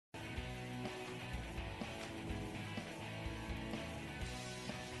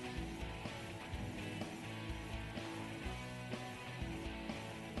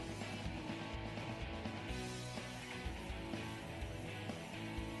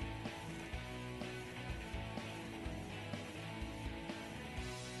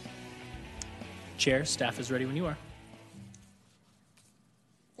Chair, staff is ready when you are.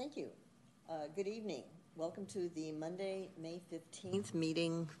 Thank you. Good evening. Welcome to the Monday, May 15th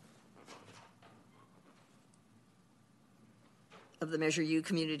meeting of the Measure U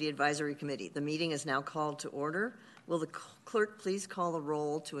Community Advisory Committee. The meeting is now called to order. Will the clerk please call the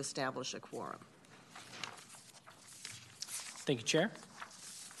roll to establish a quorum? Thank you, Chair.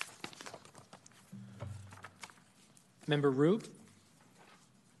 Member Rube,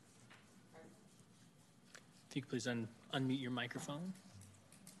 if you could please unmute your microphone.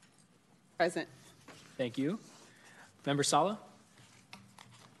 Present. Thank you. Member Sala?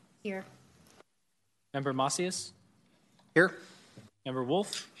 Here. Member Macias? Here. Member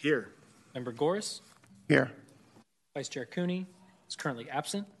Wolf? Here. Member Goris? Here. Vice Chair Cooney is currently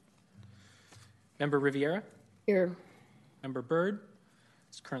absent. Member Riviera? Here. Member Byrd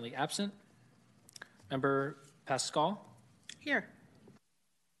is currently absent. Member Pascal? Here.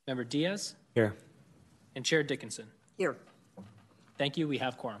 Member Diaz? Here. And Chair Dickinson. Here. Thank you. We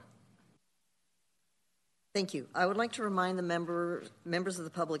have quorum. Thank you. I would like to remind the members of the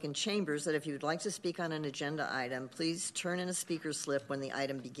public in chambers that if you would like to speak on an agenda item, please turn in a speaker slip when the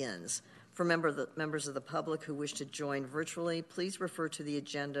item begins. For members of the public who wish to join virtually, please refer to the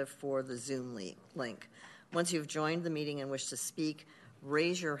agenda for the Zoom link. Once you've joined the meeting and wish to speak,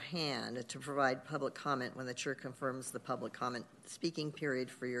 raise your hand to provide public comment when the chair confirms the public comment speaking period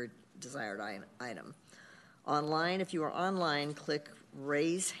for your desired item. Online, if you are online, click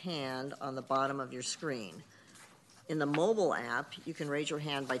Raise Hand on the bottom of your screen. In the mobile app, you can raise your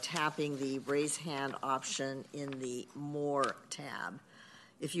hand by tapping the Raise Hand option in the More tab.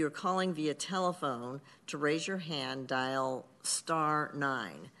 If you are calling via telephone, to raise your hand, dial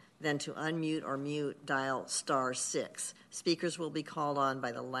 *9. Then to unmute or mute, dial *6. Speakers will be called on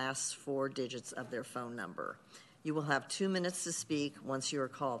by the last 4 digits of their phone number. You will have 2 minutes to speak once you are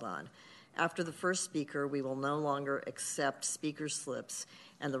called on. After the first speaker, we will no longer accept speaker slips,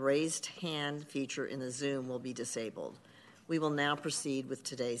 and the raised hand feature in the Zoom will be disabled. We will now proceed with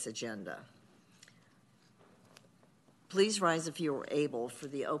today's agenda. Please rise if you are able for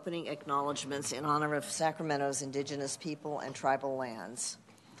the opening acknowledgments in honor of Sacramento's indigenous people and tribal lands.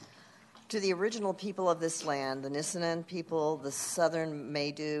 To the original people of this land, the Nisenan people, the Southern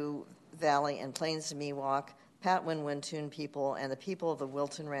Maidu Valley and Plains of Miwok, Patwin Wintun people, and the people of the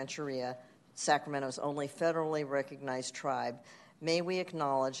Wilton Rancheria, Sacramento's only federally recognized tribe, may we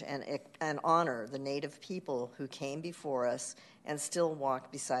acknowledge and honor the Native people who came before us and still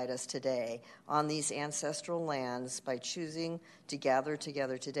walk beside us today on these ancestral lands by choosing to gather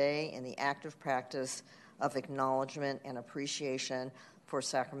together today in the active practice of acknowledgement and appreciation for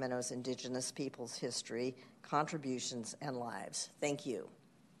Sacramento's indigenous people's history, contributions, and lives. Thank you.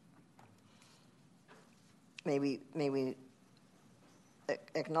 May we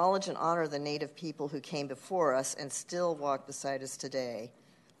acknowledge and honor the Native people who came before us and still walk beside us today.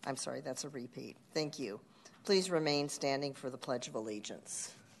 I'm sorry, that's a repeat. Thank you. Please remain standing for the Pledge of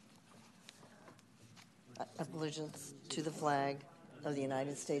Allegiance. Allegiance to the flag of the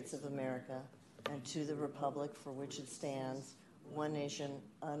United States of America and to the republic for which it stands, one nation,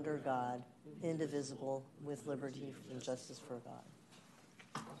 under God, indivisible, with liberty and justice for God.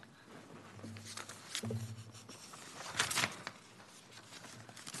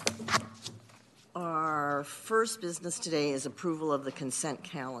 Our first business today is approval of the consent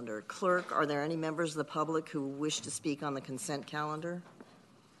calendar. Clerk, are there any members of the public who wish to speak on the consent calendar?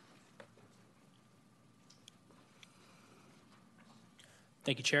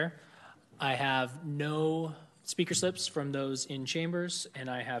 Thank you, Chair. I have no speaker slips from those in chambers, and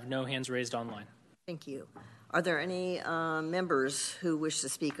I have no hands raised online. Thank you. Are there any members who wish to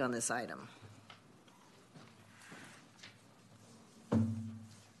speak on this item?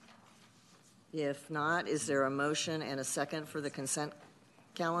 If not, is there a motion and a second for the consent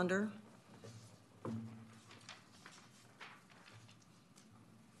calendar?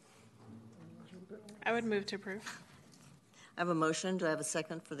 I would move to approve. I have a motion. Do I have a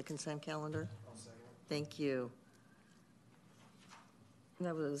second for the consent calendar? I'll second. Thank you.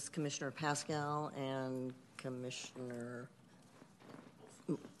 That was Commissioner Pascal and Commissioner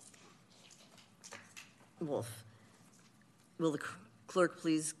Wolf. Will the clerk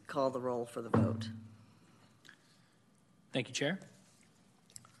please call the roll for the vote? Thank you, Chair.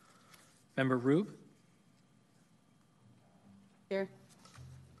 Member Rube? Here.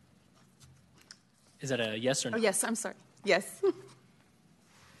 Is that a yes or no? Oh, yes, I'm sorry. Yes.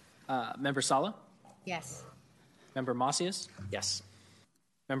 Member Sala? Yes. Member Macias? Yes.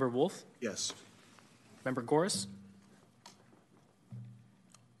 Member Wolf? Yes. Member Goris?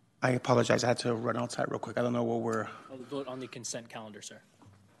 I apologize. I had to run outside real quick. I don't know what we're... I'll vote on the consent calendar, sir.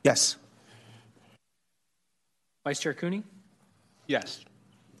 Yes. Vice Chair Cooney, Yes.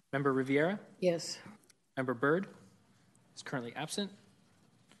 Member Riviera, Yes. Member Byrd is currently absent.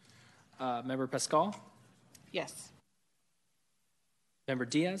 Member Pascal, Yes. Member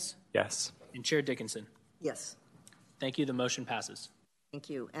Diaz, Yes. and Chair Dickinson. Yes. Thank you. The motion passes. Thank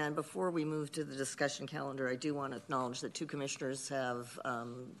you. And before we move to the discussion calendar, I do want to acknowledge that two commissioners have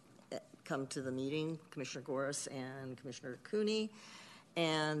come to the meeting, Commissioner Goris and Commissioner Cooney,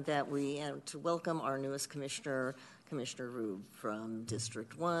 and that we have to welcome our newest commissioner, Commissioner Rube from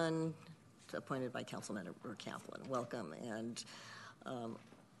District 1, appointed by Councilmember Kaplan. Welcome. And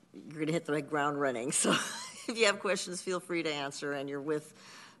you're going to hit the ground running. So if you have questions, feel free to answer. And you're with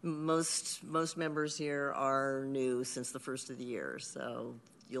most members here are new since the first of the year, so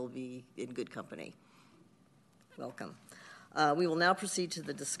you'll be in good company. Welcome. We will now proceed to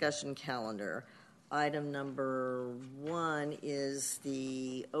the discussion calendar. Item number 1 is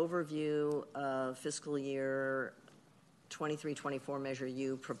the overview of fiscal year 23-24 Measure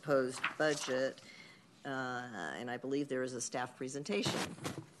U proposed budget, and I believe there is a staff presentation.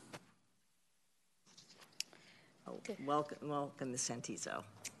 Welcome, Ms. Santizo.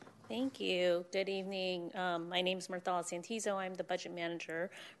 Thank you. Good evening. My name is Marthala Santizo. I'm the budget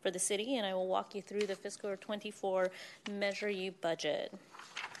manager for the city, and I will walk you through the fiscal year 24 Measure U budget.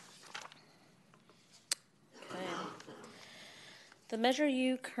 Okay. The Measure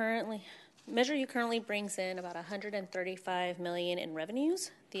U currently brings in about $135 million in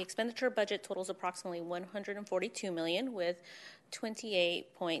revenues. The expenditure budget totals approximately $142 million, with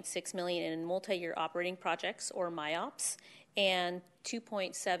 $28.6 million in multi-year operating projects, or MIOPS, and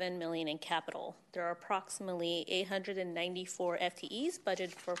 $2.7 million in capital. There are approximately 894 FTEs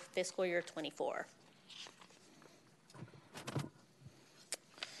budgeted for fiscal year 24.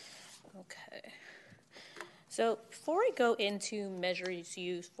 Okay. So before I go into Measure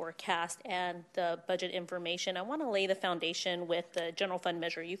U forecast and the budget information, I want to lay the foundation with the general fund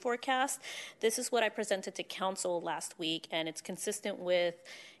Measure U forecast. This is what I presented to council last week, and it's consistent with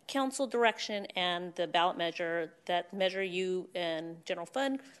council direction and the ballot measure that Measure U and general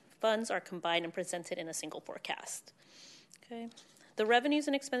funds are combined and presented in a single forecast. Okay. The revenues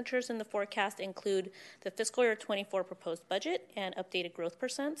and expenditures in the forecast include the fiscal year 24 proposed budget and updated growth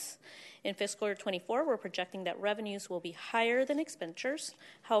percents. In fiscal year 24, we're projecting that revenues will be higher than expenditures.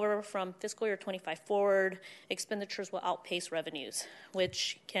 However, from fiscal year 25 forward, expenditures will outpace revenues,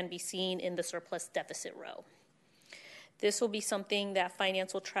 which can be seen in the surplus deficit row. This will be something that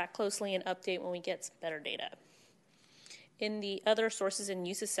finance will track closely and update when we get some better data. In the other sources and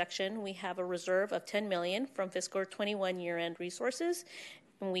uses section, we have a reserve of $10 million from fiscal year 21 year-end resources,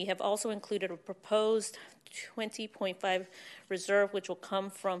 and we have also included a proposed $20.5 reserve, which will come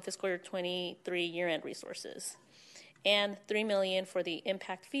from fiscal year 23 year-end resources, and $3 million for the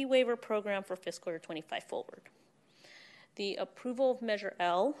impact fee waiver program for fiscal year 25 forward. The approval of Measure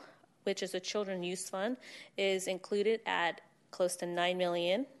L, which is a children use fund, is included at close to $9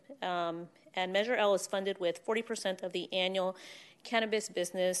 million. And Measure L is funded with 40% of the annual cannabis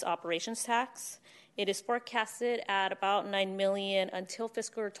business operations tax. It is forecasted at about $9 million until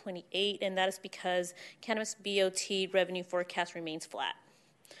fiscal year 28, and that is because cannabis BOT revenue forecast remains flat.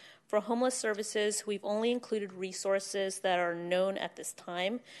 For homeless services, we've only included resources that are known at this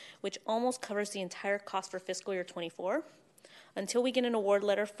time, which almost covers the entire cost for fiscal year 24. Until we get an award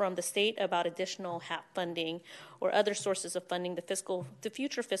letter from the state about additional HAP funding or other sources of funding, the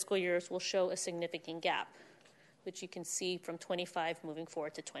future fiscal years will show a significant gap, which you can see from 25 moving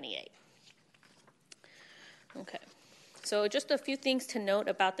forward to 28. Okay, so just a few things to note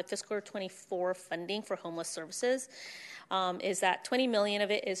about the fiscal year 24 funding for homeless services is that $20 million of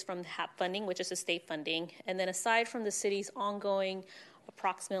it is from the HAP funding, which is the state funding, and then aside from the city's ongoing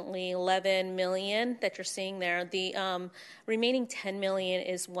approximately $11 million that you're seeing there, the remaining $10 million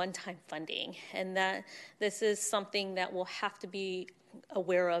is one-time funding, and that this is something that we'll have to be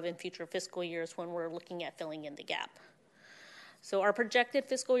aware of in future fiscal years when we're looking at filling in the gap. So our projected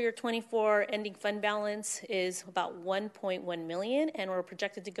fiscal year 24 ending fund balance is about $1.1 million, and we're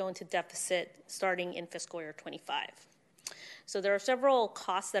projected to go into deficit starting in fiscal year 25. So there are several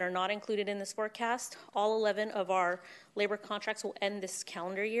costs that are not included in this forecast. All 11 of our labor contracts will end this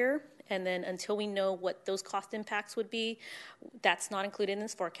calendar year, and then until we know what those cost impacts would be, that's not included in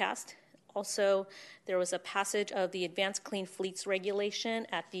this forecast. Also, there was a passage of the Advanced Clean Fleets regulation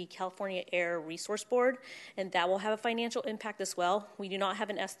at the California Air Resource Board, and that will have a financial impact as well. We do not have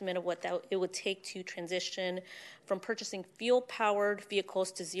an estimate of what it would take to transition from purchasing fuel-powered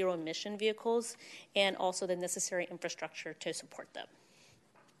vehicles to zero-emission vehicles, and also the necessary infrastructure to support them.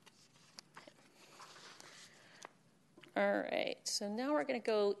 All right, so now we're going to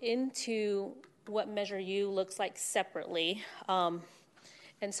go into what Measure U looks like separately.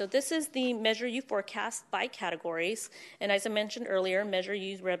 And so this is the Measure U forecast by categories. And as I mentioned earlier, Measure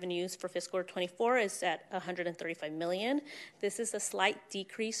U's revenues for fiscal year 24 is at $135 million. This is a slight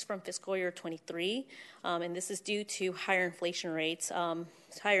decrease from fiscal year 23, and this is due to higher inflation rates.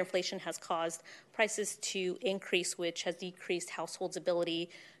 Higher inflation has caused prices to increase, which has decreased households'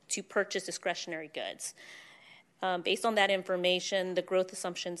 ability to purchase discretionary goods. Based on that information, the growth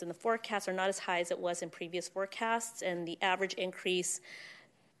assumptions in the forecast are not as high as it was in previous forecasts, and the average increase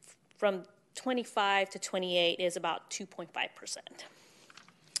from 25 to 28 is about 2.5%.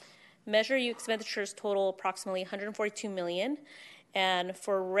 Measure U expenditures total approximately $142 million, and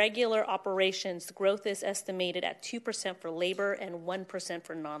for regular operations, the growth is estimated at 2% for labor and 1%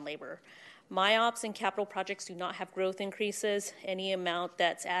 for non-labor. MyOps and capital projects do not have growth increases. Any amount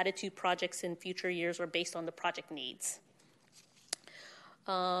that's added to projects in future years are based on the project needs.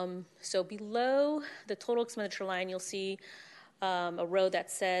 So below the total expenditure line, you'll see a row that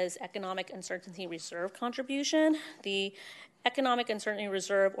says Economic Uncertainty Reserve Contribution. The Economic Uncertainty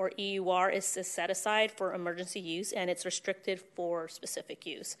Reserve, or EUR, is set aside for emergency use, and it's restricted for specific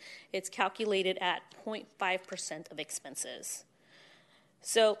use. It's calculated at 0.5% of expenses.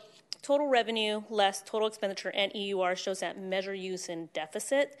 So total revenue less total expenditure and EUR shows that Measure U is in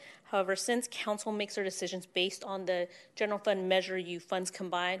deficit. However, since council makes their decisions based on the general fund Measure U funds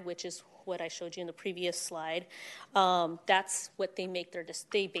combined, which is what I showed you in the previous slide, that's what they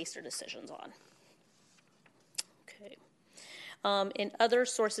base their decisions on. Okay. In other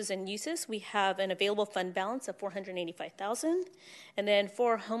sources and uses, we have an available fund balance of $485,000, and then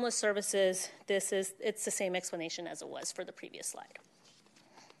for homeless services, it's the same explanation as it was for the previous slide.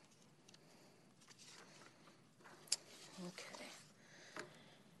 Okay.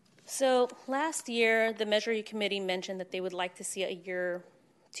 So last year, the Measure U committee mentioned that they would like to see a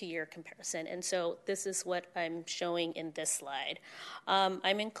year-to-year comparison, and so this is what I'm showing in this slide.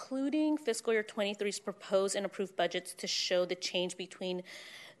 I'm including fiscal year 23's proposed and approved budgets to show the change between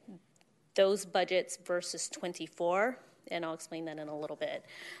those budgets versus 24, and I'll explain that in a little bit.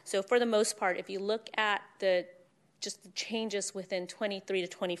 So for the most part, if you look at just the changes within 23 to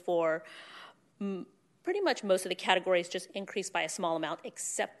 24, pretty much most of the categories just increased by a small amount,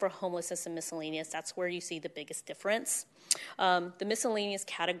 except for homelessness and miscellaneous. That's where you see the biggest difference. The miscellaneous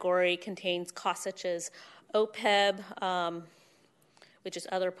category contains costs such as OPEB, which is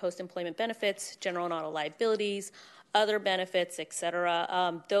other post-employment benefits, general and auto liabilities, other benefits, et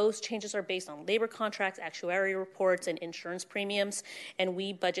cetera. Those changes are based on labor contracts, actuarial reports, and insurance premiums, and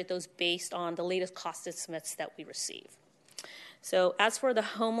we budget those based on the latest cost estimates that we receive. So as for the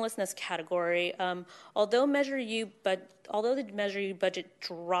homelessness category, although the Measure U budget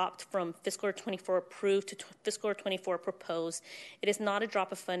dropped from fiscal year 24 approved to fiscal year 24 proposed, it is not a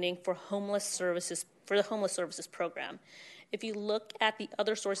drop of funding for the homeless services program. If you look at the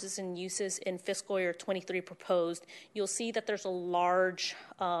other sources and uses in fiscal year 23 proposed, you'll see that there's a large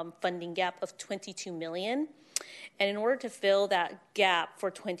funding gap of $22 million. And in order to fill that gap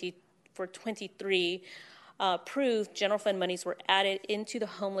for 23, approved general fund monies were added into the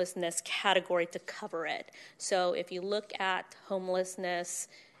homelessness category to cover it. So if you look at homelessness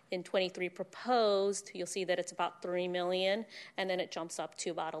in 23 proposed, you'll see that it's about $3 million, and then it jumps up to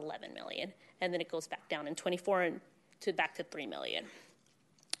about $11 million, and then it goes back down in 24 and back to $3 million.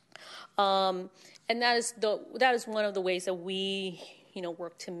 And that is one of the ways that we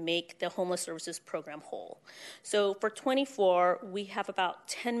work to make the homeless services program whole. So for 24, we have about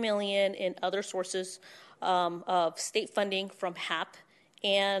 $10 million in other sources of state funding from HAP,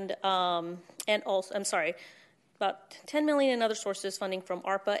 and also, about $10 million in other sources funding from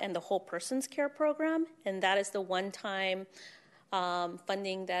ARPA and the Whole Persons Care Program, and that is the one-time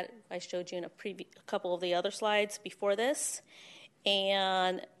funding that I showed you in a couple of the other slides before this,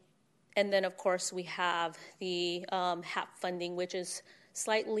 and then of course we have the HAP funding, which is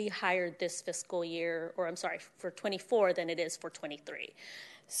slightly higher this fiscal year, for 24 than it is for 23.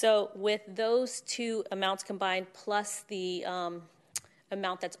 So with those two amounts combined, plus the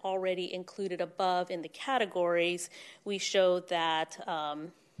amount that's already included above in the categories, we show that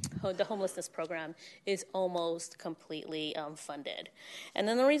the homelessness program is almost completely funded. And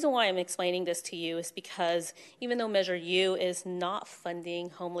then the reason why I'm explaining this to you is because even though Measure U is not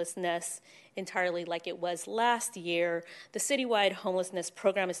funding homelessness entirely like it was last year, the citywide homelessness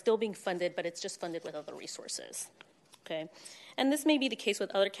program is still being funded, but it's just funded with other resources. Okay, and this may be the case with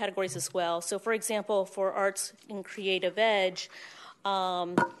other categories as well. So for example, for Arts and Creative Edge,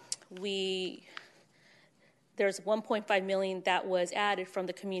 there's $1.5 million that was added from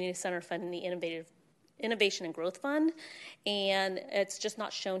the Community Center Fund and the Innovation and Growth Fund, and it's just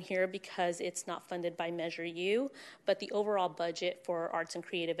not shown here because it's not funded by Measure U, but the overall budget for arts and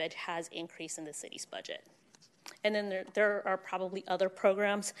creative ed has increased in the city's budget. And then there are probably other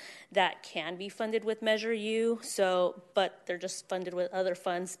programs that can be funded with Measure U, but they're just funded with other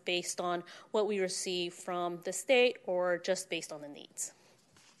funds based on what we receive from the state or just based on the needs.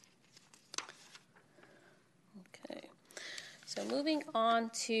 Okay. So moving on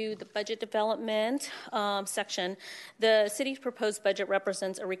to the budget development section, the city's proposed budget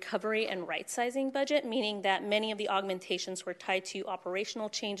represents a recovery and right-sizing budget, meaning that many of the augmentations were tied to operational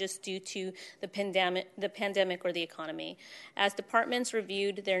changes due to the pandemic or the economy. As departments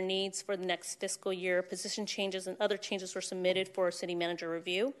reviewed their needs for the next fiscal year, position changes and other changes were submitted for city manager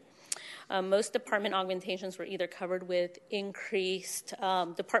review. Most department augmentations were either covered with increased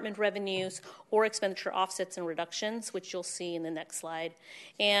department revenues or expenditure offsets and reductions, which you'll see in the next slide.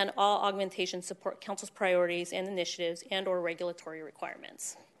 And all augmentations support council's priorities and initiatives and or regulatory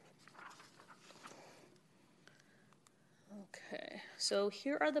requirements. Okay, so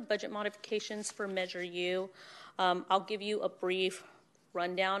here are the budget modifications for Measure U. I'll give you a brief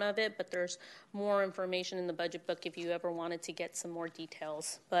rundown of it, but there's more information in the budget book if you ever wanted to get some more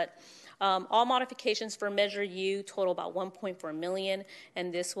details. But all modifications for Measure U total about $1.4 million,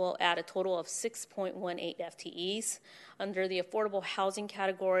 and this will add a total of 6.18 FTEs. Under the affordable housing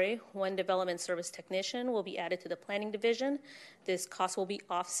category, one development service technician will be added to the planning division. This cost will be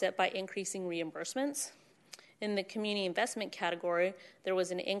offset by increasing reimbursements. In the community investment category, there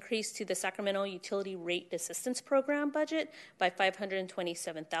was an increase to the Sacramento Utility Rate Assistance Program budget by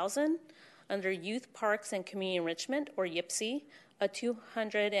 $527,000. Under Youth Parks and Community Enrichment, or YPSE, a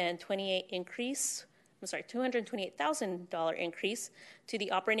 $228,000 increase to the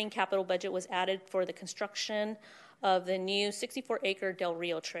operating capital budget was added for the construction of the new 64-acre Del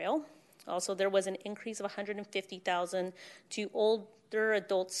Rio Trail. Also, there was an increase of $150,000 to older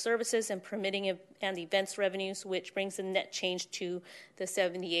adult services and permitting and events revenues, which brings the net change to the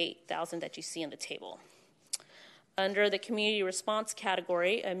 $78,000 that you see on the table. Under the community response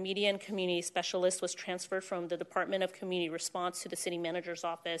category, a media and community specialist was transferred from the Department of Community Response to the city manager's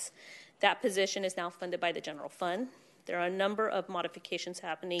office. That position is now funded by the general fund. There are a number of modifications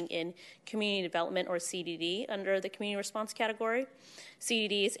happening in community development, or CDD, under the community response category.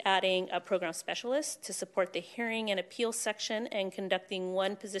 CDD is adding a program specialist to support the hearing and appeals section and conducting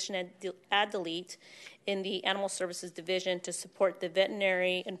one position add delete in the animal services division to support the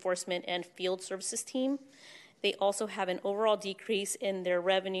veterinary enforcement and field services team. They also have an overall decrease in their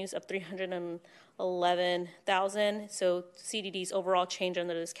revenues of $311,000. So CDD's overall change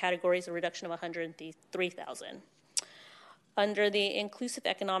under this category is a reduction of $103,000. Under the inclusive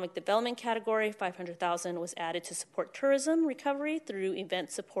economic development category, $500,000 was added to support tourism recovery through event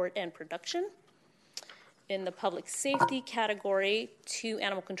support and production. In the public safety category, 2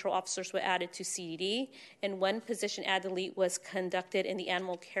 animal control officers were added to CDD, and one position add delete was conducted in the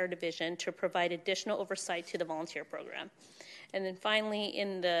animal care division to provide additional oversight to the volunteer program. And then finally,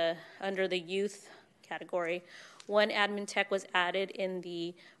 under the youth category, 1 admin tech was added in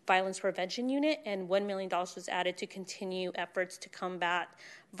the violence prevention unit, and $1 million was added to continue efforts to combat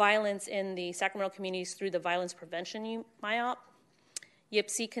violence in the Sacramento communities through the violence prevention MIOP.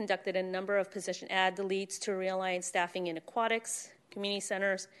 YPSE conducted a number of position add deletes to realign staffing in aquatics, community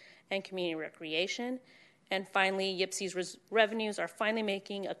centers, and community recreation. And finally, YPSE's revenues are finally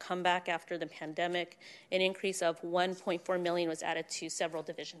making a comeback after the pandemic. An increase of $1.4 million was added to several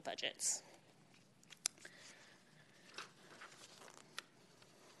division budgets.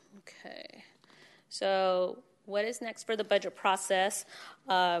 Okay, so what is next for the budget process?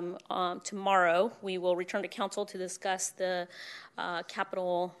 Tomorrow, we will return to council to discuss the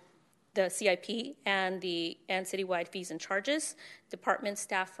the CIP and citywide fees and charges. Department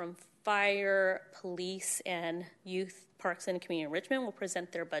staff from fire, police, and youth, parks, and community enrichment will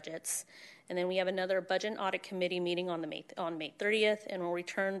present their budgets. And then we have another budget and audit committee meeting on May 30th, and we'll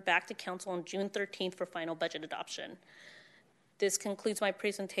return back to council on June 13th for final budget adoption. This concludes my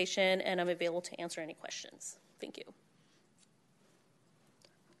presentation, and I'm available to answer any questions. Thank you.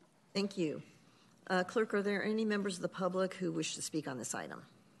 Thank you. Clerk, are there any members of the public who wish to speak on this item?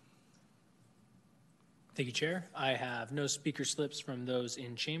 Thank you, Chair. I have no speaker slips from those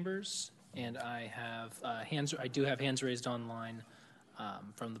in chambers, and I do have hands raised online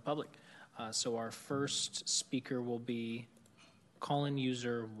from the public. So our first speaker will be call-in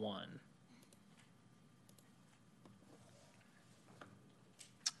user 1.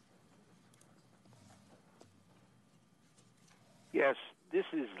 Yes, this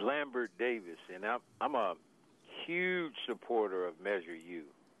is Lambert Davis, and I'm a huge supporter of Measure U.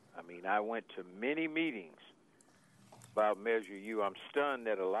 I mean, I went to many meetings about Measure U. I'm stunned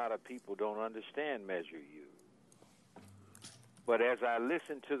that a lot of people don't understand Measure U. But as I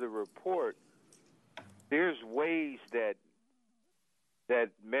listen to the report, there's ways that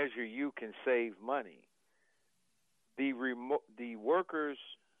Measure U can save money. The workers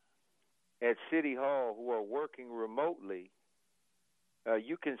at City Hall who are working remotely,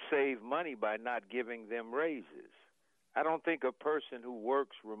 you can save money by not giving them raises. I don't think a person who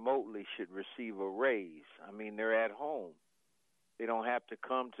works remotely should receive a raise. I mean, they're at home. They don't have to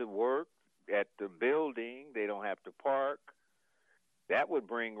come to work at the building. They don't have to park. That would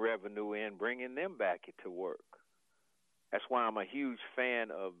bring revenue in, bringing them back to work. That's why I'm a huge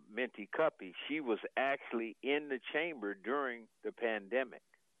fan of Minty Cuppy. She was actually in the chamber during the pandemic.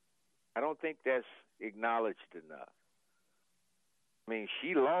 I don't think that's acknowledged enough. I mean,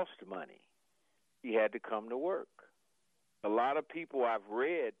 she lost money. She had to come to work. A lot of people I've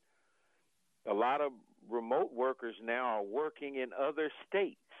read, a lot of remote workers now are working in other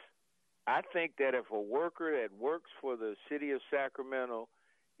states. I think that if a worker that works for the city of Sacramento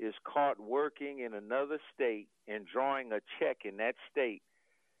is caught working in another state and drawing a check in that state,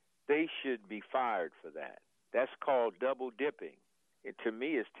 they should be fired for that. That's called double dipping. It, to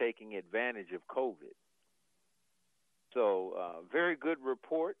me, is taking advantage of COVID. So, very good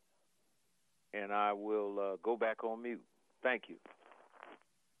report, and I will go back on mute. Thank you.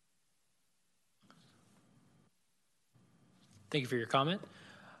 Thank you for your comment.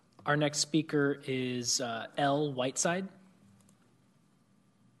 Our next speaker is L. Whiteside.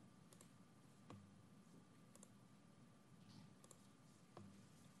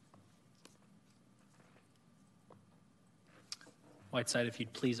 Whiteside, if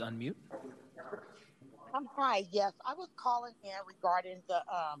you'd please unmute. Hi, yes, I was calling in regarding the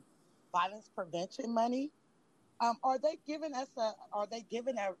violence prevention money. Are they giving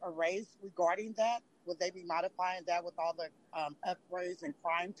a raise regarding that? Will they be modifying that with all the upgrades and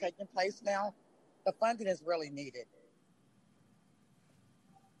crime taking place now? The funding is really needed.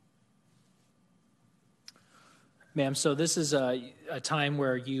 Ma'am, so this is a time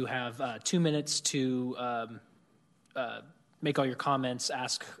where you have 2 minutes to make all your comments,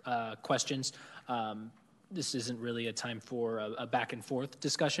 ask questions. This isn't really a time for a back and forth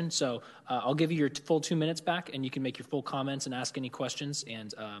discussion. So I'll give you your full 2 minutes back, and you can make your full comments and ask any questions.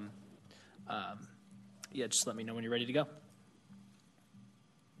 And yeah, just let me know when you're ready to go.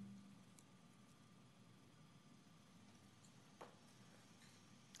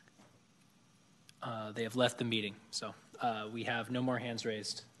 They have left the meeting, so we have no more hands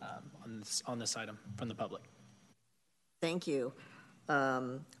raised on this item from the public. Thank you.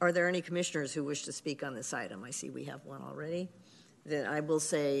 Are there any commissioners who wish to speak on this item? I see we have one already. Then I will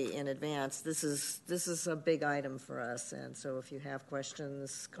say in advance, this is a big item for us, and so if you have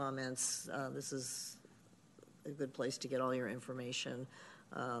questions, comments, this is a good place to get all your information.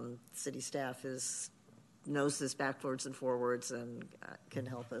 City staff knows this backwards and forwards and can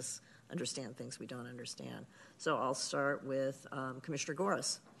help us understand things we don't understand. So I'll start with Commissioner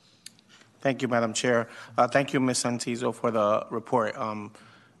Goris. Thank you, Madam Chair. Thank you, Ms. Santizo, for the report.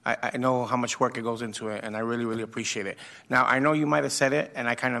 I know how much work it goes into it, and I really, really appreciate it. Now, I know you might have said it, and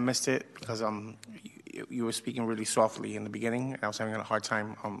I kind of missed it because you were speaking really softly in the beginning, and I was having a hard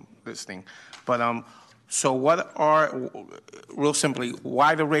time listening. But so real simply,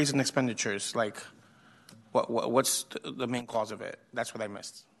 why the raise in expenditures? Like, what's the main cause of it? That's what I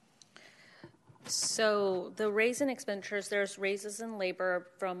missed. So the raise in expenditures, there's raises in labor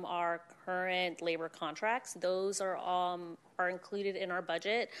from our current labor contracts. Those are included in our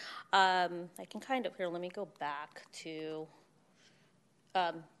budget. I can kind of, here, let me go back to,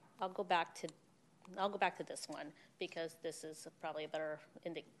 I'll go back to this one because this is probably a better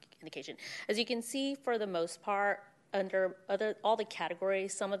indication. As you can see, for the most part, under all the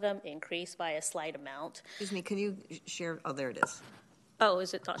categories, some of them increase by a slight amount. Excuse me, can you share? Oh, there it is. Oh,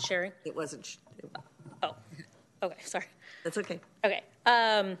 is it not sharing? It wasn't. Oh, okay, sorry. That's okay. Okay.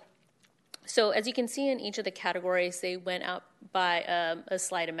 So as you can see in each of the categories, they went up by a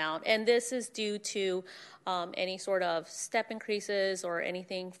slight amount. And this is due to any sort of step increases or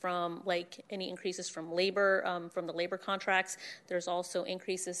anything from any increases from labor, from the labor contracts. There's also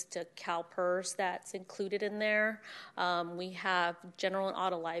increases to CalPERS that's included in there. We have general and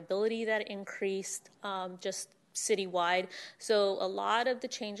auto liability that increased just citywide. So a lot of the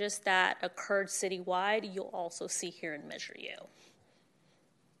changes that occurred citywide, you'll also see here in Measure U.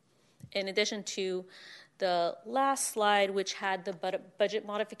 In addition to the last slide, which had the budget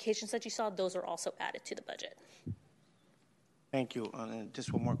modifications that you saw, those are also added to the budget. Thank you. And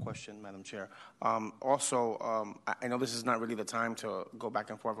just one more question, Madam Chair. I know this is not really the time to go back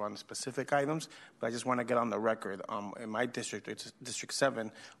and forth on specific items, but I just want to get on the record. In my district, it's District 7,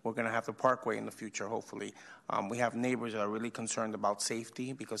 we're going to have the Parkway in the future, hopefully. We have neighbors that are really concerned about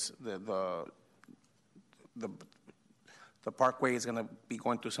safety because the Parkway is going to be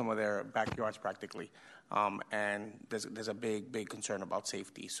going through some of their backyards practically. And there's a big concern about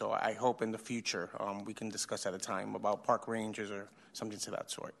safety. So I hope in the future we can discuss at a time about park rangers or something to that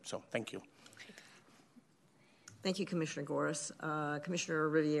sort. So thank you. Thank you, Commissioner Goris. Commissioner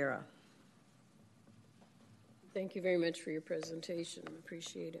Riviera. Thank you very much for your presentation.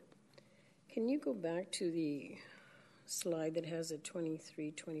 Appreciate it. Can you go back to the slide that has a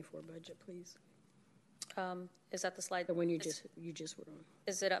 23-24 budget, please? Is that the slide? The one you just were on.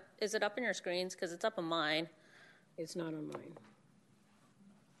 Is it up? Is it up on your screens? Because it's up on mine. It's not on mine.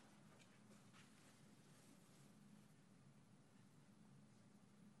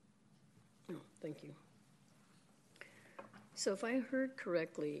 Oh, thank you. So if I heard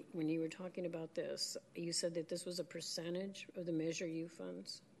correctly, when you were talking about this, you said that this was a percentage of the Measure U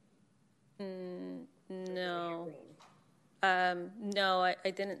funds? No. No,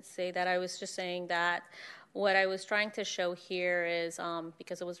 I didn't say that. I was just saying that what I was trying to show here is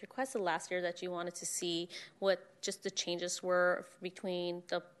because it was requested last year that you wanted to see what just the changes were between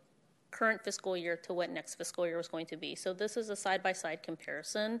the current fiscal year to what next fiscal year was going to be. So this is a side-by-side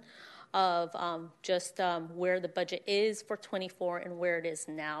comparison of just where the budget is for 24 and where it is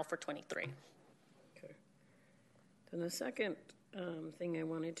now for 23. Okay. Then the second thing I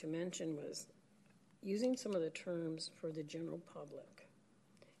wanted to mention was using some of the terms for the general public.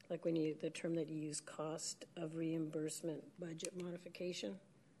 Like the term that you use, cost of reimbursement budget modification.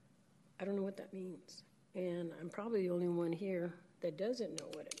 I don't know what that means. And I'm probably the only one here that doesn't know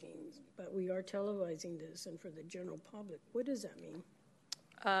what it means. But we are televising this, and for the general public, what does that mean?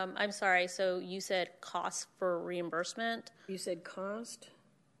 I'm sorry, so you said cost for reimbursement? You said cost,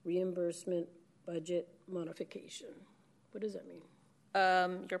 reimbursement, budget modification. What does that mean?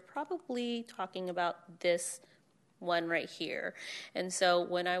 You're probably talking about this one right here. And so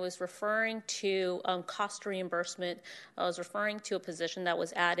when I was referring to cost reimbursement, I was referring to a position that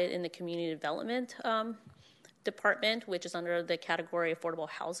was added in the community development department, which is under the category affordable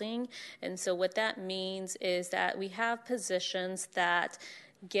housing. And so what that means is that we have positions that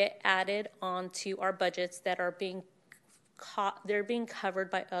get added onto our budgets that are being they're being covered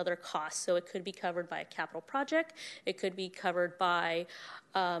by other costs. So it could be covered by a capital project. It could be covered by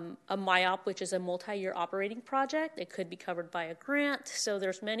a MIOP, which is a multi-year operating project. It could be covered by a grant. So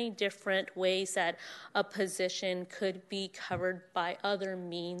there's many different ways that a position could be covered by other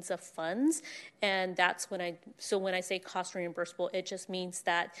means of funds. And that's when I say cost reimbursable, it just means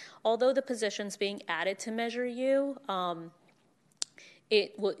that although the position's being added to Measure U,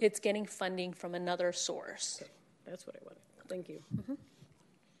 it's getting funding from another source. Okay. That's what I wanted. Thank you.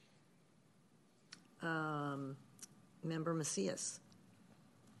 Mm-hmm. Member Macias.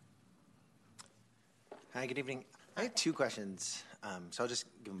 Hi, good evening. I have two questions, so I'll just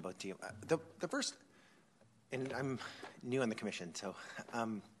give them both to you. The first, and I'm new on the commission, so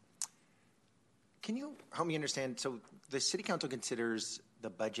can you help me understand? So the City Council considers the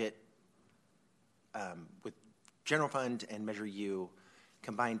budget with General Fund and Measure U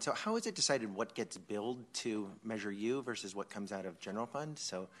combined. So how is it decided what gets billed to Measure U versus what comes out of General Fund?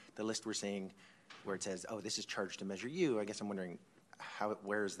 So the list we're seeing where it says, oh, this is charged to Measure U, I guess I'm wondering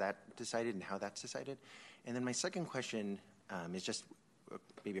where is that decided and how that's decided? And then my second question is just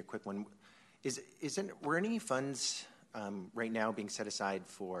maybe a quick one. Were any funds right now being set aside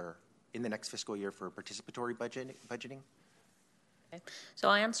for, in the next fiscal year, for participatory budgeting? Okay. So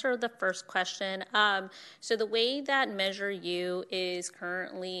I'll answer the first question. So the way that Measure U is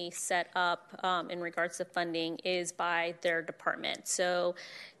currently set up in regards to funding is by their department. So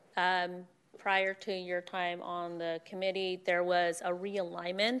prior to your time on the committee, there was a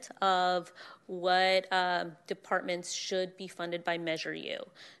realignment of what departments should be funded by Measure U.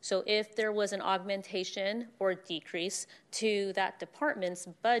 So if there was an augmentation or decrease to that department's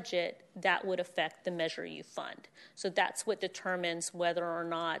budget, that would affect the Measure U fund. So that's what determines whether or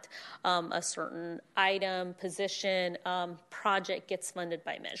not a certain item, position, project gets funded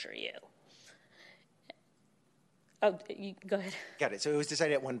by Measure U. Oh, you go ahead. Got it. So it was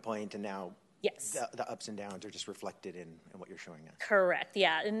decided at one point, and now yes, the ups and downs are just reflected in what you're showing us. Correct.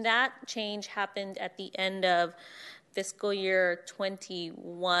 Yeah, and that change happened at the end of fiscal year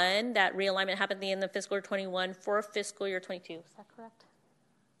 21. That realignment happened at the end of fiscal year 21 for fiscal year 22. Is that correct?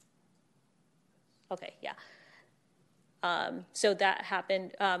 Okay. Yeah. So that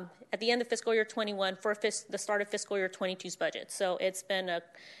happened at the end of fiscal year 21 for the start of fiscal year 22's budget. So it's been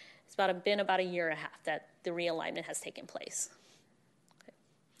about a year and a half that the realignment has taken place. Okay.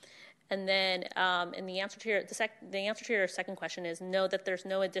 And then, in the answer to your second question is no, that there's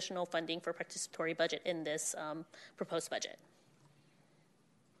no additional funding for participatory budget in this proposed budget.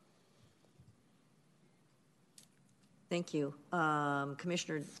 Thank you.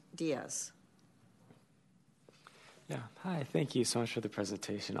 Commissioner Diaz. Yeah, hi, thank you so much for the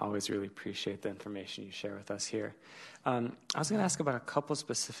presentation. Always really appreciate the information you share with us here. I was going to ask about a couple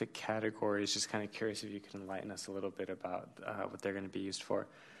specific categories, just kind of curious if you could enlighten us a little bit about what they're going to be used for.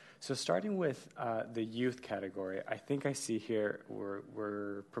 So starting with the youth category, I think I see here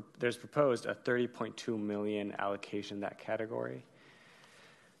there's proposed a $30.2 million allocation in that category.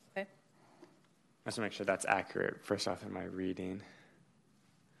 Okay. I just want to make sure that's accurate, first off, in my reading.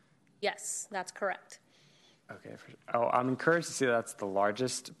 Yes, that's correct. Okay. I'm encouraged to see that's the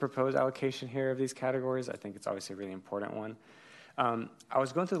largest proposed allocation here of these categories. I think it's obviously a really important one. I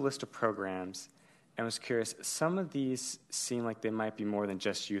was going through the list of programs and was curious. Some of these seem like they might be more than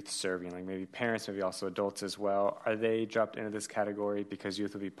just youth serving, like maybe parents, maybe also adults as well. Are they dropped into this category because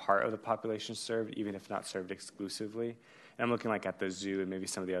youth will be part of the population served, even if not served exclusively? And I'm looking like at the zoo and maybe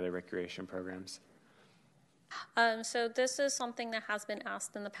some of the other recreation programs. So this is something that has been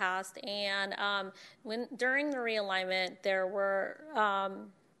asked in the past, and during the realignment, there were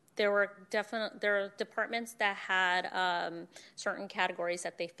departments that had certain categories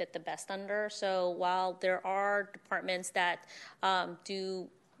that they fit the best under. So while there are departments that do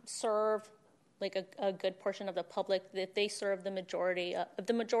serve like a good portion of the public, that they serve the majority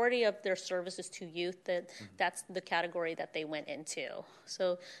of their services to youth, that's the category that they went into.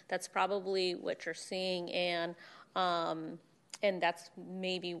 So that's probably what you're seeing, and that's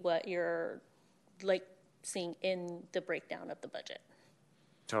maybe what you're like seeing in the breakdown of the budget.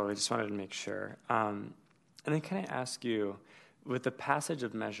 Totally, just wanted to make sure. And then can I ask you, with the passage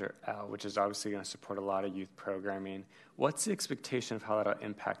of Measure L, which is obviously going to support a lot of youth programming, what's the expectation of how that'll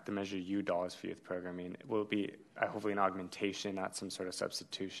impact the Measure U dollars for youth programming? Will it be hopefully an augmentation, not some sort of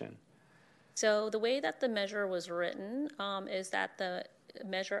substitution? So the way that the measure was written is that the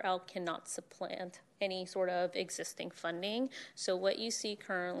Measure L cannot supplant any sort of existing funding. So what you see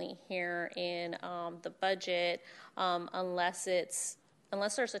currently here in the budget, unless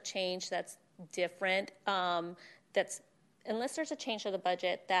there's a change that's different, unless there's a change to the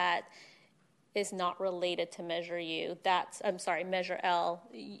budget that is not related to Measure L,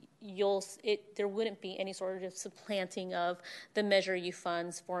 there wouldn't be any sort of supplanting of the Measure U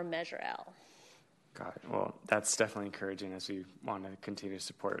funds for Measure L. Got it. Well, that's definitely encouraging as we want to continue to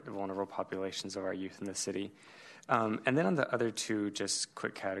support the vulnerable populations of our youth in the city. And then on the other two just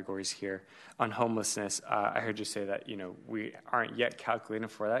quick categories here, on homelessness, I heard you say that, we aren't yet calculating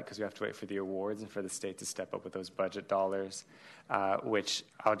for that because we have to wait for the awards and for the state to step up with those budget dollars, which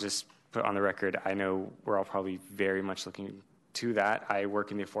I'll just put on the record. I know we're all probably very much looking to that. I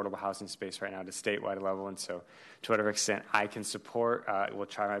work in the affordable housing space right now at a statewide level, and so to whatever extent I can support, will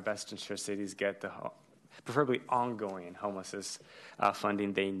try my best to ensure cities get the preferably ongoing homelessness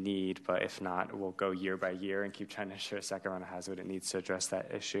funding they need, but if not, we'll go year by year and keep trying to ensure Sacramento has what it needs to address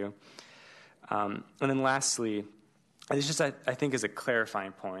that issue. And then lastly, it's just I think is a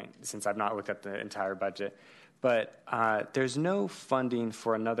clarifying point, since I've not looked at the entire budget, but there's no funding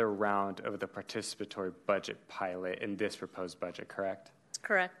for another round of the participatory budget pilot in this proposed budget, correct? That's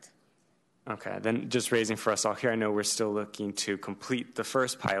correct. Okay, then just raising for us all here, I know we're still looking to complete the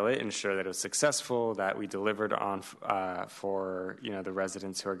first pilot, ensure that it was successful, that we delivered on for the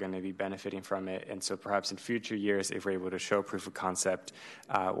residents who are going to be benefiting from it, and so perhaps in future years, if we're able to show proof of concept,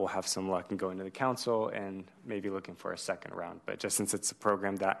 we'll have some luck and go into the council and maybe looking for a second round. But just since it's a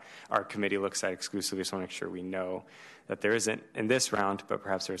program that our committee looks at exclusively, just want to make sure we know that there isn't in this round, but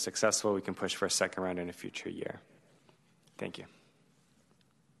perhaps they're successful, we can push for a second round in a future year. Thank you.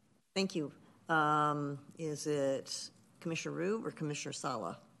 Thank you. Is it Commissioner Rube or Commissioner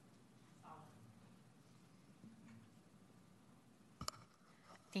Sala?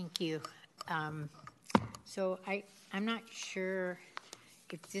 Thank you. So I'm not sure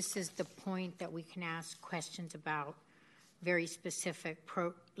if this is the point that we can ask questions about very specific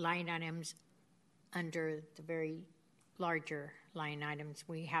line items under the very larger line items.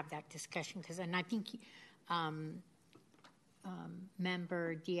 We have that discussion and I think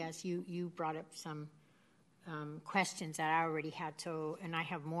Member Diaz, you brought up some questions that I already had, and I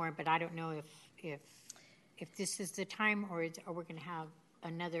have more, but I don't know if this is the time or we're going to have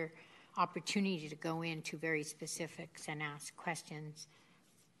another opportunity to go into very specifics and ask questions.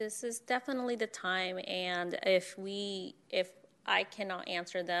 This is definitely the time, and if I cannot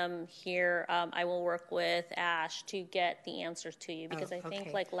answer them here, I will work with Ash to get the answers to you, because I think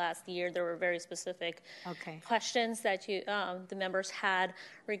okay. like last year there were very specific Okay. questions that the members had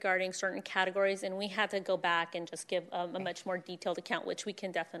regarding certain categories, and we had to go back and just give a much more detailed account, which we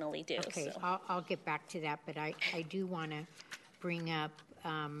can definitely do. Okay, So. I'll get back to that, but I do want to bring up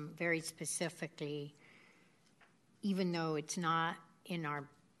very specifically, even though it's not in our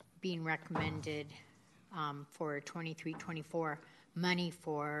being recommended for 23-24 money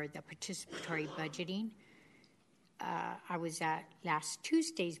for the participatory budgeting. I was at last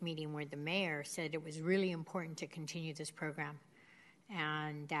Tuesday's meeting where the mayor said it was really important to continue this program,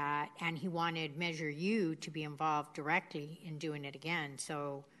 and he wanted Measure U to be involved directly in doing it again.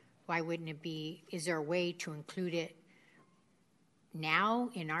 So why wouldn't it be? Is there a way to include it now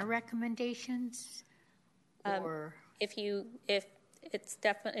in our recommendations, or if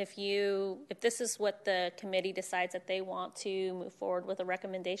this is what the committee decides that they want to move forward with a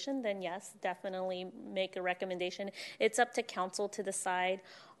recommendation, then yes, definitely make a recommendation. It's up to council to decide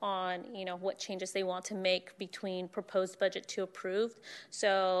on, what changes they want to make between proposed budget to approved.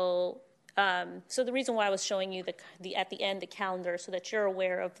 So the reason why I was showing you at the end the calendar, so that you're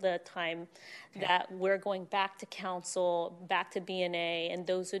aware of the time that we're going back to council, back to BNA, and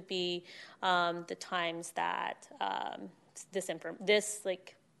those would be the times that this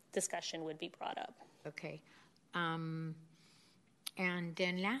discussion would be brought up. Okay. And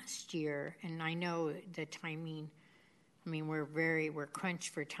then last year, and I know the timing, I mean, we're crunched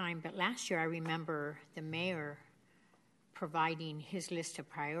for time, but last year I remember the mayor providing his list of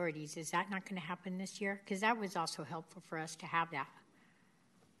priorities. Is that not going to happen this year? Because that was also helpful for us to have that.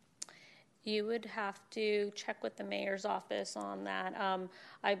 You would have to check with the mayor's office on that.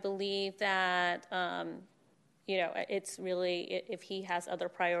 I believe that, it's really, if he has other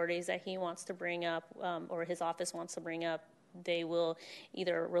priorities that he wants to bring up or his office wants to bring up, they will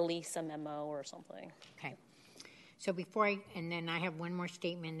either release a memo or something. Okay. So and then I have one more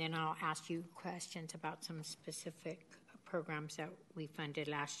statement, then I'll ask you questions about some specific programs that we funded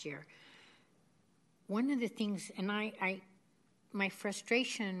last year. One of the things, and my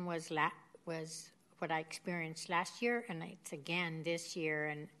frustration was what I experienced last year, and it's again this year,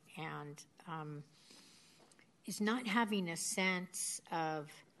 and is not having a sense of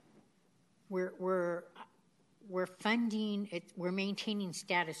we're funding it, we're maintaining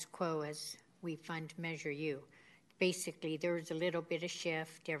status quo as we fund Measure U. Basically, there's a little bit of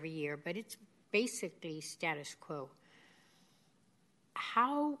shift every year, but it's basically status quo.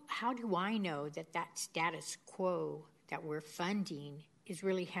 How do I know that status quo that we're funding is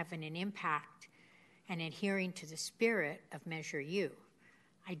really having an impact and adhering to the spirit of Measure U?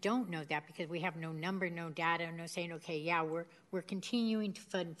 I don't know that because we have no number, no data, no saying, okay, yeah, we're continuing to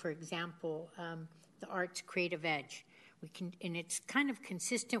fund, for example, the Arts Creative Edge. And it's kind of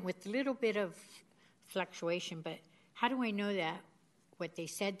consistent with a little bit of fluctuation, but how do I know that what they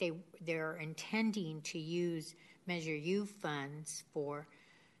said they're intending to use Measure U funds for,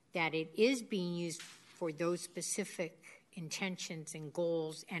 that it is being used for those specific intentions and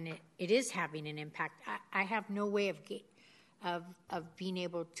goals, and it is having an impact? I have no way of being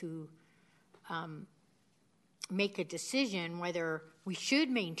able to make a decision whether we should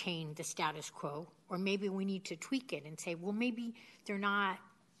maintain the status quo or maybe we need to tweak it and say, well, maybe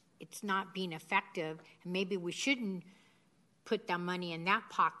it's not being effective, and maybe we shouldn't put that money in that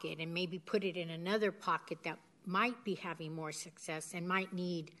pocket and maybe put it in another pocket that might be having more success and might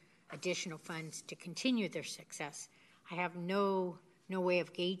need additional funds to continue their success. I have no way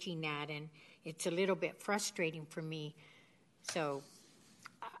of gauging that, and it's a little bit frustrating for me. So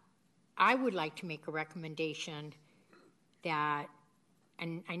I would like to make a recommendation that,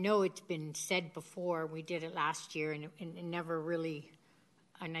 and I know it's been said before, we did it last year, and it never really,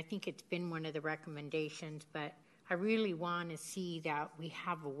 and I think it's been one of the recommendations, but I really want to see that we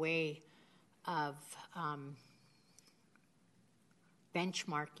have a way of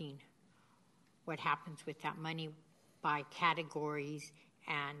benchmarking what happens with that money by categories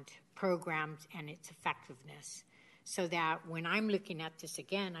and programs and its effectiveness, so that when I'm looking at this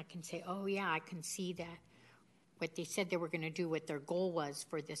again, I can say, oh yeah, I can see that what they said they were going to do, what their goal was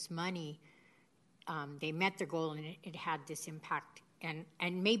for this money, they met their goal and it had this impact. And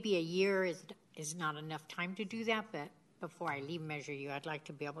maybe a year is not enough time to do that, but before I leave Measure U, I'd like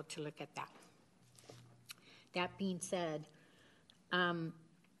to be able to look at that. That being said, and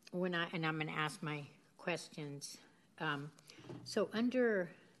I'm going to ask my questions. So under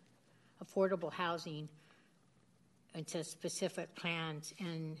affordable housing, it says specific plans,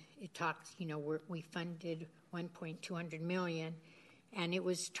 and it talks, we funded $1.2 million, and it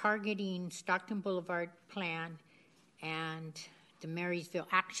was targeting Stockton Boulevard Plan and the Marysville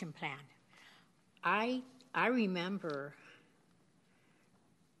Action Plan. I remember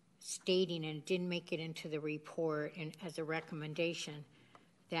stating, and it didn't make it into the report and as a recommendation,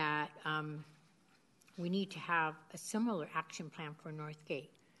 that we need to have a similar action plan for Northgate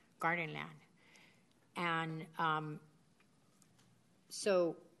Gardenland. And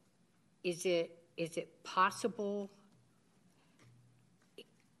so is it possible,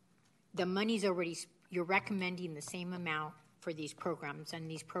 the money's already, you're recommending the same amount for these programs, and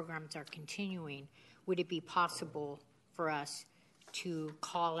these programs are continuing, would it be possible for us to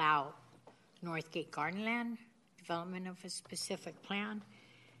call out Northgate Gardenland, development of a specific plan?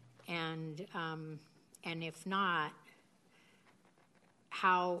 And if not,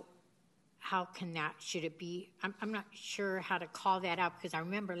 how can that, should it be, I'm not sure how to call that out, because I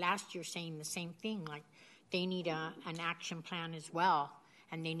remember last year saying the same thing, like they need an action plan as well,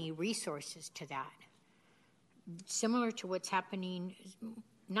 and they need resources to that. Similar to what's happening,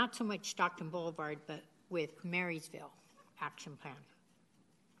 not so much Stockton Boulevard, but with Marysville action plan.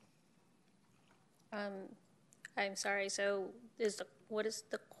 I'm sorry, so what is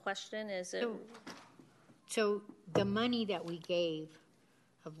the question? Is it? So the money that we gave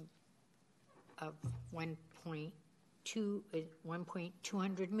of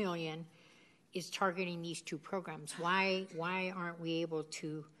 1.200 million is targeting these two programs. Why aren't we able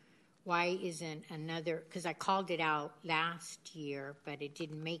to, why isn't another, because I called it out last year, but it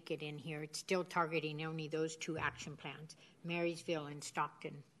didn't make it in here. It's still targeting only those two action plans, Marysville and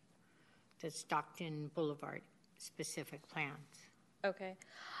Stockton, the Stockton Boulevard specific plans. Okay.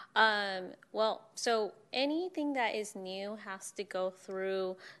 Well, so anything that is new has to go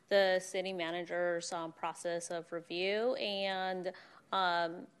through the city manager's process of review, and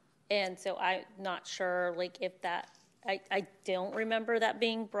so I'm not sure, like, if that, I don't remember that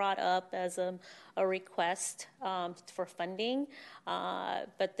being brought up as a request for funding,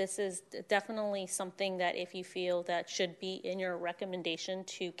 but this is definitely something that if you feel that should be in your recommendation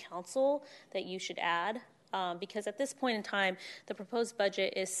to council, that you should add. Because at this point in time, the proposed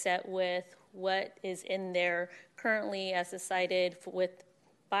budget is set with what is in there currently as decided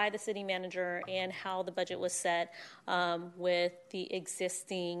by the city manager, and how the budget was set with the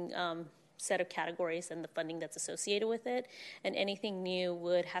existing set of categories and the funding that's associated with it. And anything new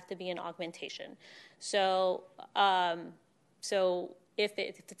would have to be an augmentation. So, if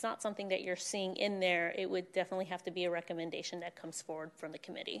it's not something that you're seeing in there, it would definitely have to be a recommendation that comes forward from the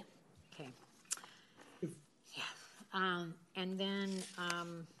committee. Okay. And then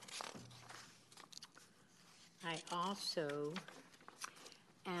I also,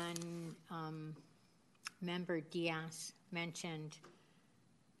 and Member Diaz mentioned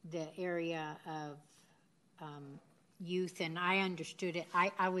the area of youth, and I understood it.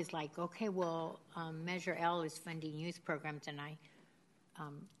 I was like, okay, well, Measure L is funding youth programs, and I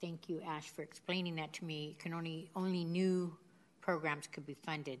thank you, Ash, for explaining that to me. It can only new programs could be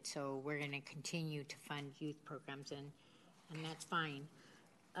funded, so we're going to continue to fund youth programs, and that's fine.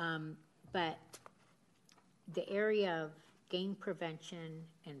 But the area of gang prevention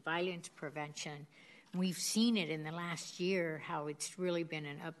and violence prevention, we've seen it in the last year, how it's really been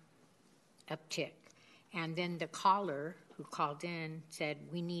an uptick. And then the caller who called in said,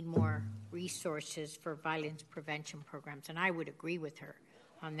 we need more resources for violence prevention programs, and I would agree with her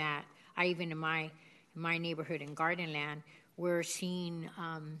on that. I even in my neighborhood in Gardenland, we're seeing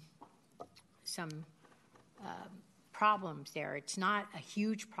some problems there. It's not a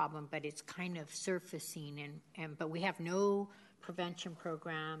huge problem, but it's kind of surfacing, but we have no prevention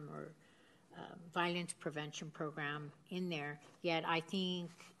program or violence prevention program in there. Yet I think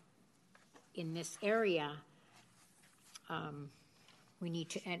in this area, we need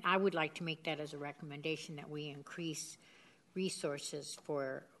to, and I would like to make that as a recommendation, that we increase resources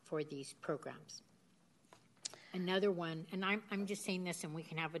for these programs. Another one, and I'm just saying this, and we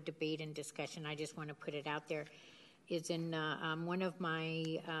can have a debate and discussion, I just want to put it out there, is in one of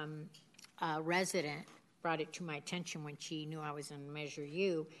my resident brought it to my attention when she knew I was in Measure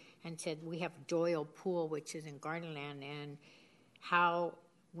U, and said, we have Doyle Pool, which is in Gardenland, and how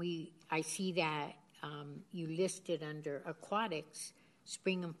I see that you listed under aquatics,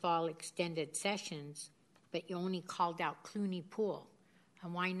 spring and fall extended sessions, but you only called out Clooney Pool.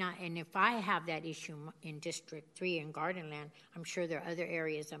 And why not? And if I have that issue in District 3 in Gardenland, I'm sure there are other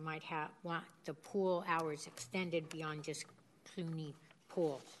areas that might want the pool hours extended beyond just Clooney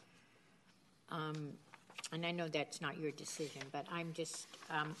Pool. And I know that's not your decision, but I'm just,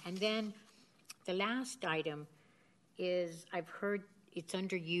 and then the last item is, I've heard it's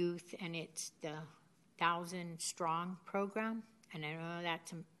under youth, and it's the 1,000 Strong program, and I know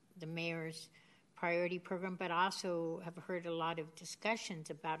that's the mayor's priority program, but I also have heard a lot of discussions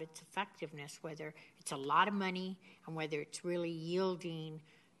about its effectiveness, whether it's a lot of money and whether it's really yielding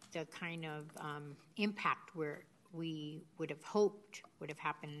the kind of impact where we would have hoped would have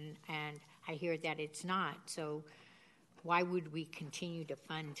happened, and I hear that it's not. So why would we continue to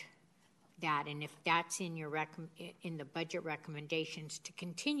fund that? And if that's in your in the budget recommendations to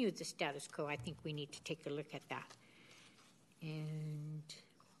continue the status quo, I think we need to take a look at that.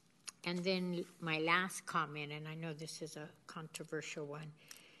 And then my last comment, and I know this is a controversial one,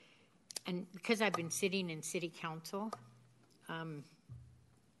 and because I've been sitting in city council,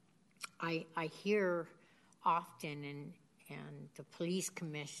 I hear often, and the police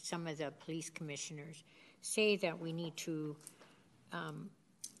commission, some of the police commissioners say that we need to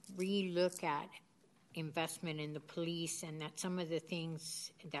re-look at investment in the police, and that some of the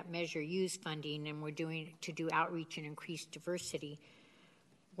things that Measure U's funding, and we're doing to do outreach and increase diversity,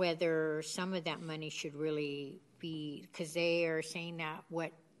 whether some of that money should really be, because they are saying that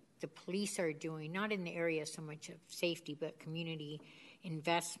what the police are doing, not in the area so much of safety, but community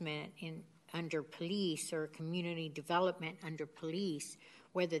investment in under police or community development under police,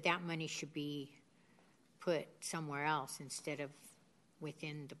 whether that money should be put somewhere else instead of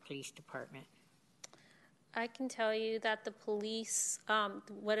within the police department. I can tell you that the police,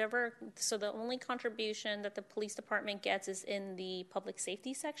 so the only contribution that the police department gets is in the public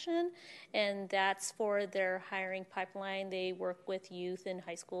safety section, and that's for their hiring pipeline. They work with youth in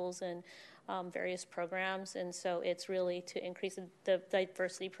high schools and various programs, and so it's really to increase the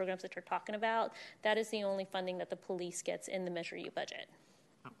diversity programs that you're talking about. That is the only funding that the police gets in the Measure U budget.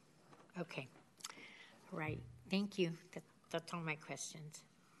 Oh, okay. Right. Thank you. That's all my questions.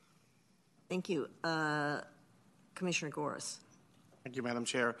 Thank you. Commissioner Goris. Thank you, Madam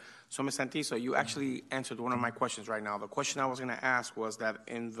Chair. So, Ms. Santizo, you actually answered one of my questions right now. The question I was going to ask was that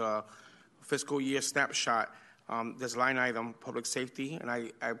in the fiscal year snapshot, there's line item public safety, and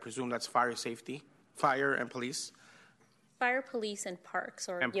I presume that's fire safety, fire and police. Fire, police, and parks,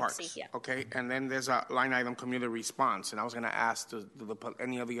 or and YPSI, parks. yeah. Okay, and then there's a line item community response, and I was going to ask,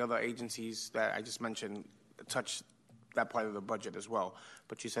 any of the other agencies that I just mentioned touch that part of the budget as well,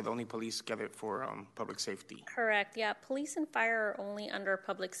 but you said only police get it for public safety. Correct, yeah. Police and fire are only under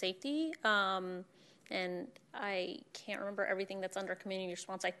public safety, and I can't remember everything that's under community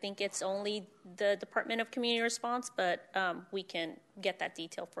response. I think it's only the Department of Community Response, but we can get that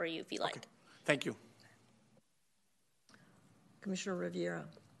detail for you if you like. Okay. Thank you. Commissioner Riviera.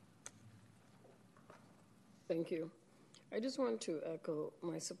 Thank you. I just want to echo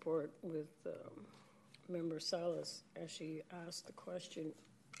my support with Member Salas as she asked the question,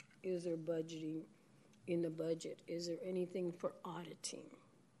 is there budgeting in the budget? Is there anything for auditing?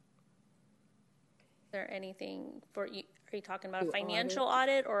 Is there anything for you? Are you talking about a financial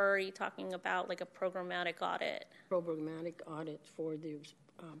audit, or are you talking about like a programmatic audit? Programmatic audit for the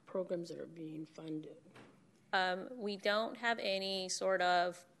programs that are being funded. We don't have any sort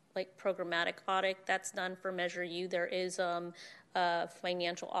of like programmatic audit that's done for Measure U. There is a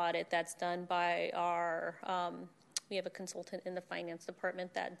financial audit that's done by our, we have a consultant in the finance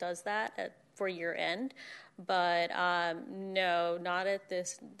department that does that for year end. But no, not at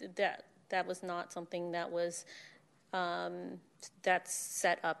this, that was not something that was, that's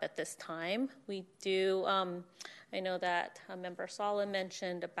set up at this time. We do, I know that Member Sala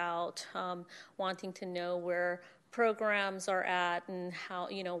mentioned about wanting to know where programs are at and how,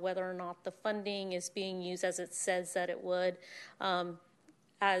 whether or not the funding is being used as it says that it would,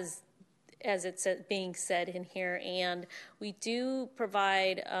 as it's being said in here. And we do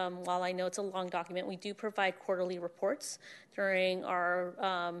provide, while I know it's a long document, we do provide quarterly reports during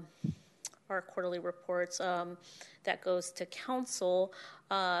our quarterly reports that goes to council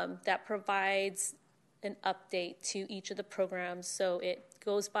that provides an update to each of the programs. So it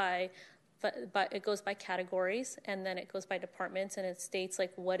goes by categories, and then it goes by departments, and it states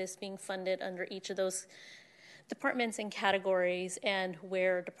like what is being funded under each of those departments and categories and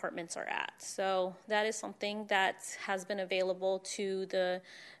where departments are at. So that is something that has been available to the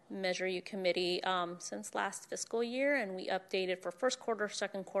Measure U committee since last fiscal year, and we updated for first quarter,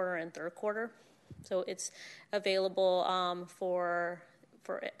 second quarter, and third quarter. So it's available for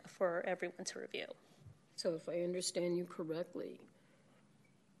everyone to review. So if I understand you correctly,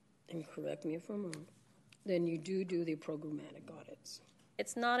 and correct me if I'm wrong, then you do the programmatic audits.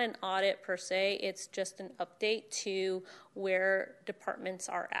 It's not an audit per se, it's just an update to where departments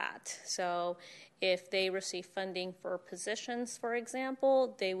are at. So if they receive funding for positions, for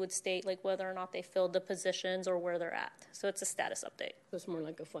example, they would state like whether or not they filled the positions or where they're at. So it's a status update. So it's more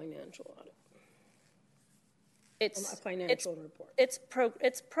like a financial audit. It's a financial report. It's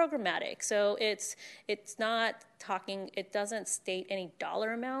programmatic, so it's not talking. It doesn't state any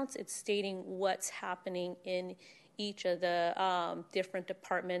dollar amounts. It's stating what's happening in each of the different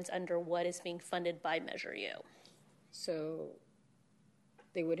departments under what is being funded by Measure U. So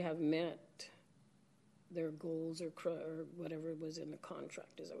they would have met their goals or whatever was in the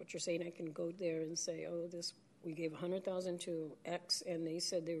contract. Is that what you're saying? I can go there and say, oh, we gave $100,000 to X, and they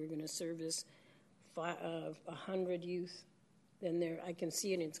said they were going to service 100 youth. Then there, I can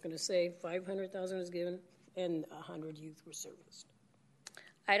see it. It's going to say 500,000 was given, and 100 youth were serviced.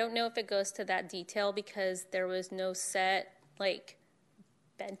 I don't know if it goes to that detail because there was no set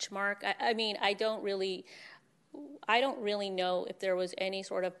benchmark. I mean, I don't really know if there was any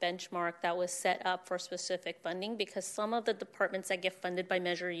sort of benchmark that was set up for specific funding, because some of the departments that get funded by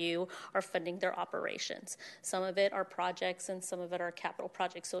Measure U are funding their operations. Some of it are projects and some of it are capital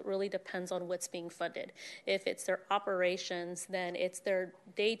projects. So it really depends on what's being funded. If it's their operations, then it's their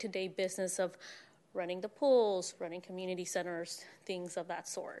day-to-day business of running the pools, running community centers, things of that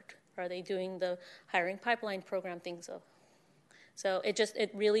sort. Are they doing the hiring pipeline program, things of. So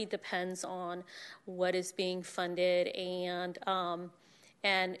it really depends on what is being funded and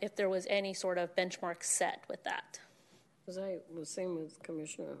if there was any sort of benchmark set with that. As I was saying with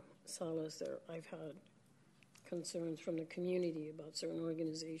Commissioner Salas, I've had concerns from the community about certain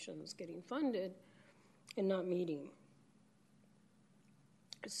organizations getting funded and not meeting.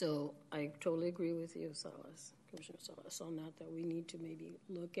 So I totally agree with you, Salas, Commissioner Salas, on that we need to maybe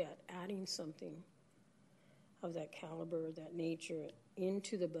look at adding something of that caliber, that nature,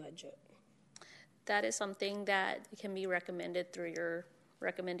 into the budget. That is something that can be recommended through your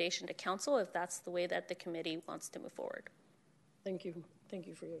recommendation to council if that's the way that the committee wants to move forward. Thank you. Thank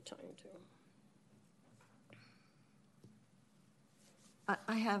you for your time, too.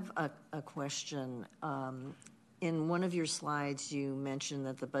 I have a question. In one of your slides, you mentioned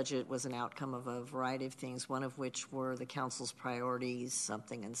that the budget was an outcome of a variety of things, one of which were the council's priorities,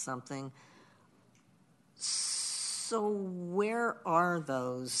 something and something. So where are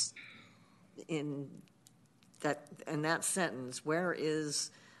those in that sentence?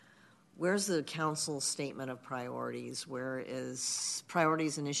 Where's the council's statement of priorities? Where is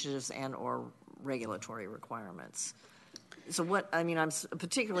priorities, initiatives, and or regulatory requirements? So I'm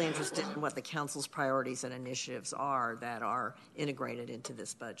particularly interested in what the council's priorities and initiatives are that are integrated into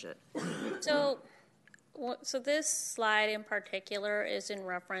this budget. So this slide in particular is in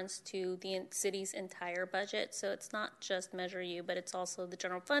reference to the city's entire budget. So it's not just Measure U, but it's also the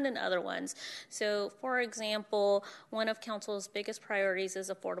general fund and other ones. So, for example, one of council's biggest priorities is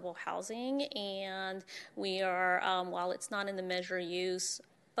affordable housing, and we are, while it's not in the Measure U's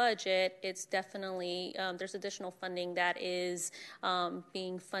budget, it's definitely there's additional funding that is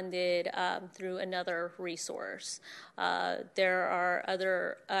being funded through another resource. There are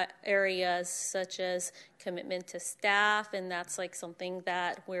other areas such as commitment to staff, and that's something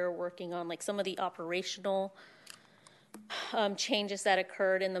that we're working on, some of the operational changes that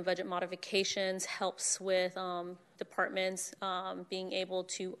occurred in the budget modifications helps with departments being able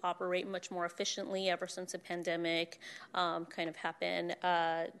to operate much more efficiently ever since the pandemic kind of happened.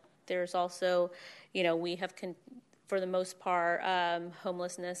 There's also, we have, for the most part,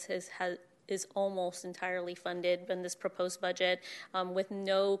 homelessness is almost entirely funded in this proposed budget with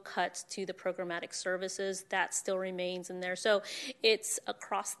no cuts to the programmatic services. That still remains in there. So it's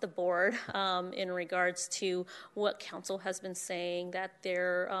across the board in regards to what council has been saying that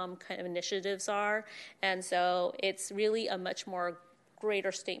their kind of initiatives are. And so it's really a much more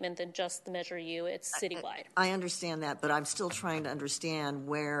greater statement than just the Measure U. It's citywide. I understand that, but I'm still trying to understand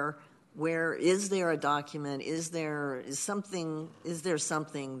where is there a document? Is there something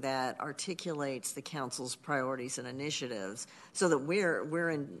that articulates the council's priorities and initiatives so that we're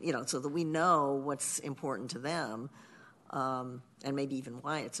in, so that we know what's important to them, and maybe even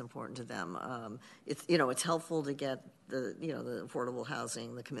why it's important to them. It's helpful to get the affordable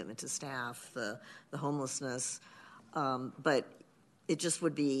housing, the commitment to staff, the homelessness, but it just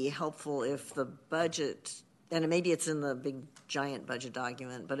would be helpful if the budget, and maybe it's in the big giant budget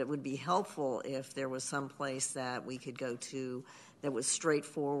document, but it would be helpful if there was some place that we could go to that was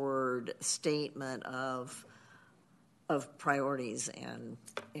straightforward statement of priorities and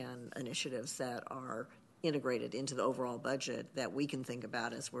initiatives that are integrated into the overall budget that we can think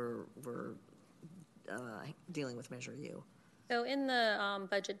about as we're dealing with Measure U. So in the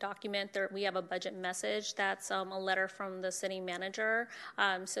budget document, we have a budget message that's a letter from the city manager.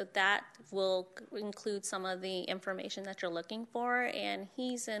 So that will include some of the information that you're looking for. And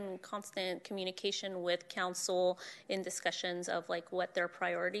he's in constant communication with council in discussions of what their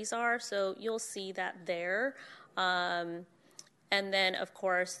priorities are. So you'll see that there. And then, of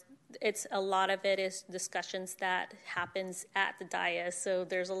course, it's a lot of it is discussions that happens at the dais. So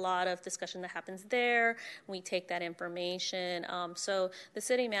there's a lot of discussion that happens there. We take that information. So the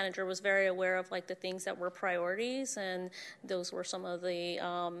city manager was very aware of like the things that were priorities, and those were some of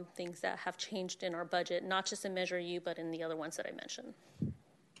the things that have changed in our budget, not just in Measure U, but in the other ones that I mentioned.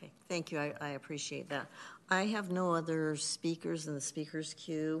 Okay, thank you. I appreciate that. I have no other speakers in the speakers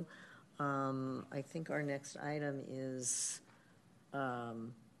queue. I think our next item is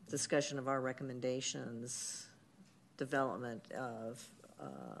discussion of our recommendations, development of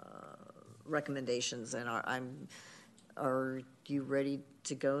recommendations, and are you ready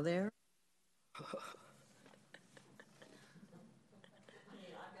to go there? I've got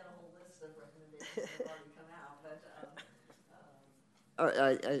a whole list of recommendations that have already come out,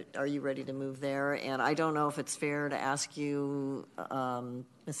 but are you ready to move there? And I don't know if it's fair to ask you,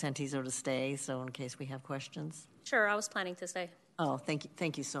 Ms. Santizo, to stay, so in case we have questions. Sure, I was planning to stay. Oh,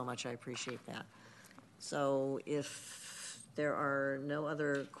 thank you so much. I appreciate that. So if there are no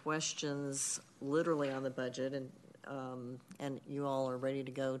other questions literally on the budget, and you all are ready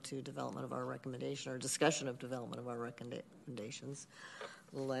to go to development of our recommendation or discussion of development of our recommendations,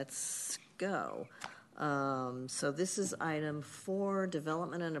 let's go. So this is item 4,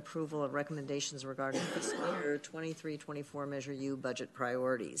 development and approval of recommendations regarding fiscal year 23-24 Measure U budget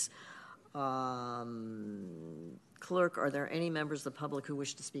priorities. Clerk, are there any members of the public who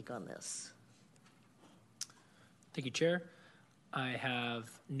wish to speak on this? Thank you, Chair. I have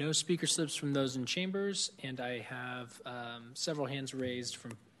no speaker slips from those in chambers, and I have several hands raised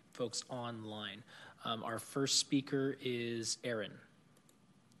from folks online. Our first speaker is Aaron.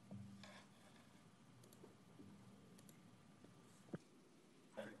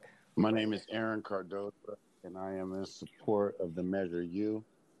 My name is Aaron Cardoza, and I am in support of the Measure U.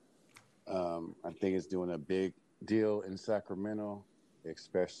 I think it's doing a big deal in Sacramento,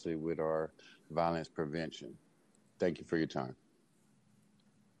 especially with our violence prevention. Thank you for your time.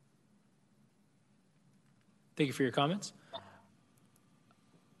 Thank you for your comments.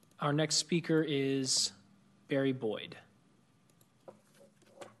 Our next speaker is Barry Boyd.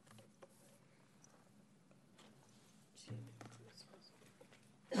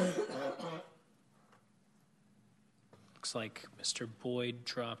 Looks like Mr. Boyd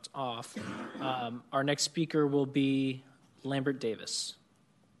dropped off. Our next speaker will be Lambert Davis.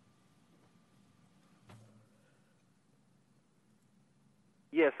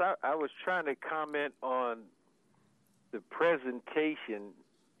 Yes, I was trying to comment on the presentation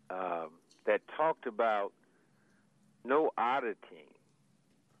that talked about no auditing.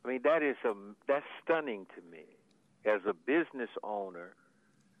 I mean, that's stunning to me. As a business owner,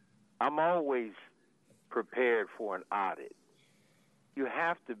 I'm always prepared for an audit. You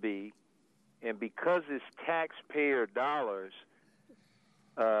have to be, and because it's taxpayer dollars,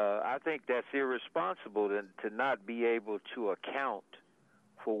 I think that's irresponsible to not be able to account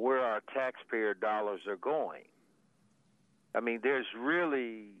for where our taxpayer dollars are going. I mean,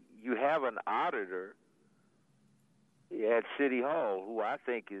 you have an auditor at City Hall who I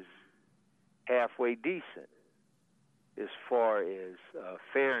think is halfway decent as far as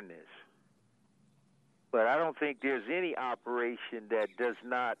fairness. But I don't think there's any operation that does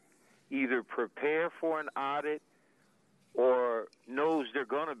not either prepare for an audit or knows they're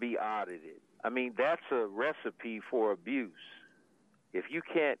going to be audited. I mean, that's a recipe for abuse. If you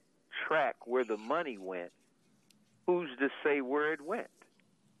can't track where the money went, who's to say where it went?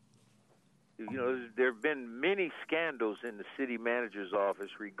 You know, there have been many scandals in the city manager's office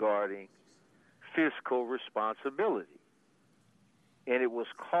regarding fiscal responsibility. And it was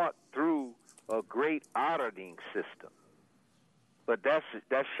caught through a great auditing system. But that's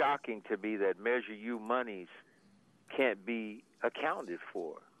shocking to me that Measure U monies can't be accounted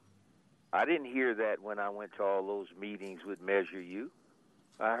for. I didn't hear that when I went to all those meetings with Measure U.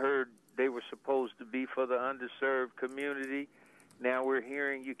 I heard they were supposed to be for the underserved community. Now we're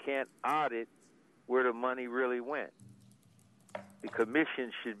hearing you can't audit where the money really went. The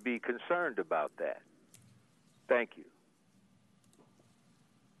commission should be concerned about that. Thank you.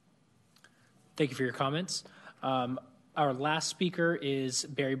 Thank you for your comments. Our last speaker is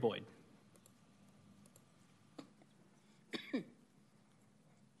Barry Boyd.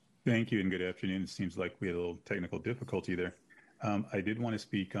 Thank you and good afternoon. It seems like we had a little technical difficulty there. I did want to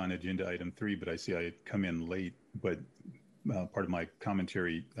speak on agenda item 3, but I see I come in late, but part of my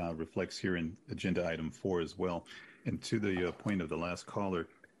commentary reflects here in agenda item 4 as well. And to the point of the last caller,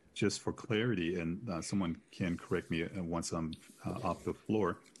 just for clarity, and someone can correct me once I'm off the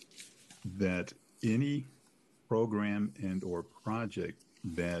floor, that any program and or project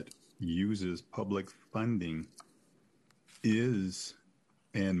that uses public funding is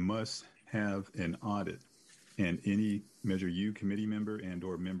and must have an audit. And any Measure U committee member and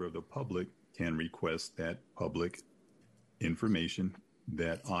or member of the public can request that public information,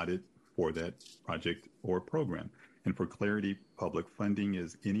 that audit for that project or program. And for clarity, public funding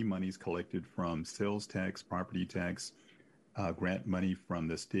is any monies collected from sales tax, property tax, grant money from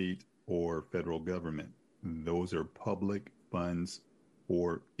the state or federal government. Those are public funds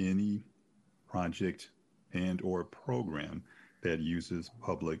for any project and or program that uses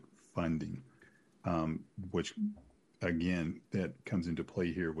public funding, which again, that comes into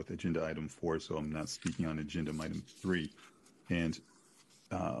play here with agenda item 4, so I'm not speaking on agenda item 3. And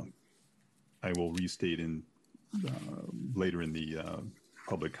I will restate in later in the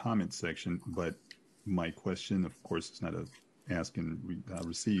public comment section, but my question, of course, is not a ask and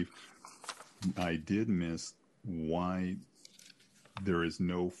receive. I did miss why there is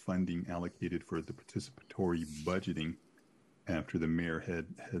no funding allocated for the participatory budgeting after the mayor had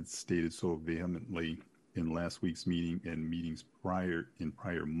stated so vehemently in last week's meeting and meetings prior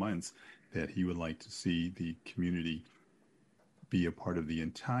months that he would like to see the community be a part of the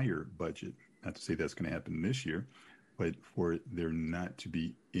entire budget. Not to say that's going to happen this year, but for there not to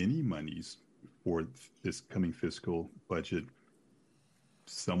be any monies for this coming fiscal budget.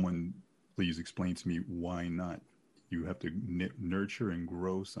 Someone please explain to me why not. You have to nurture and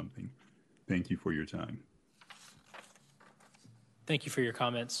grow something. Thank you for your time. Thank you for your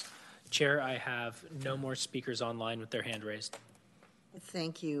comments. Chair, I have no more speakers online with their hand raised.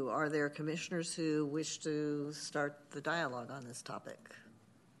 Thank you. Are there commissioners who wish to start the dialogue on this topic?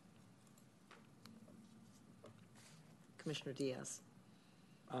 Commissioner Diaz.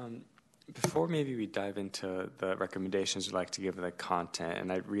 Before maybe we dive into the recommendations we'd like to give the content,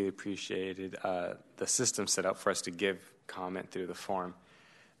 and I really appreciated the system set up for us to give comment through the form.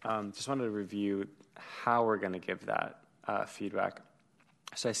 Just wanted to review how we're going to give that feedback.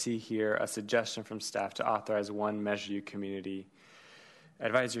 So I see here a suggestion from staff to authorize one Measure U Community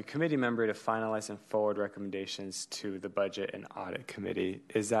Advisory Committee member to finalize and forward recommendations to the Budget and Audit Committee.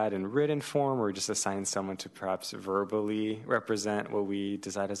 Is that in written form, or just assign someone to perhaps verbally represent what we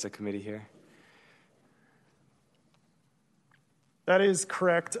decide as a committee here? That is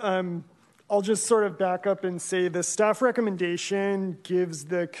correct. I'll just sort of back up and say the staff recommendation gives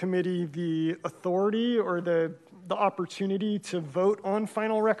the committee the authority or the opportunity to vote on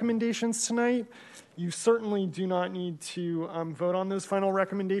final recommendations tonight. You certainly do not need to vote on those final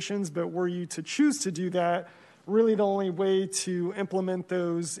recommendations, but were you to choose to do that, really the only way to implement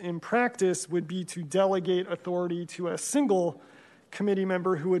those in practice would be to delegate authority to a single committee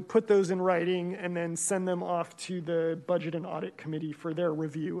member who would put those in writing and then send them off to the Budget and Audit Committee for their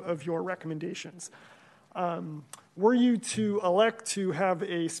review of your recommendations. Were you to elect to have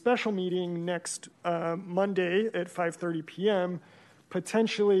a special meeting next Monday at 5:30 p.m.,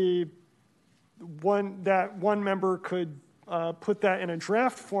 potentially one member could put that in a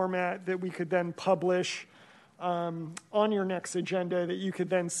draft format that we could then publish on your next agenda that you could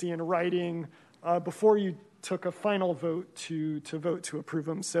then see in writing before you took a final vote to vote to approve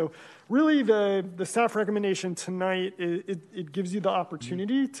them. So really the staff recommendation tonight, it gives you the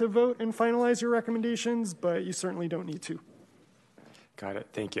opportunity to vote and finalize your recommendations, but you certainly don't need to. Got it.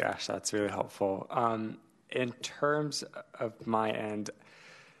 Thank you, Ash. That's really helpful. In terms of my end,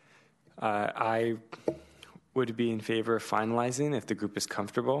 I would be in favor of finalizing if the group is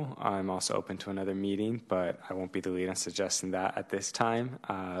comfortable. I'm also open to another meeting, but I won't be the lead on suggesting that at this time.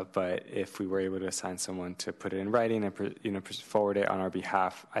 But if we were able to assign someone to put it in writing and forward it on our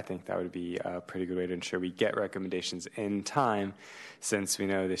behalf, I think that would be a pretty good way to ensure we get recommendations in time, since we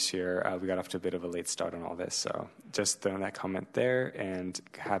know this year we got off to a bit of a late start on all this. So just throwing that comment there, and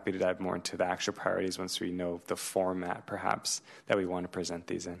happy to dive more into the actual priorities once we know the format, perhaps, that we want to present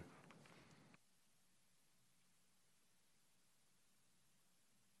these in.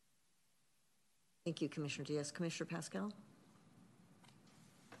 Thank you, Commissioner Diaz. Commissioner Pascal?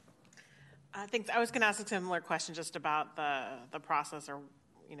 Thanks. I was going to ask a similar question just about the process, or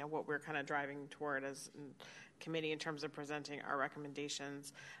what we're kind of driving toward as a committee in terms of presenting our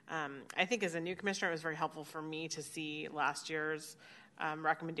recommendations. I think as a new commissioner, it was very helpful for me to see last year's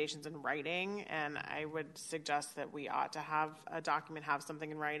recommendations in writing, and I would suggest that we ought to have a document, have something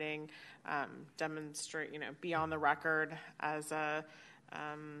in writing, demonstrate, be on the record as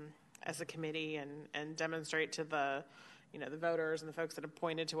a committee, and demonstrate to the voters and the folks that have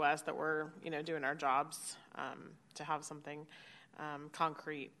pointed to us that we're, doing our jobs, to have something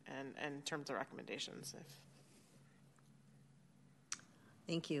concrete and in terms of recommendations.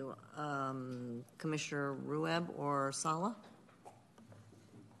 Thank you. Commissioner Rueb or Sala?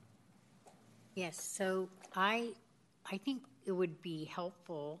 Yes, so I think it would be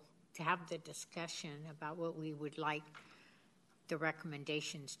helpful to have the discussion about what we would like the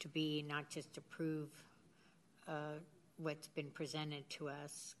recommendations to be, not just approve what's been presented to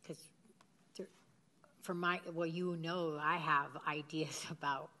us. Because I have ideas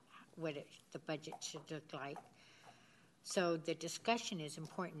about what the budget should look like. So the discussion is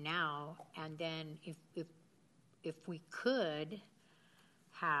important now, and then if we could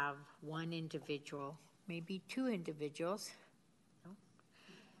have one individual, maybe two individuals.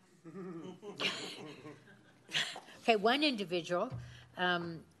 Okay, one individual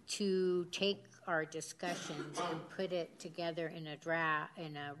to take our discussions and put it together in a draft,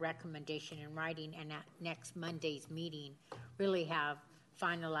 in a recommendation in writing, and at next Monday's meeting, really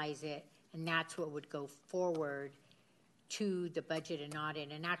finalize it, and that's what would go forward to the budget and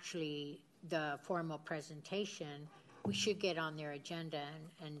audit. And actually, the formal presentation, we should get on their agenda,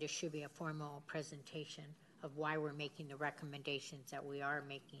 and there should be a formal presentation of why we're making the recommendations that we are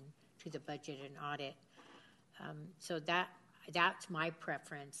making to the budget and audit. So that's my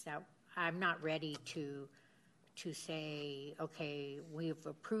preference. That I'm not ready to say, okay, we've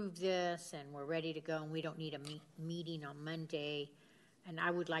approved this and we're ready to go and we don't need a meeting on Monday. And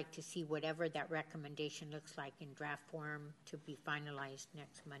I would like to see whatever that recommendation looks like in draft form to be finalized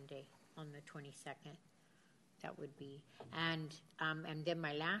next Monday on the 22nd. That would be. And then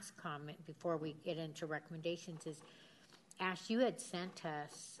my last comment before we get into recommendations is, Ash, you had sent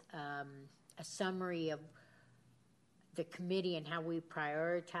us a summary of the committee and how we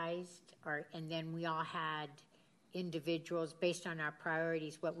prioritized, and then we all had individuals based on our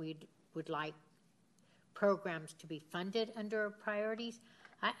priorities, what we would like programs to be funded under priorities.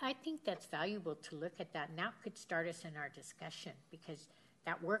 I think that's valuable to look at that, and that could start us in our discussion, because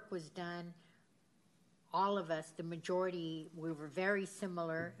that work was done. All of us, the majority, we were very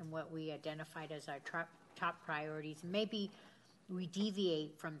similar in what we identified as our top priorities. Maybe we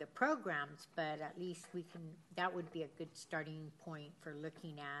deviate from the programs, but at least that would be a good starting point for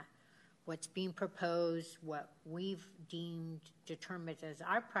looking at what's being proposed, what we've determined as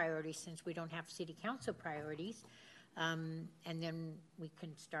our priorities, since we don't have city council priorities, and then we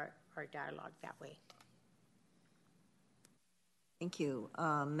can start our dialogue that way. Thank you.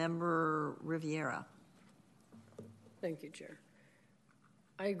 Member Riviera. Thank you, Chair.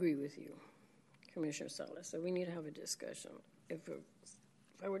 I agree with you, Commissioner Salas, that we need to have a discussion. If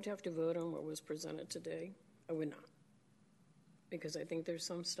I were to have to vote on what was presented today, I would not. Because I think there's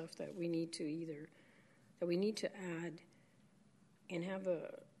some stuff that we need to add and have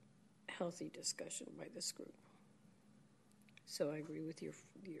a healthy discussion by this group. So I agree with your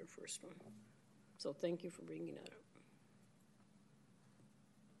first one. So thank you for bringing that up.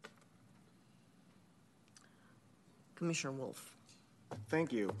 Commissioner Wolf.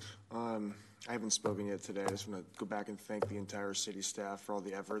 Thank you. I haven't spoken yet today. I just want to go back and thank the entire city staff for all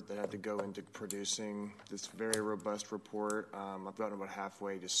the effort that had to go into producing this very robust report. I've gotten about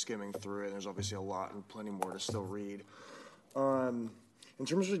halfway just skimming through it. There's obviously a lot and plenty more to still read. In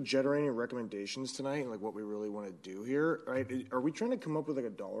terms of generating recommendations tonight, like what we really want to do here, right? Are we trying to come up with like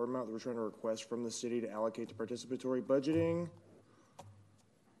a dollar amount that we're trying to request from the city to allocate to participatory budgeting?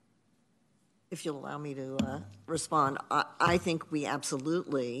 If you'll allow me to respond, I think we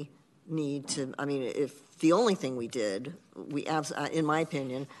absolutely need to, if the only thing we did, in my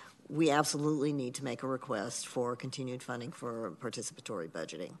opinion, we absolutely need to make a request for continued funding for participatory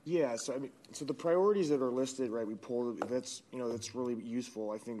budgeting. Yeah, so so the priorities that are listed, right, we pulled, that's really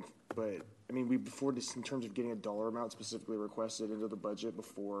useful, I think, but before this, in terms of getting a dollar amount specifically requested into the budget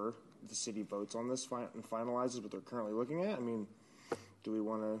before the city votes on this and finalizes what they're currently looking at, do we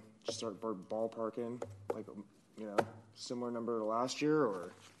want to just start ballparking, like, similar number to last year,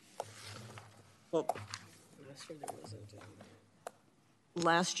 or? Well, Last year there wasn't.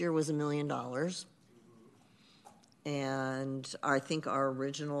 Last year was $1 million, and I think our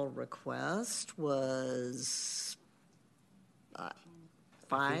original request was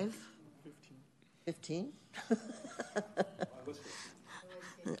 15?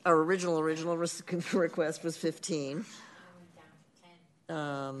 Our original request was 15.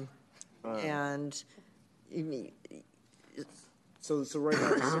 And so right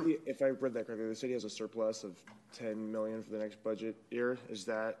now, the city, if I read that correctly, the city has a surplus of $10 million for the next budget year. Is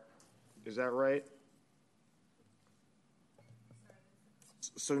that right?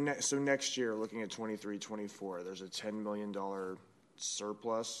 So next year, looking at 23-24, there's a $10 million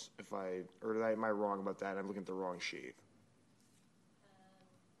surplus. Am I wrong about that? I'm looking at the wrong sheet.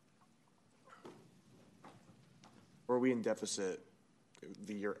 Or are we in deficit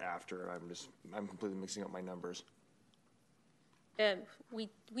the year after? I'm completely mixing up my numbers.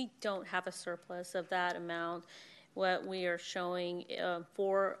 We don't have a surplus of that amount. What we are showing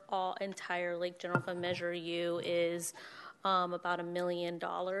for all entire Lake General Fund Measure U is about $1 million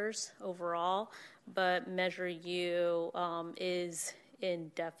overall, but Measure U is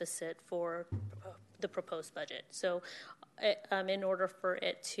in deficit for the proposed budget. So in order for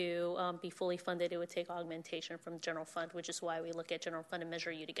it to be fully funded, it would take augmentation from general fund, which is why we look at general fund and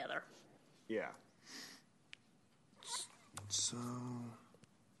Measure U together. Yeah.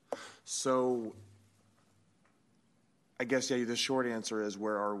 So I guess, yeah, the short answer is,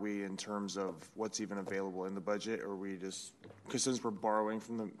 where are we in terms of what's even available in the budget? Or are we just, because since we're borrowing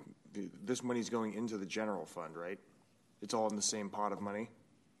from this money's going into the general fund, right? It's all in the same pot of money?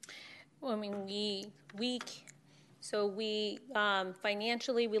 Well, I mean, we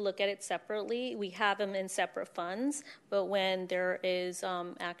financially, we look at it separately. We have them in separate funds, but when there is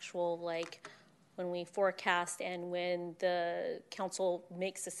actual, like, when we forecast and when the council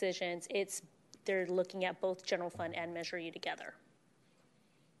makes decisions, they're looking at both general fund and Measure U together.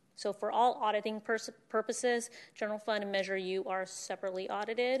 So for all auditing purposes, general fund and Measure U are separately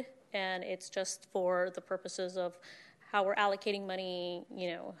audited, and it's just for the purposes of how we're allocating money,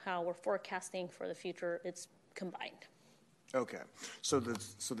 how we're forecasting for the future. It's combined. Okay, so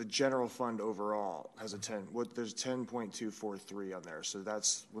the general fund overall has there's 10.243 on there. So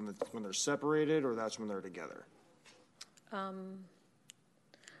that's when they're separated, or that's when they're together?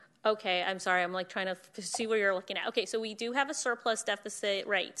 Okay, I'm sorry. I'm like trying to see where you're looking at. Okay, so we do have a surplus deficit,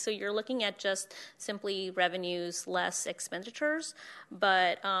 right? So you're looking at just simply revenues less expenditures,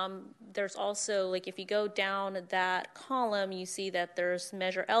 but there's also, like, if you go down that column, you see that there's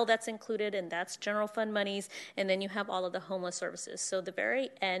Measure L that's included, and that's general fund monies, and then you have all of the homeless services. So the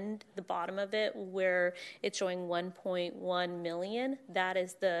very end, the bottom of it, where it's showing 1.1 million, that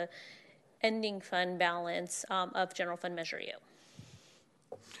is the ending fund balance of general fund Measure U.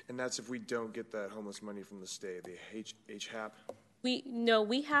 And that's if we don't get that homeless money from the state, the HAP? We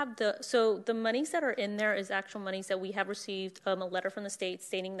have the monies that are in there is actual monies that we have received a letter from the state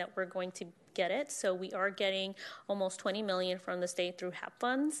stating that we're going to get it. So we are getting almost $20 million from the state through HAP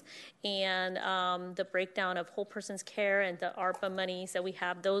funds, and the breakdown of whole person's care and the ARPA monies that we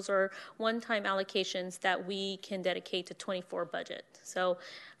have, those are one-time allocations that we can dedicate to 24 budget. So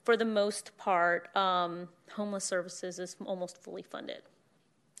for the most part, homeless services is almost fully funded.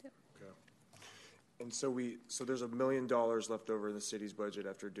 And so there's $1 million left over in the city's budget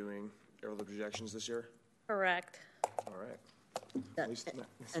after doing all the projections this year? Correct. All right.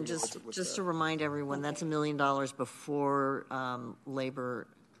 And just to remind everyone, that's $1 million before labor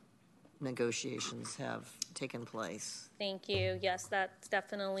negotiations have taken place. Thank you. Yes, that's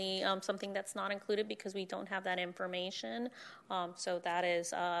definitely something that's not included because we don't have that information. So that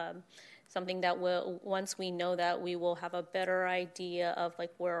is something that once we know that, we will have a better idea of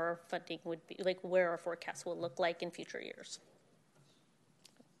like where our funding would be, like where our forecast will look like in future years.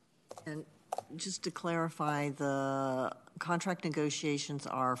 And just to clarify, the contract negotiations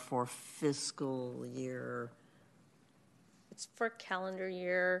are for fiscal year. It's for calendar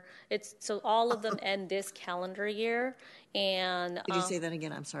year. So all of them end this calendar year. And could you say that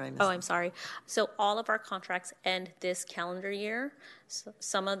again? I'm sorry. I'm sorry. So all of our contracts end this calendar year. So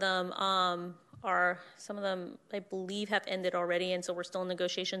some of them I believe have ended already, and so we're still in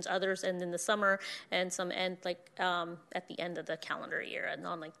negotiations. Others end in the summer, and some end at the end of the calendar year, and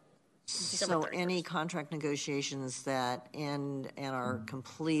on December 31st. So any contract negotiations that end and are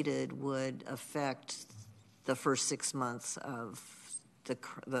completed would affect the first 6 months of the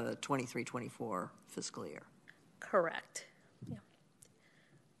 23-24 fiscal year. Correct. Yeah.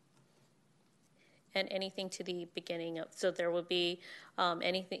 And anything to the beginning of, so there would be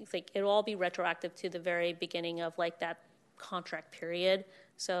anything, it'll all be retroactive to the very beginning of that contract period.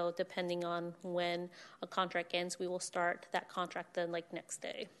 So depending on when a contract ends, we will start that contract then next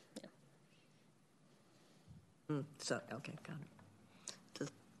day. Yeah. Okay, got it.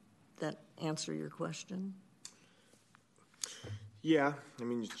 Does that answer your question? Yeah, I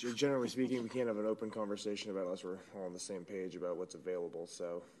mean, generally speaking, we can't have an open conversation about it unless we're all on the same page about what's available.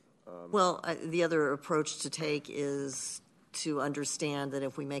 So, the other approach to take is to understand that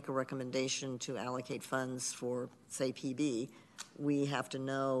if we make a recommendation to allocate funds for, say, PB, we have to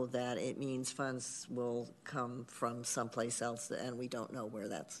know that it means funds will come from someplace else, and we don't know where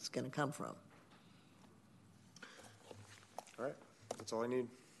that's going to come from. All right, that's all I need.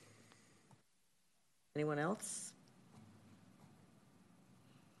 Anyone else?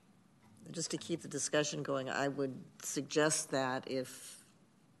 Just to keep the discussion going, I would suggest that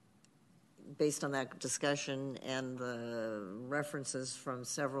based on that discussion and the references from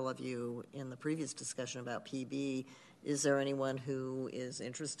several of you in the previous discussion about PB, Is there anyone who is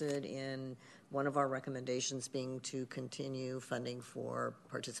interested in one of our recommendations being to continue funding for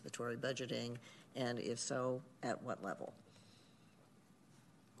participatory budgeting? And if so, at what level?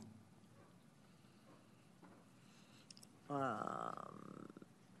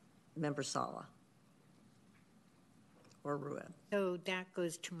 Member Sala or Rueb. So that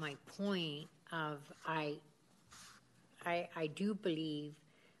goes to my point of I do believe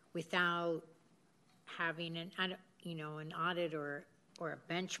without having an audit or a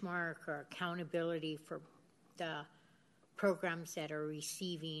benchmark or accountability for the programs that are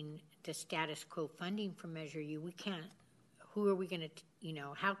receiving the status quo funding from Measure U, we can't. Who are we going to?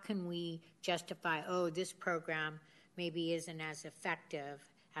 How can we justify? Oh, this program maybe isn't as effective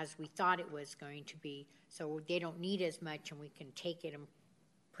as we thought it was going to be, so they don't need as much, and we can take it and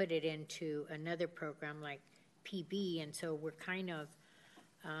put it into another program like PB, and so we're kind of,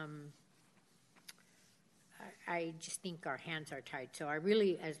 I just think our hands are tied. So I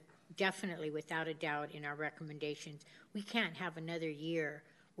really, definitely without a doubt in our recommendations, we can't have another year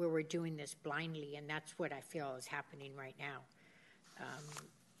where we're doing this blindly, and that's what I feel is happening right now.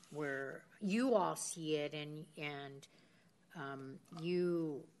 Where you all see it, and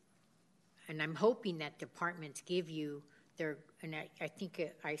I'm hoping that departments give you their, and I think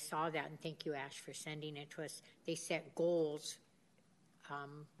I saw that, and thank you, Ash, for sending it to us. They set goals,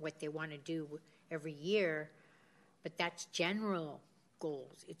 what they want to do every year, but that's general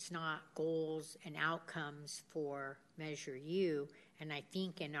goals. It's not goals and outcomes for Measure U, and I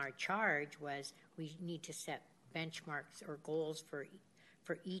think in our charge was we need to set benchmarks or goals for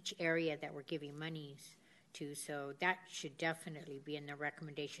each area that we're giving monies to. So that should definitely be in the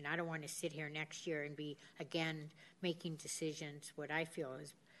recommendation. I don't want to sit here next year and be again making decisions what I feel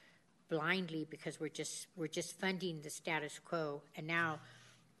is blindly because we're just funding the status quo. And now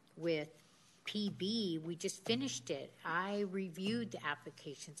with PB, we just finished it. I reviewed the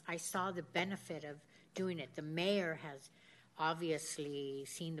applications. I saw the benefit of doing it. The mayor has obviously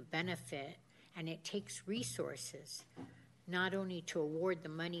seen the benefit, and it takes resources, not only to award the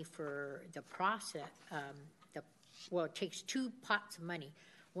money for the process, it takes two pots of money.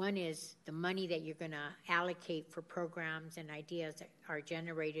 One is the money that you're going to allocate for programs and ideas that are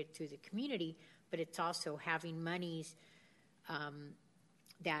generated through the community, but it's also having monies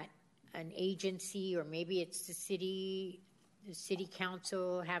that an agency, or maybe it's the city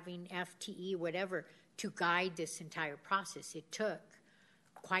council having FTE, whatever, to guide this entire process. It took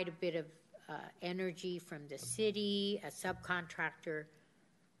quite a bit of energy from the city, a subcontractor,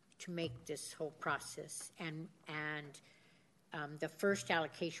 to make this whole process. And the first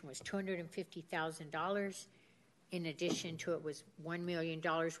allocation was $250,000. In addition to it was $1 million,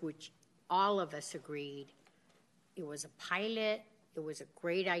 which all of us agreed it was a pilot. It was a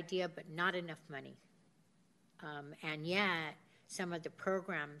great idea, but not enough money. And yet, some of the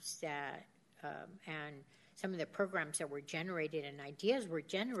programs that were generated and ideas were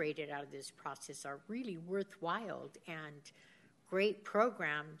generated out of this process are really worthwhile and great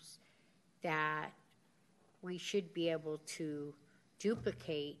programs that we should be able to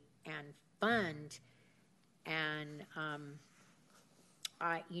duplicate and fund. And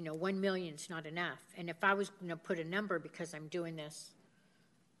 $1 million is not enough. And if I was going to put a number, because I'm doing this,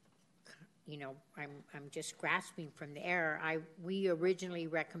 I'm just grasping from the air. We originally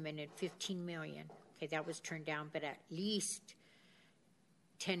recommended $15 million. Okay, that was turned down, but at least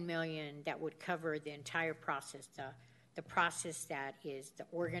 $10 million that would cover the entire process. The process that is the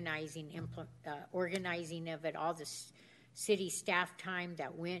organizing of it, all the city staff time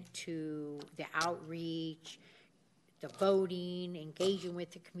that went to the outreach, the voting, engaging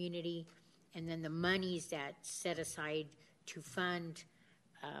with the community, and then the monies that's set aside to fund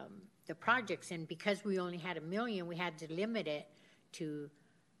the projects. And because we only had $1 million, we had to limit it to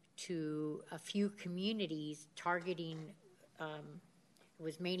a few communities, targeting, it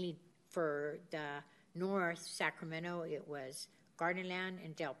was mainly for the north, Sacramento, it was Gardenland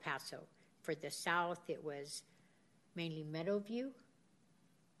and Del Paso. For the south, it was mainly Meadowview,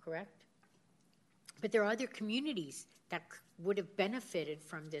 correct? But there are other communities that would have benefited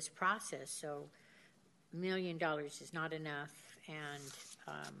from this process. So $1 million is not enough, and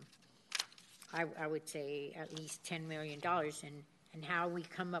I would say at least $10 million. And how we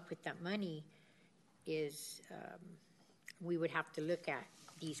come up with that money is we would have to look at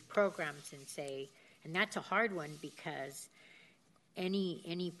these programs and say, and that's a hard one because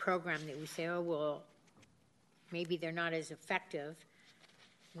any program that we say, oh, well, maybe they're not as effective,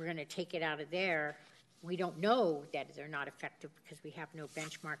 we're going to take it out of there. We don't know that they're not effective because we have no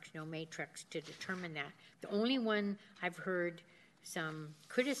benchmarks, no matrix to determine that. The only one I've heard some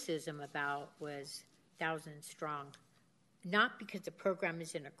criticism about was Thousand Strong. not because the program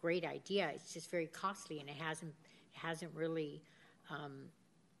isn't a great idea, it's just very costly, and it hasn't really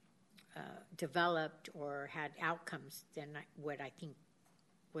developed or had outcomes than what I think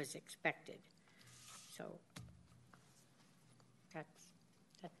was expected. So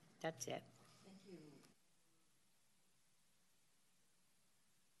that's it.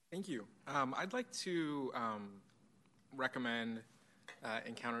 Thank you. I'd like to recommend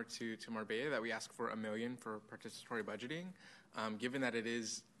and counter to Marbella that we ask for $1 million for participatory budgeting, given that it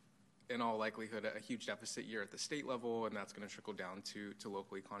is in all likelihood a huge deficit year at the state level, and that's going to trickle down to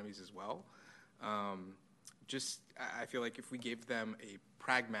local economies as well. I feel like if we gave them a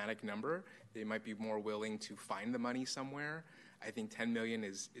pragmatic number, they might be more willing to find the money somewhere. I think $10 million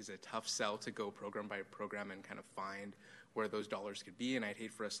is a tough sell to go program by program and kind of find where those dollars could be, and I'd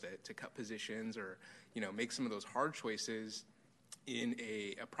hate for us to cut positions or make some of those hard choices in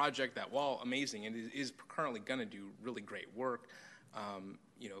a project that, while amazing and is currently going to do really great work,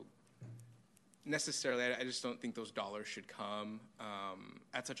 necessarily I just don't think those dollars should come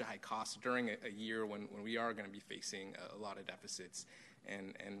at such a high cost during a year when we are going to be facing a lot of deficits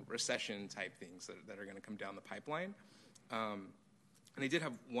and recession type things that are going to come down the pipeline. And I did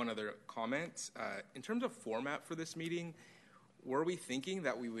have one other comment. In terms of format for this meeting, were we thinking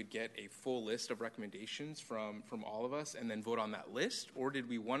that we would get a full list of recommendations from all of us and then vote on that list? Or did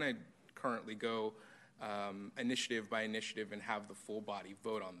we want to currently go initiative by initiative and have the full body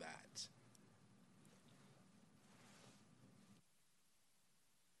vote on that?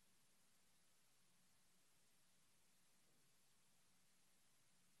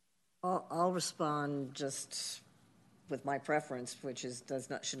 I'll respond just with my preference, which is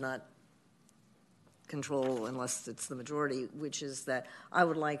should not control unless it's the majority, which is that I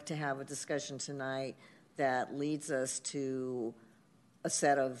would like to have a discussion tonight that leads us to a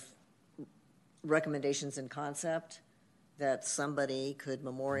set of recommendations in concept that somebody could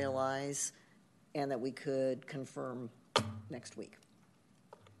memorialize and that we could confirm next week.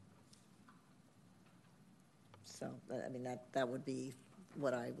 So, I mean, that would be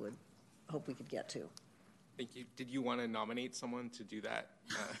what I would hope we could get to. Thank you. Did you want to nominate someone to do that?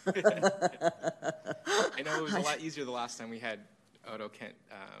 I know it was a lot easier the last time we had Odo Kent,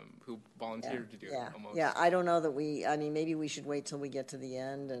 who volunteered to do it almost. Yeah, I don't know that maybe we should wait till we get to the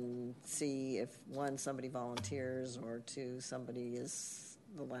end and see if, one, somebody volunteers, or two, somebody is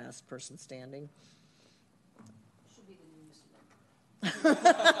the last person standing. She'll be the newest member.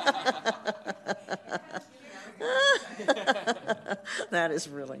 That is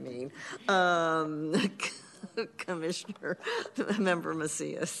really mean. Commissioner, Member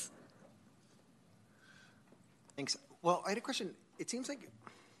Macias. Thanks. Well, I had a question. It seems like,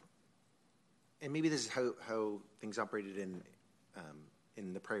 and maybe this is how things operated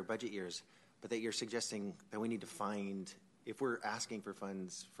in the prior budget years, but that you're suggesting that we need to find, if we're asking for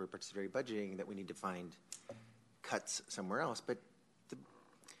funds for participatory budgeting, that we need to find cuts somewhere else. But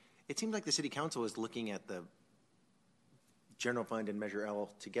it seems like the City Council is looking at the General Fund and Measure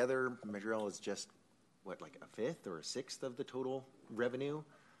L together. Measure L is just, like a fifth or a sixth of the total revenue?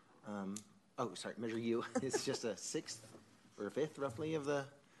 Measure U is just a sixth or a fifth, roughly, of the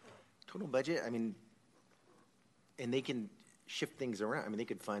total budget. I mean, and they can shift things around. I mean, they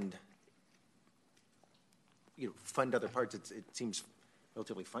could fund other parts. It seems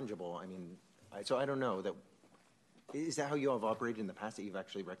relatively fungible. I mean, so I don't know. Is that how you all have operated in the past, that you've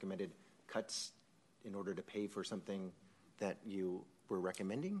actually recommended cuts in order to pay for something that you were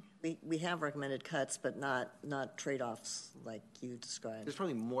recommending? We have recommended cuts, but not trade-offs like you described. There's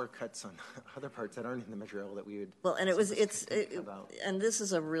probably more cuts on other parts that aren't in the Measure L that we would. Well, and and this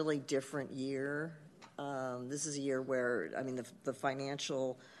is a really different year. This is a year where, I mean, the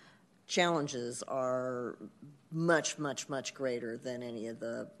financial challenges are much, much, much greater than any of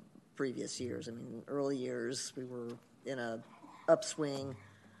the previous years. I mean, early years we were in a upswing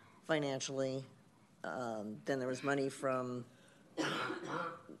financially. Then there was money from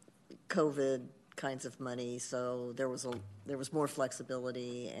COVID kinds of money, so there was more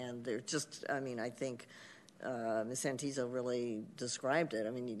flexibility, and I think Ms. Santizo really described it.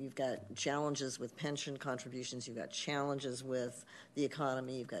 I mean, you've got challenges with pension contributions, you've got challenges with the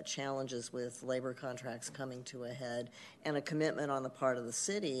economy, you've got challenges with labor contracts coming to a head, and a commitment on the part of the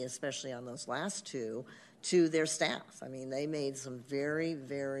city, especially on those last two, to their staff. I mean, they made some very,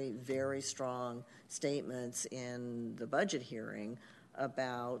 very, very strong statements in the budget hearing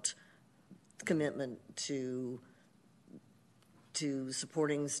about commitment to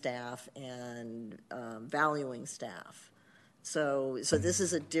supporting staff and valuing staff. So this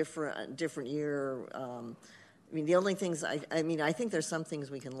is a different year. I mean, the only things I think there's some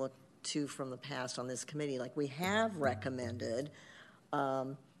things we can look to from the past on this committee. Like we have recommended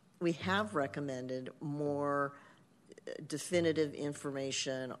more definitive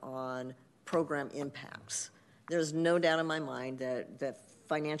information on program impacts. There's no doubt in my mind that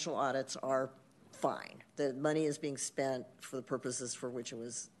financial audits are fine. The money is being spent for the purposes for which it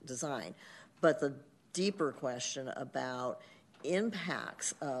was designed. But the deeper question about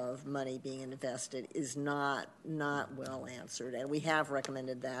impacts of money being invested is not well answered. And we have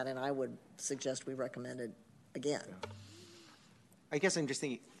recommended that, and I would suggest we recommend it again. I guess I'm just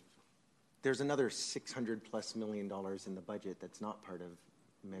thinking, there's another $600+ million in the budget that's not part of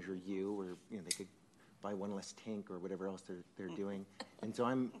Measure U, or they could buy one less tank or whatever else they're doing. And so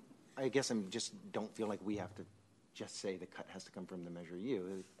I guess I'm just don't feel like we have to just say the cut has to come from the Measure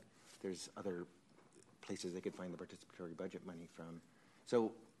U. There's other places they could find the participatory budget money from.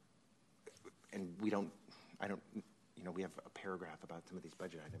 So, and we have a paragraph about some of these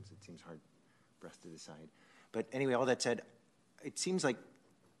budget items. It seems hard for us to decide. But anyway, all that said, it seems like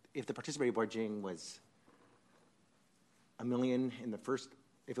if the participatory budgeting was $1 million in the first,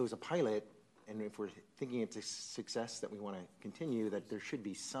 if it was a pilot, and if we're thinking it's a success that we want to continue, that there should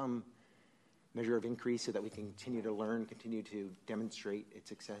be some measure of increase so that we can continue to learn, continue to demonstrate its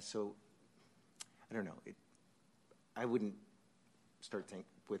success. So I don't know. I wouldn't start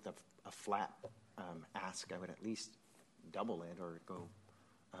with a flat ask. I would at least double it or go.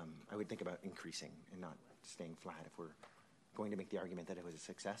 I would think about increasing and not staying flat if we're going to make the argument that it was a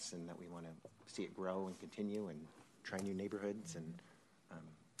success and that we want to see it grow and continue and try new neighborhoods. And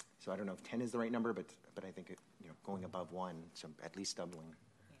so I don't know if 10 is the right number, but I think going above 1, so at least doubling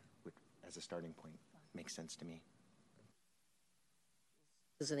as a starting point makes sense to me.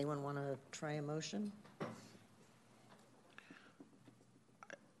 Does anyone want to try a motion?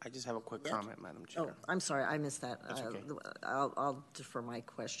 I just have a quick comment, Madam Chair. Oh, I'm sorry, I missed that. That's okay. I'll defer my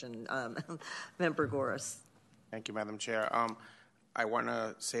question. Member Goris. Thank you, Madam Chair. I want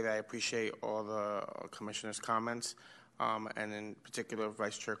to say that I appreciate all the commissioners' comments, and in particular,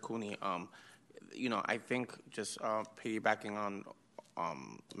 Vice Chair Cooney. I think just piggybacking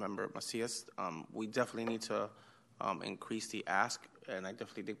on Member Macias, we definitely need to increase the ask, and I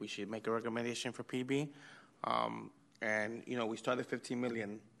definitely think we should make a recommendation for PB. And we started 15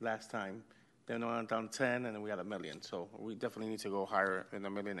 million last time, then we went down 10, and then we got $1 million. So we definitely need to go higher than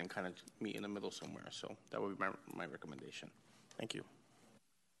 $1 million and kind of meet in the middle somewhere. So that would be my recommendation. Thank you.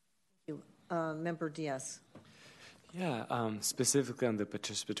 Thank you. Member Diaz. Yeah, specifically on the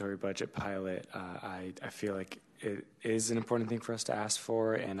participatory budget pilot, I feel like it is an important thing for us to ask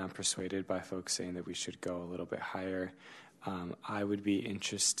for, and I'm persuaded by folks saying that we should go a little bit higher. I would be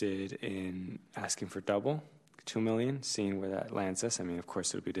interested in asking for double, $2 million, seeing where that lands us. I mean, of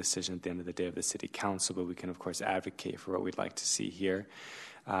course, it'll be a decision at the end of the day of the City Council, but we can, of course, advocate for what we'd like to see here.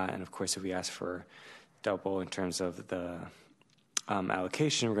 And, of course, if we ask for double in terms of the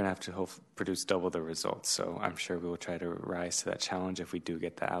allocation, we're going to have to produce double the results. So I'm sure we will try to rise to that challenge if we do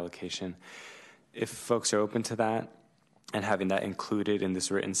get the allocation. If folks are open to that, and having that included in this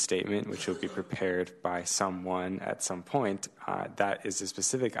written statement, which will be prepared by someone at some point, that is a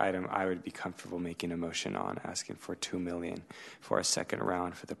specific item I would be comfortable making a motion on, asking for $2 million for a second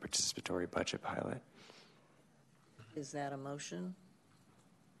round for the participatory budget pilot. Is that a motion?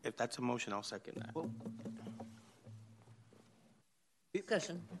 If that's a motion, I'll second that. Well,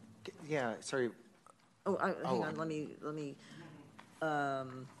 discussion. Yeah, sorry. Oh, hang on. Let me.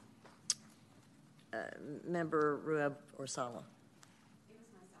 Member Rueb or Sala. It was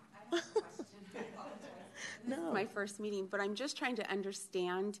myself. I have a question. I apologize. This is my first meeting, but I'm just trying to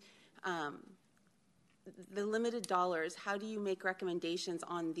understand the limited dollars. How do you make recommendations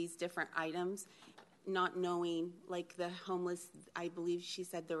on these different items, not knowing, like the homeless, I believe she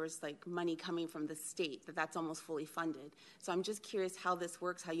said there was like money coming from the state, that's almost fully funded. So I'm just curious how this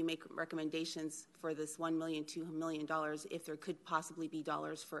works, how you make recommendations for this $1 million, $2 million, if there could possibly be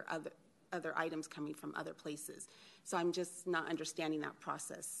dollars for other items coming from other places. So I'm just not understanding that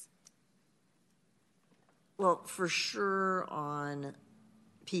process. Well, for sure on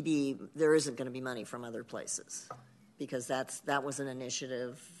PB, there isn't going to be money from other places because that was an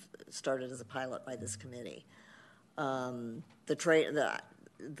initiative started as a pilot by this committee. The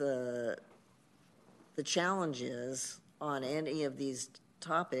challenge is on any of these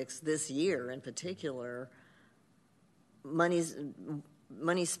topics this year in particular, more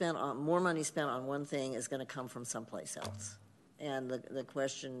money spent on one thing is going to come from someplace else. And the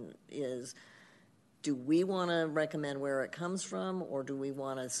question is, do we want to recommend where it comes from, or do we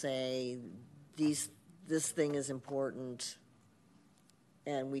want to say this thing is important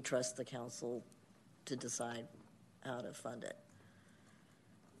and we trust the council to decide how to fund it?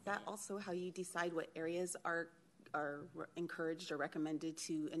 that also how you decide what areas are encouraged or recommended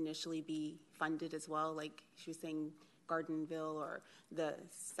to initially be funded as well? Like she was saying, Gardenville or the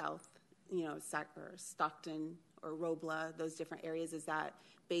South, or Stockton or Robla, those different areas. Is that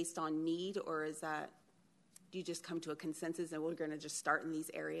based on need, or is that do you just come to a consensus and we're going to just start in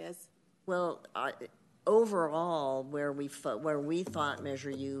these areas? Well, overall, where we thought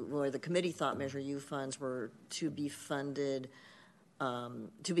Measure U, where the committee thought Measure U funds were to be funded,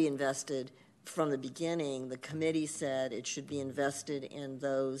 to be invested from the beginning, the committee said it should be invested in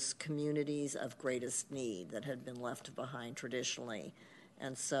those communities of greatest need that had been left behind traditionally.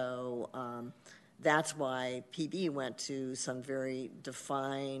 And so that's why PB went to some very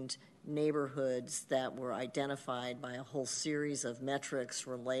defined neighborhoods that were identified by a whole series of metrics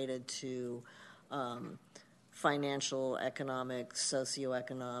related to financial, economic,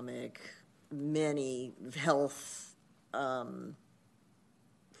 socioeconomic, many health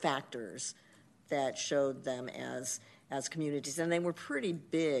factors that showed them as communities. And they were pretty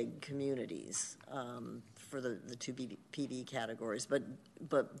big communities for the two PB categories.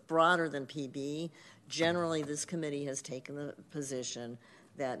 But broader than PB, generally this committee has taken the position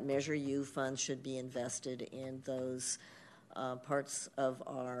that Measure U funds should be invested in those parts of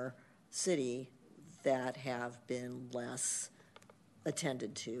our city that have been less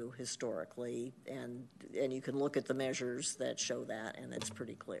attended to historically, and you can look at the measures that show that, and it's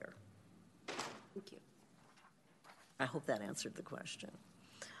pretty clear. Thank you. I hope that answered the question.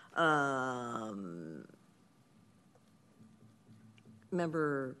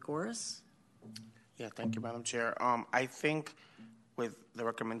 Member Goris? Yeah, thank you, Madam Chair. I think with the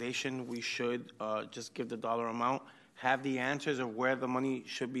recommendation, we should just give the dollar amount, have the answers of where the money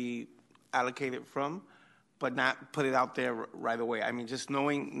should be allocated from, but not put it out there right away. I mean, just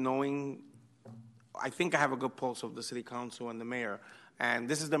knowing, I think I have a good pulse of the city council and the mayor, and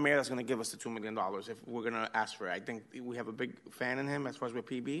this is the mayor that's going to give us the $2 million if we're going to ask for it. I think we have a big fan in him as far as with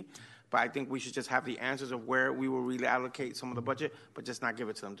PB, but I think we should just have the answers of where we will really allocate some of the budget, but just not give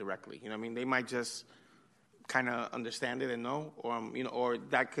it to them directly. You know what I mean? They might just kind of understand it and know, or or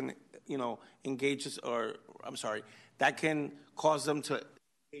that can, engage us, or that can cause them to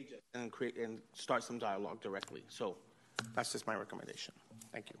engage us and create and start some dialogue directly. So that's just my recommendation.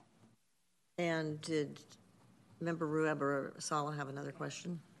 Thank you. And did Member Rueb or Sala have another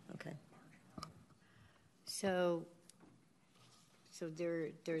question? Okay. So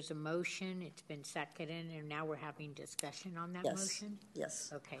there's a motion. It's been seconded, and now we're having discussion on that motion?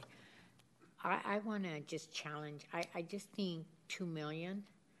 Yes. Okay. I want to just challenge. I just think $2 million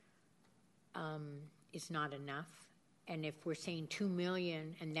is not enough. And if we're saying $2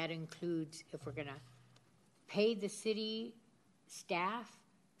 million, and that includes if we're going to pay the city staff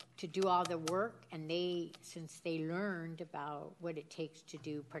to do all the work, and since they learned about what it takes to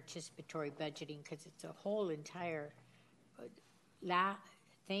do participatory budgeting, because it's a whole entire,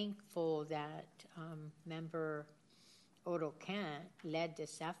 thankful that Member Odo Kent led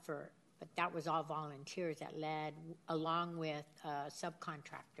this effort, but that was all volunteers that led, along with a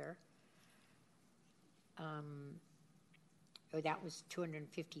subcontractor. That was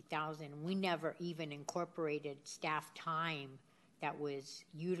 $250,000. We never even incorporated staff time that was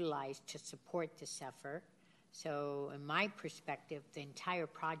utilized to support this effort. So in my perspective, the entire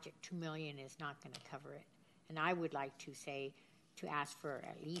project, $2 million, is not going to cover it. And I would like to ask for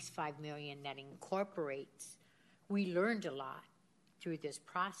at least $5 million that incorporates. We learned a lot through this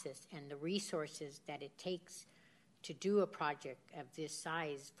process, and the resources that it takes to do a project of this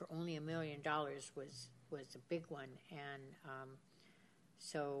size for only $1 million was a big one. And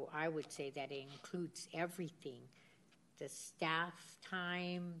so I would say that it includes everything. The staff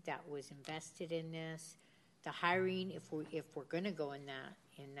time that was invested in this, the hiring, if we're going to go in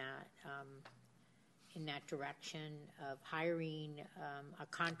that direction of hiring a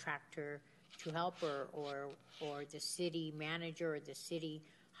contractor to help, or the city manager or the city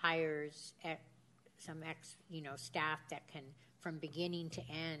hires some staff that can from beginning to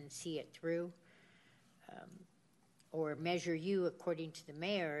end see it through. Or Measure U, according to the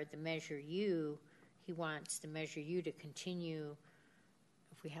mayor, the Measure U, he wants the Measure U to continue.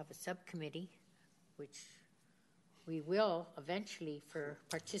 If we have a subcommittee, which we will eventually for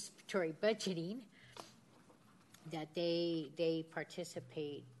participatory budgeting, that they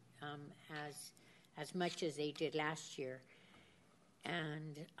participate as much as they did last year,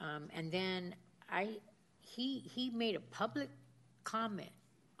 and then he made a public comment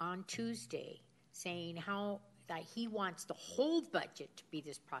on Tuesday saying how that he wants the whole budget to be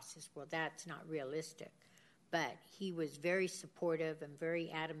this process. Well, that's not realistic, but he was very supportive and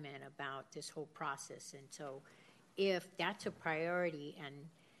very adamant about this whole process. And so if that's a priority, and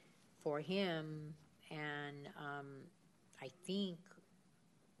for him, and I think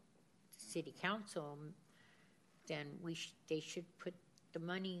city council, then they should put the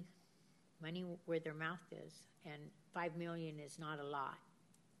money where their mouth is, and $5 million is not a lot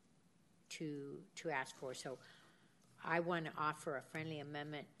to ask for. So I want to offer a friendly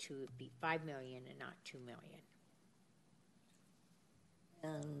amendment to be $5 million and not $2 million.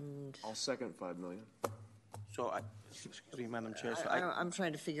 And I'll second $5 million. So, excuse me, Madam Chair. So I'm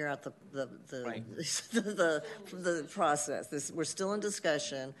trying to figure out Right. the process. We're still in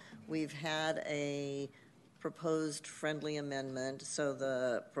discussion. We've had a proposed friendly amendment, so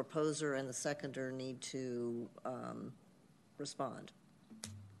the proposer and the seconder need to respond.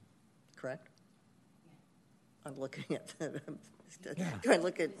 Correct? I'm looking at do I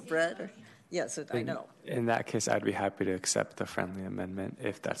look at Brett? Or? Yes, I know. In that case, I'd be happy to accept the friendly amendment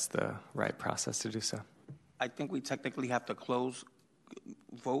if that's the right process to do so. I think we technically have to close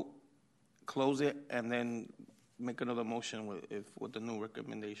it, and then make another motion with the new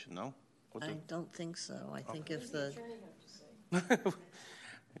recommendation, no? I don't think so. I think if the...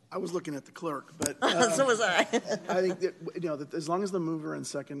 I was looking at the clerk, but... so was I. I think that, that as long as the mover and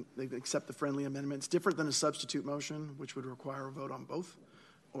second, they accept the friendly amendment, it's different than a substitute motion, which would require a vote on both,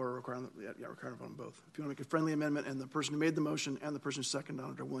 or require a vote on both. If you want to make a friendly amendment and the person who made the motion and the person who seconded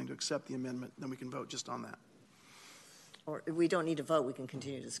on it are willing to accept the amendment, then we can vote just on that. Or if we don't need to vote, we can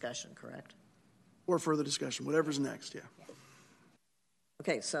continue discussion, correct? Or further discussion, whatever's next, yeah.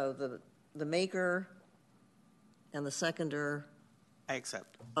 Okay, so the maker and the seconder... I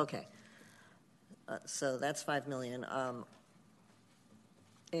accept. Okay. So that's $5 million.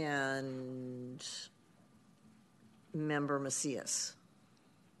 And Member Macias.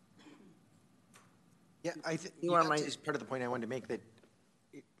 Yeah, is part of the point I wanted to make, that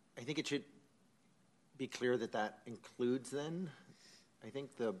I think it should be clear that includes then, I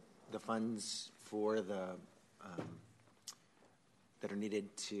think, the funds for the that are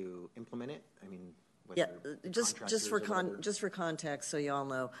needed to implement it. I mean, yeah, just for context, so you all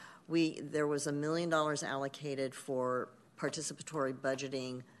know, there was $1 million allocated for participatory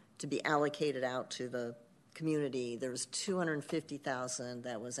budgeting to be allocated out to the community. There was $250,000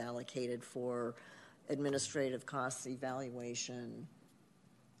 that was allocated for administrative costs, evaluation,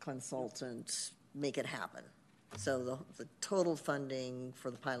 consultant, make it happen. So the total funding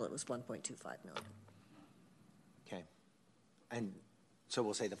for the pilot was $1.25 million. Okay, and so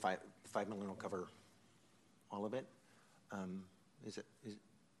we'll say the $5 million will cover all of it. Is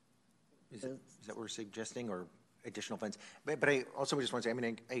that what we're suggesting, or additional funds? But I also just want to say, I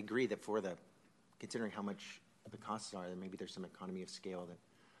mean, I agree that considering how much the costs are, then maybe there's some economy of scale that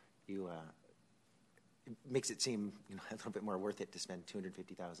it makes it seem a little bit more worth it to spend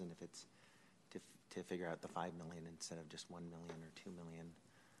 $250,000 if it's to figure out the $5 million instead of just $1 million or $2 million.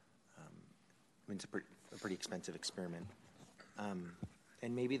 I mean, it's a pretty expensive experiment,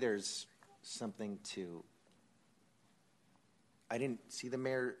 and maybe there's something to. I didn't see the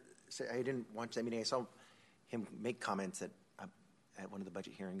mayor say. I didn't watch that meeting. I saw him make comments at one of the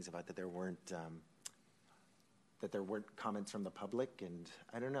budget hearings about that there weren't comments from the public, and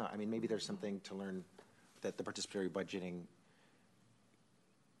I don't know. I mean, maybe there's something to learn that the participatory budgeting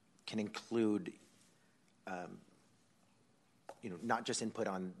can include, not just input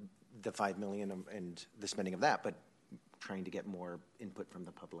on the $5 million and the spending of that, but trying to get more input from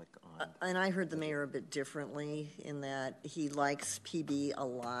the public on. And I heard the mayor a bit differently in that he likes PB a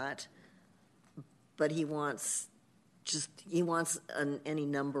lot, but he wants any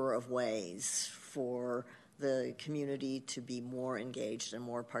number of ways for the community to be more engaged and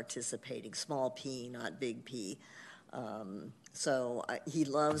more participating. Small P, not big P. So he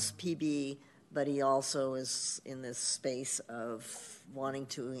loves PB, but he also is in this space of wanting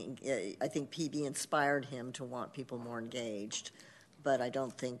to, I think PB inspired him to want people more engaged, but I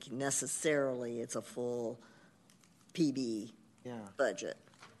don't think necessarily it's a full PB budget.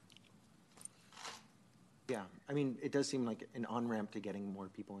 Yeah, I mean, it does seem like an on-ramp to getting more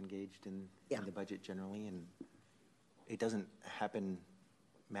people engaged in the budget generally, and it doesn't happen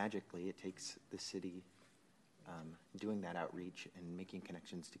magically. It takes the city doing that outreach and making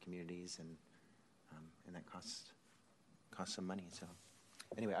connections to communities, and that costs some money. So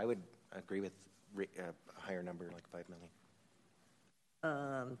anyway, I would agree with a higher number, like $5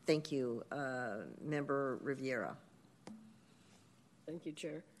 million. Thank you. Member Riviera. Thank you,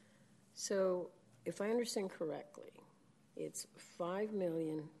 Chair. So if I understand correctly, it's $5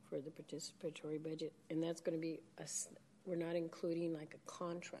 million for the participatory budget, and that's going to be we're not including like a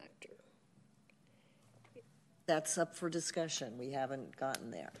contractor. That's up for discussion. We haven't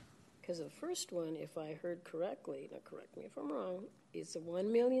gotten there. Because the first one, if I heard correctly, now correct me if I'm wrong, is the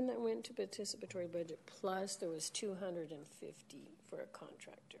 1 million that went to participatory budget plus there was 250 for a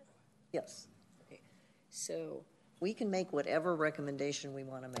contractor. Yes. Okay. So we can make whatever recommendation we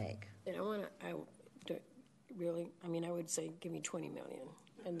want to make. And I would say give me 20 million.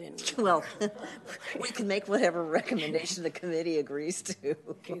 And then well, we can make whatever recommendation the committee agrees to.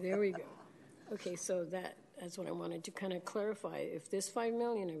 Okay, there we go. Okay, so that's what I wanted to kind of clarify. If this 5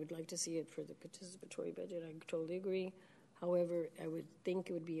 million, I would like to see it for the participatory budget. I totally agree. However, I would think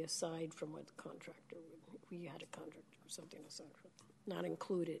it would be aside from what the contractor would, if we had a contractor or something aside from, not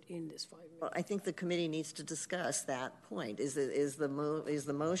included in this 5 million. Well, I think the committee needs to discuss that point. Is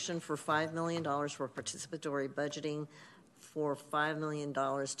the motion for $5 million for participatory budgeting for $5 million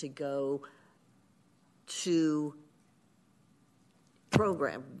to go to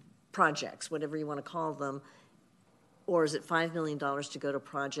projects, whatever you want to call them, or is it $5 million to go to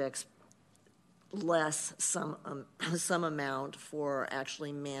projects less some amount for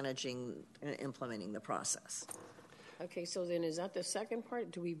actually managing and implementing the process? Okay, so then is that the second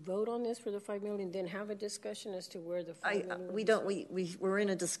part? Do we vote on this for the 5 million, then have a discussion as to where the 5 million? We don't. We're in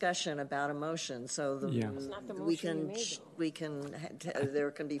a discussion about a motion, so It's not the motion there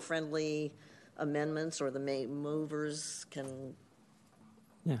can be friendly amendments, or the movers can.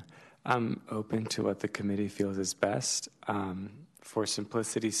 Yeah, I'm open to what the committee feels is best. For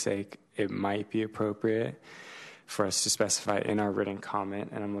simplicity's sake, it might be appropriate for us to specify in our written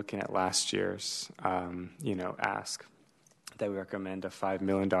comment, and I'm looking at last year's, ask, that we recommend a $5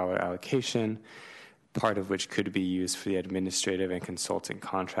 million allocation, part of which could be used for the administrative and consulting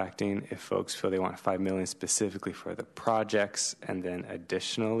contracting if folks feel they want $5 million specifically for the projects, and then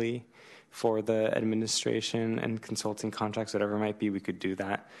additionally for the administration and consulting contracts, whatever it might be, we could do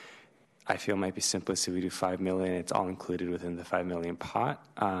that. I feel it might be simplest if we do $5 million. It's all included within the $5 million pot,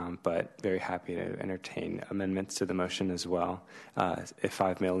 but very happy to entertain amendments to the motion as well, if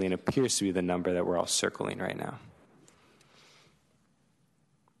 $5 million appears to be the number that we're all circling right now.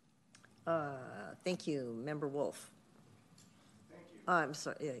 Thank you. Member Wolf. Thank you. I'm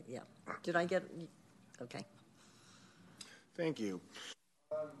sorry. Yeah. Did I get? Okay. Thank you.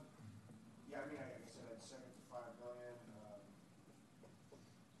 I said I'd second the $5 million.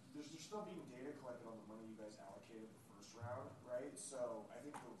 There's still being data collected on the money you guys allocated the first round, right? So I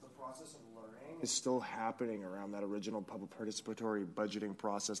think the process of learning is still happening around that original public participatory budgeting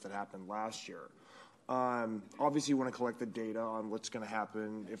process that happened last year. Obviously, you want to collect the data on what's going to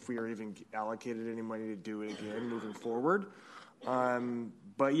happen if we are even allocated any money to do it again moving forward.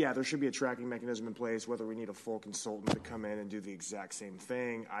 But yeah, there should be a tracking mechanism in place. Whether we need a full consultant to come in and do the exact same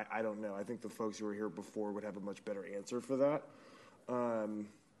thing, I don't know. I think the folks who were here before would have a much better answer for that.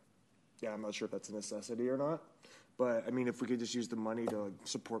 Yeah, I'm not sure if that's a necessity or not. But, I mean, if we could just use the money to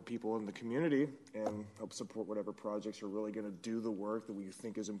support people in the community and help support whatever projects are really going to do the work that we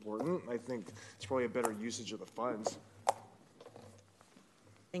think is important, I think it's probably a better usage of the funds.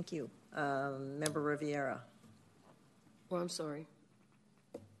 Thank you. Member Riviera. Well, I'm sorry.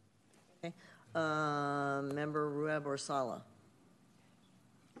 Okay. Member Rueb or Sala.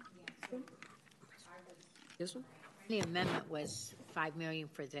 This one? The amendment was $5 million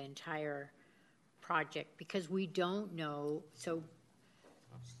for the entire project because we don't know. So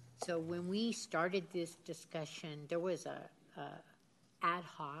when we started this discussion, there was a ad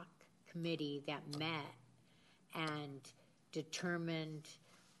hoc committee that met and determined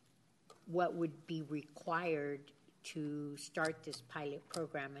what would be required to start this pilot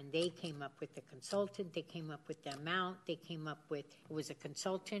program, and they came up with the consultant, they came up with the amount, they came up with, it was a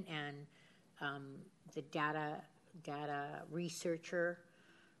consultant and the data researcher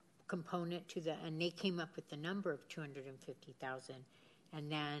component to and they came up with the number of 250,000,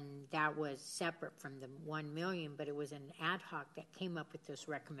 and then that was separate from the 1 million, but it was an ad hoc that came up with those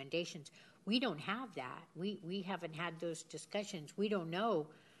recommendations. We don't have that. We haven't had those discussions. We don't know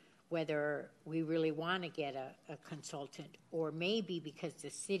whether we really want to get a consultant, or maybe because the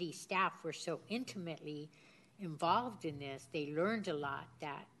city staff were so intimately involved in this, they learned a lot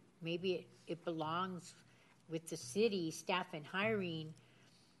that maybe it belongs with the city staff and hiring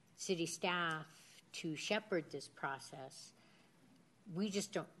city staff to shepherd this process. We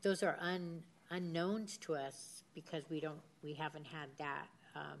just don't, those are unknowns to us because we haven't had that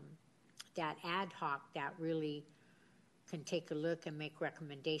ad hoc that really can take a look and make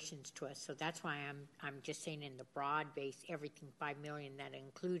recommendations to us. So that's why I'm just saying in the broad base, everything 5 million that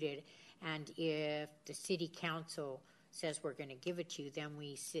included. And if the city council says we're going to give it to you, then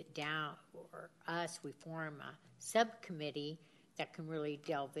we sit down, or we form a subcommittee that can really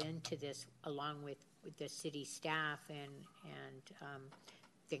delve into this along with the city staff and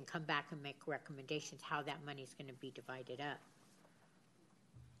then come back and make recommendations how that money is going to be divided up.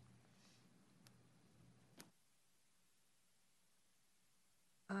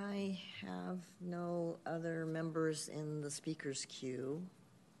 I have no other members in the speakers queue.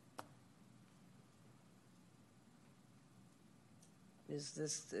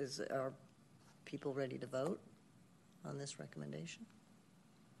 Are people ready to vote on this recommendation?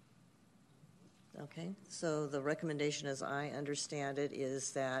 Okay, so the recommendation, as I understand it,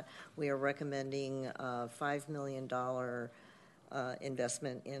 is that we are recommending a $5 million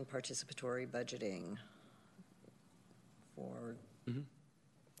investment in participatory budgeting for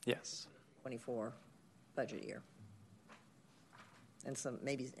Yes. 24 budget year. And some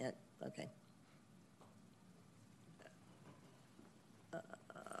maybe, okay.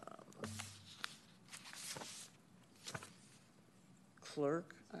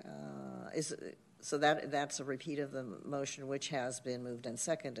 Clerk, so that's a repeat of the motion which has been moved and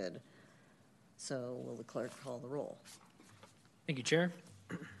seconded. So will the clerk call the roll? Thank you, Chair.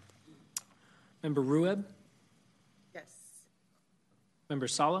 Member Rueb? Yes. Member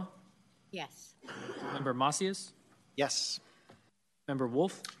Sala? Yes. Member Macias? Yes. Member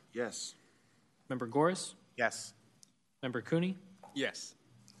Wolf? Yes. Member Goris? Yes. Member Cooney? Yes.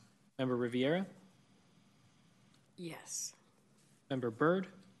 Member Riviera? Yes. Member Byrd?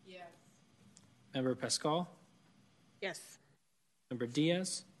 Yes. Member Pascal? Yes. Member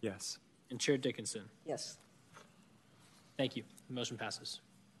Diaz? Yes. And Chair Dickinson? Yes. Thank you. The motion passes.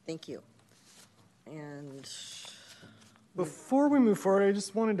 Thank you. And before we move forward, I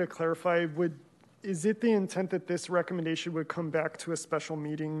just wanted to clarify, is it the intent that this recommendation would come back to a special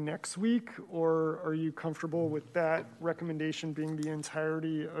meeting next week, or are you comfortable with that recommendation being the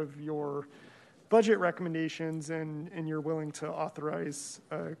entirety of your budget recommendations, and you're willing to authorize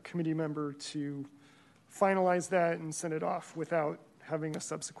a committee member to finalize that and send it off without having a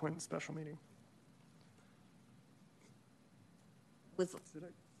subsequent special meeting?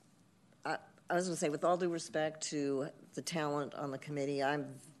 I was going to say, with all due respect to the talent on the committee,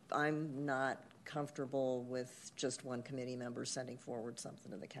 I'm not comfortable with just one committee member sending forward something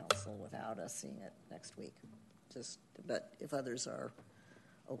to the council without us seeing it next week. But if others are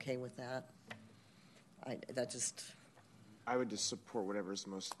okay with that, I would just support whatever's the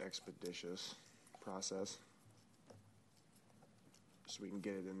most expeditious process, so we can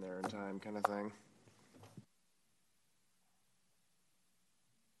get it in there in time, kind of thing.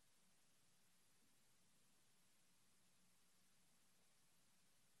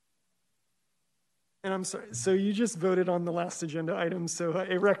 And I'm sorry, so you just voted on the last agenda item, so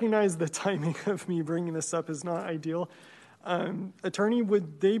I recognize the timing of me bringing this up is not ideal. Attorney,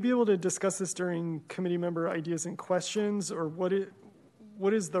 would they be able to discuss this during committee member ideas and questions, or what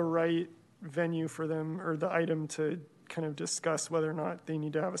is the right venue for them, or the item to kind of discuss whether or not they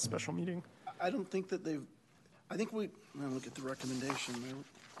need to have a special meeting? I don't think that I think I'm going to look at the recommendation.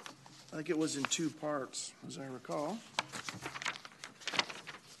 I think it was in two parts, as I recall.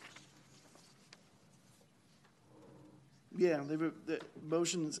 Yeah, the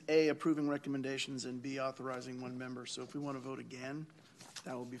motions A, approving recommendations, and B, authorizing one member. So if we want to vote again,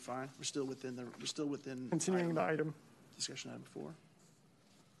 that will be fine. We're still within continuing the item discussion item 4.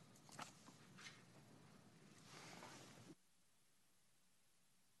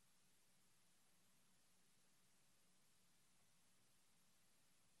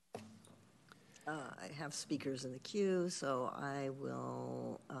 I have speakers in the queue, so I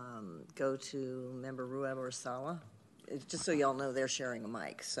will go to Member Rueb or Sala. Just so y'all know, they're sharing a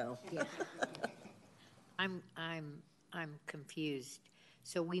mic, so. Yeah. I'm confused.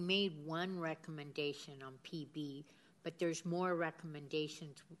 So we made one recommendation on PB, but there's more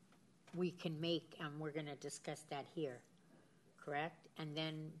recommendations we can make, and we're going to discuss that here, correct? And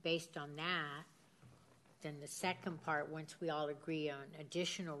then based on that, then the second part, once we all agree on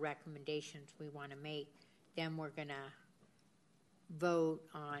additional recommendations we want to make, then we're going to vote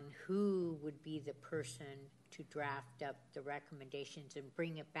on who would be the person to draft up the recommendations and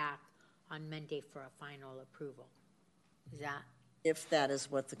bring it back on Monday for a final approval. Is that? If that is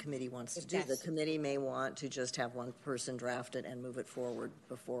what the committee wants to do. The committee may want to just have one person draft it and move it forward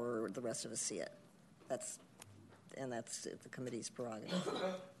before the rest of us see it. That's the committee's prerogative.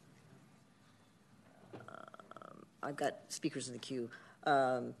 I've got speakers in the queue.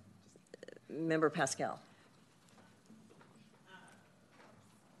 Member Pascal.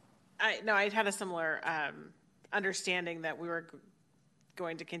 I had a similar understanding that we were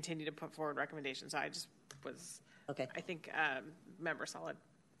going to continue to put forward recommendations. I just was, okay. I think Member Solid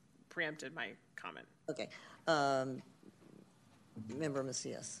preempted my comment. Okay. Member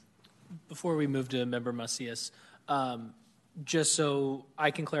Macias. Before we move to Member Macias, Just so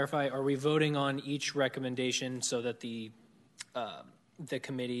I can clarify, are we voting on each recommendation so that the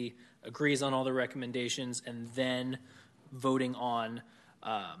committee agrees on all the recommendations and then voting on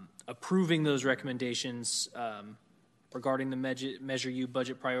approving those recommendations regarding the Measure U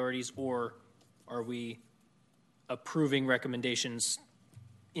budget priorities, or are we approving recommendations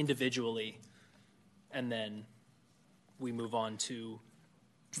individually and then we move on to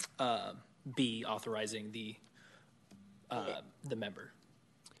B, authorizing the member?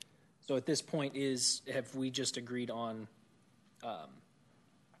 So at this point, have we just agreed on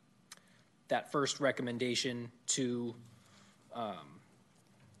that first recommendation to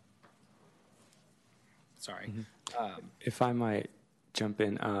if I might jump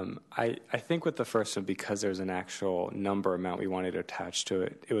in, I think with the first one, because there's an actual number amount we wanted to attach to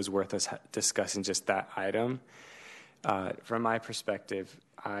it, it was worth us discussing just that item. From my perspective,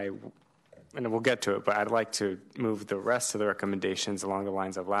 and we'll get to it, but I'd like to move the rest of the recommendations along the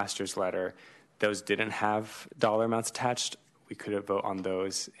lines of last year's letter. Those didn't have dollar amounts attached. We could vote on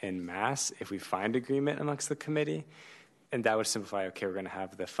those en masse if we find agreement amongst the committee. And that would simplify, okay, we're going to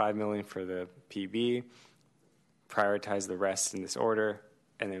have the $5 million for the PB, prioritize the rest in this order,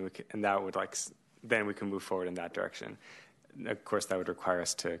 and then we can move forward in that direction. Of course, that would require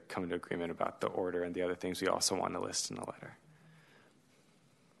us to come to agreement about the order and the other things we also want to list in the letter.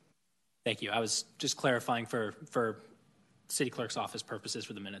 Thank you. I was just clarifying for City Clerk's office purposes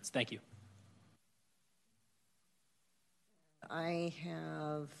for the minutes. Thank you. I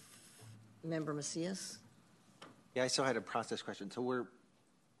have Member Macias. Yeah, I still had a process question. So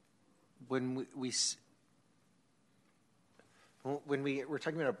when we're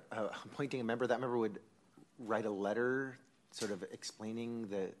talking about appointing a member, that member would write a letter sort of explaining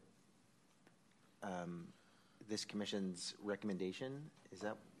this commission's recommendation. Is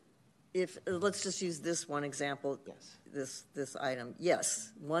that? If let's just use this one example. Yes. This item.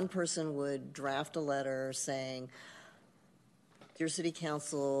 Yes, one person would draft a letter saying, "Dear City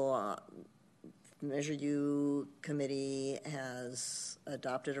Council, Measure U Committee has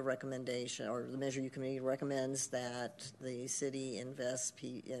adopted a recommendation, or the Measure U Committee recommends that the city invest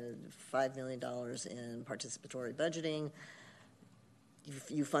 $5 million in participatory budgeting.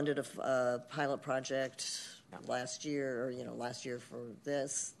 You funded a pilot project last year, or last year for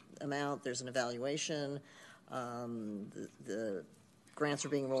this amount. There's an evaluation. The grants are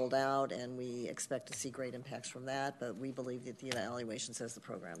being rolled out, and we expect to see great impacts from that, but we believe that the evaluation says the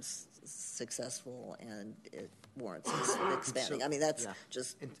program's successful and it warrants expanding." So, I mean, that's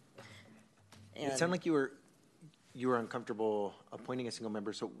just... It sounded like you were uncomfortable appointing a single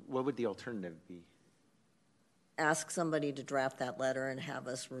member, so what would the alternative be? Ask somebody to draft that letter and have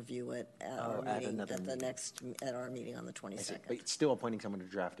us review it at our meeting at our meeting on the 22nd. But still appointing someone to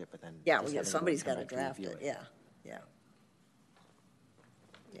draft it, but then somebody's got to draft it. Yeah.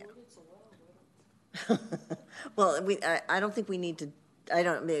 Well, I don't think we need to.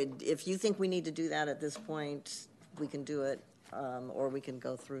 If you think we need to do that at this point, we can do it, or we can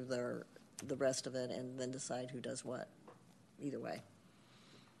go through the rest of it and then decide who does what. Either way.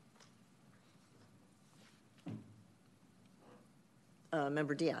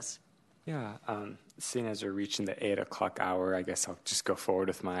 Member Diaz. Yeah, seeing as we're reaching the 8 o'clock hour, I guess I'll just go forward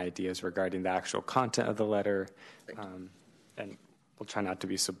with my ideas regarding the actual content of the letter. And we'll try not to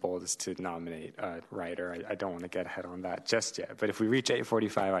be so bold as to nominate a writer. I don't want to get ahead on that just yet. But if we reach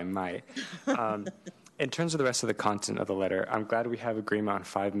 8:45, I might. In terms of the rest of the content of the letter, I'm glad we have agreement on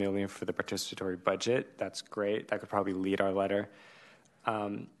 $5 million for the participatory budget. That's great. That could probably lead our letter.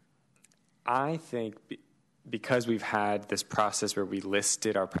 I think because we've had this process where we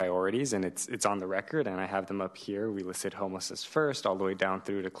listed our priorities, and it's on the record, and I have them up here. We listed homelessness first, all the way down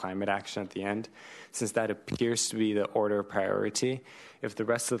through to climate action at the end. Since that appears to be the order of priority, if the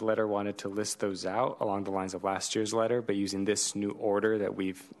rest of the letter wanted to list those out along the lines of last year's letter, but using this new order that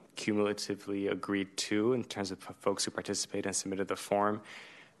we've cumulatively agreed to in terms of folks who participated and submitted the form,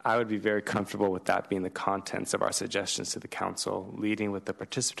 I would be very comfortable with that being the contents of our suggestions to the council, leading with the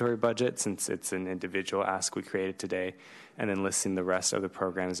participatory budget, since it's an individual ask we created today, and then listing the rest of the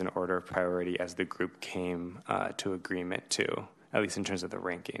programs in order of priority as the group came to agreement to, at least in terms of the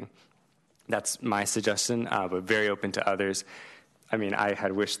ranking. That's my suggestion, but very open to others. I mean, I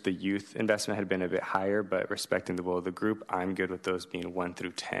had wished the youth investment had been a bit higher, but respecting the will of the group, I'm good with those being 1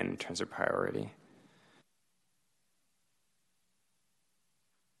 through 10 in terms of priority.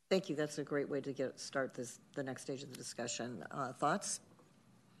 Thank you. That's a great way to start the next stage of the discussion. Thoughts?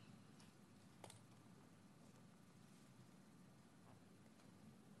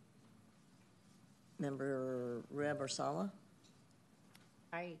 Member Reb or Sala?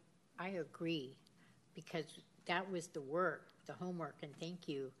 I agree, because that was the work, the homework, and thank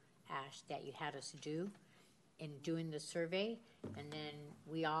you, Ash, that you had us do in doing the survey. And then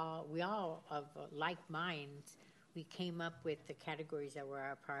we all of like minds, we came up with the categories that were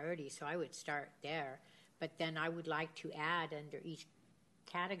our priorities. So I would start there. But then I would like to add under each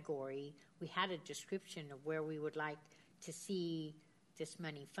category, we had a description of where we would like to see this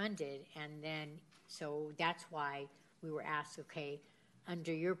money funded. And then, so that's why we were asked, okay,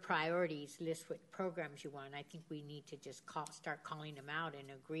 under your priorities, list what programs you want. I think we need to just start calling them out and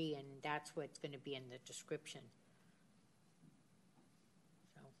agree, and that's what's going to be in the description.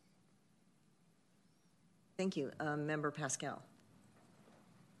 So. Thank you. Member Pascal.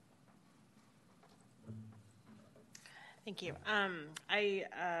 Thank you. I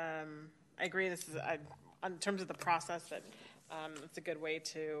agree. This is in terms of the process that it's a good way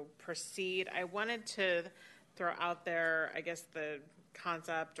to proceed. I wanted to throw out there, I guess, the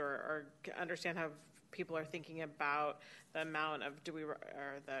concept or understand how people are thinking about the amount of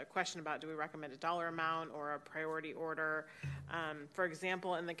or the question about do we recommend a dollar amount or a priority order. For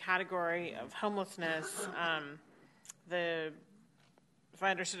example, in the category of homelessness, if I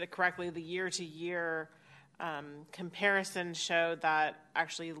understood it correctly, the year-to-year comparison showed that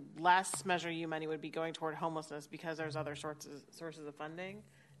actually less Measure U money would be going toward homelessness because there's other sources of funding.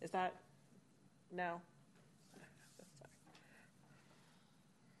 Is that no?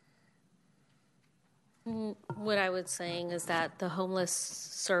 What I was saying is that the homeless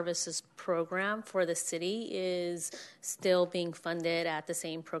services program for the city is still being funded at the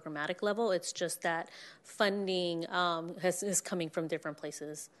same programmatic level. It's just that funding is coming from different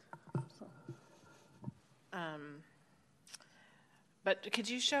places. But could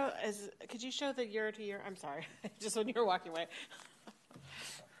you show the year to year? I'm sorry, just when you were walking away.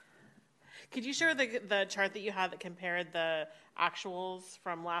 Could you share the chart that you had that compared the actuals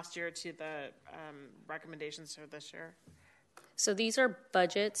from last year to the recommendations for this year? So these are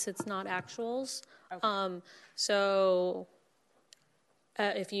budgets, it's not actuals. Okay.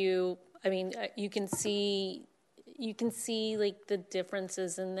 If you can see like the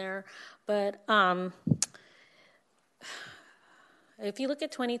differences in there, but if you look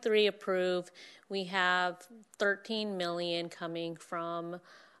at 23 approved, we have 13 million coming from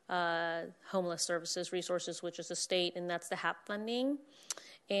Homeless Services Resources, which is the state, and that's the HAP funding.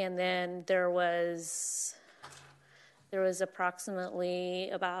 And then there was approximately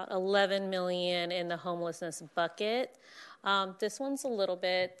about 11 million in the homelessness bucket. This one's a little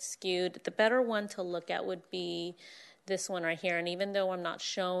bit skewed. The better one to look at would be this one right here. And even though I'm not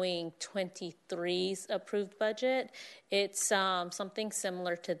showing 23's approved budget, it's something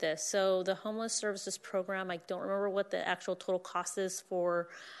similar to this. So the homeless services program, I don't remember what the actual total cost is for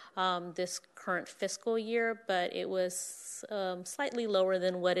this current fiscal year, but it was slightly lower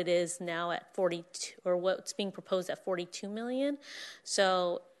than what it is now at 42, or what's being proposed at 42 million.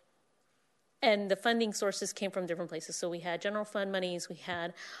 So, and the funding sources came from different places. So we had general fund monies, we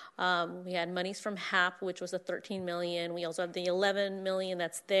had monies from HAP, which was a 13 million. We also have the 11 million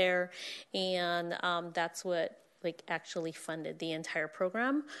that's there, and that's what actually funded the entire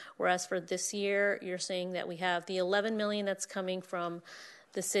program. Whereas for this year, you're saying that we have the 11 million that's coming from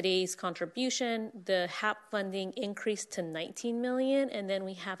the city's contribution. The HAP funding increased to 19 million, and then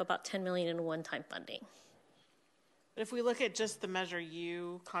we have about 10 million in one-time funding. If we look at just the Measure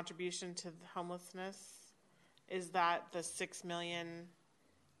U contribution to the homelessness, is that the 6 million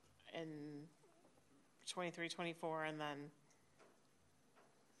in 23, 24, and then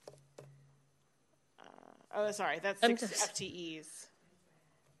that's 6 FTEs.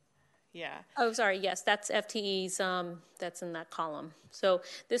 Yeah. Oh, sorry. Yes, that's FTEs. That's in that column. So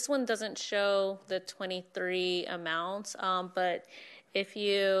this one doesn't show the 23 amounts, but if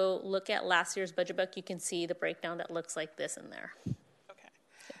you look at last year's budget book, you can see the breakdown that looks like this in there. Okay.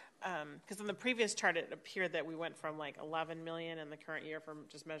 Because in the previous chart, it appeared that we went from 11 million in the current year from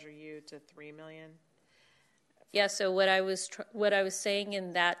just Measure U to 3 million. Yeah. So what I was saying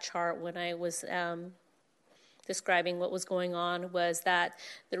in that chart when I was describing what was going on was that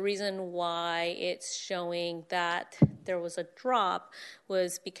the reason why it's showing that there was a drop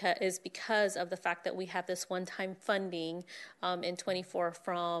was because of the fact that we have this one-time funding in 24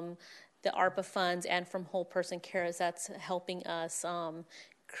 from the ARPA funds and from Whole Person Care that's helping us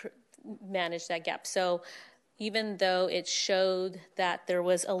manage that gap. So even though it showed that there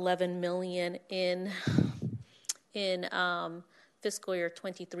was 11 million in fiscal year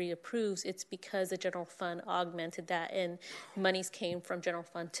 23 approves, it's because the general fund augmented that and monies came from general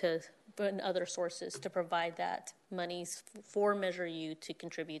fund and other sources to provide that monies for Measure U to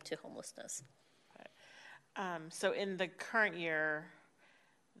contribute to homelessness. So in the current year,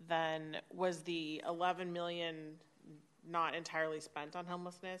 then was the 11 million not entirely spent on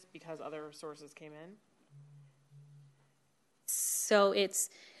homelessness because other sources came in? So it's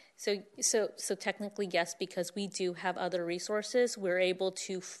so technically yes, because we do have other resources. We're able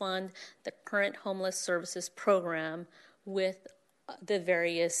to fund the current homeless services program with the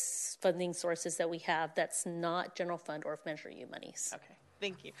various funding sources that we have. That's not general fund or Measure U monies. Okay.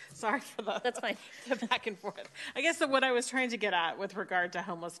 Thank you. Sorry for That's fine. the back and forth. I guess that what I was trying to get at with regard to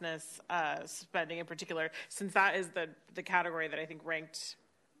homelessness spending in particular, since that is the category that I think ranked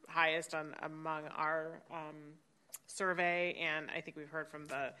highest among our survey, and I think we've heard from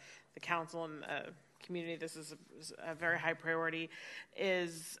the council and the community, this is a very high priority,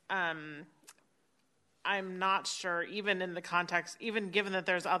 is I'm not sure, even in the context, even given that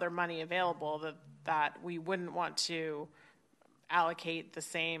there's other money available, that we wouldn't want to allocate the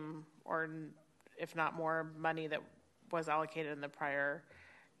same, or if not more, money that was allocated in the prior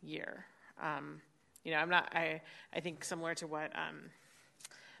year. I think similar to what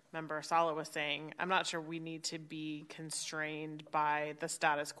Member Sala was saying, I'm not sure we need to be constrained by the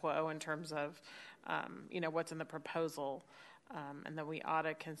status quo in terms of, what's in the proposal, and that we ought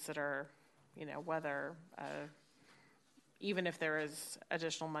to consider, whether, even if there is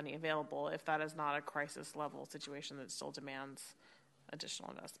additional money available, if that is not a crisis level situation that still demands additional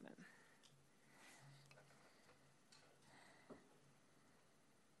investment.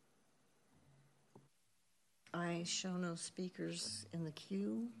 I show no speakers in the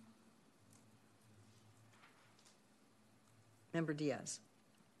queue. Member Diaz.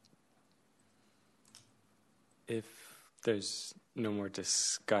 If there's no more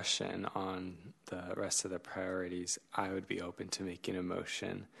discussion on the rest of the priorities, I would be open to making a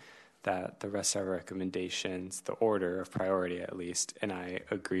motion that the rest of our recommendations, the order of priority at least, and I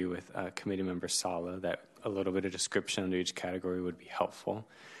agree with Committee Member Sala that a little bit of description under each category would be helpful,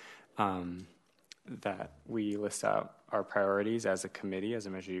 that we list out our priorities as a committee, as a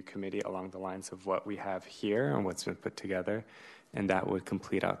Measure U committee, along the lines of what we have here and what's been put together, and that would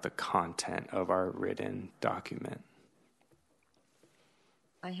complete out the content of our written document.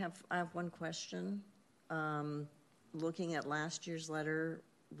 I have one question. Looking at last year's letter,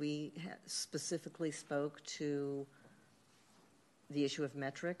 we specifically spoke to the issue of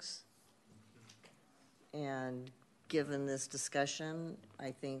metrics. And given this discussion,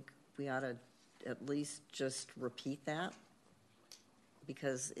 I think we ought to at least just repeat that,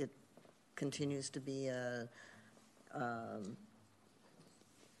 because it continues to be a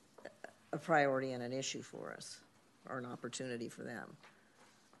priority and an issue for us, or an opportunity for them.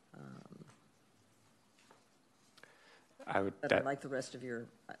 But I like the rest of your,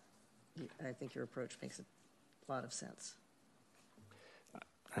 I think your approach makes a lot of sense.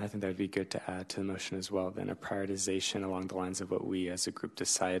 I think that would be good to add to the motion as well, then a prioritization along the lines of what we as a group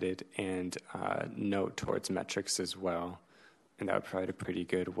decided, and note towards metrics as well. And that would provide a pretty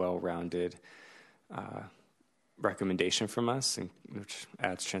good, well-rounded recommendation from us, which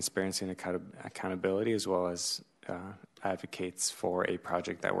adds transparency and accountability, as well as advocates for a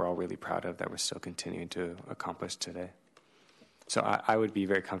project that we're all really proud of, that we're still continuing to accomplish today. So I would be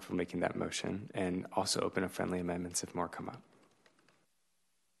very comfortable making that motion, and also open up friendly amendments if more come up.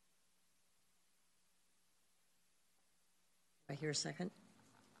 I hear a second.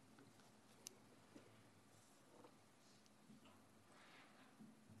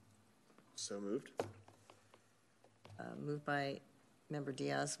 So moved. Moved by Member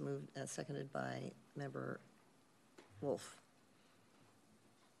Diaz, seconded by Member Wolf.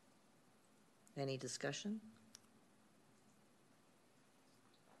 Any discussion?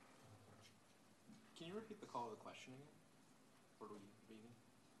 Can you repeat the call to the question again? Or do we read it?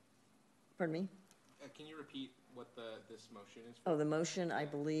 Pardon me? Can you repeat what this motion is? Oh, the motion, I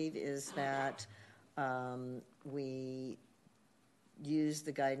believe, is that we use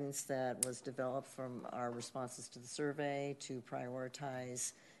the guidance that was developed from our responses to the survey to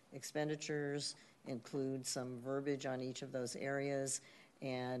prioritize expenditures, include some verbiage on each of those areas,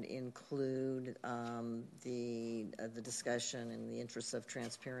 and include the discussion in the interests of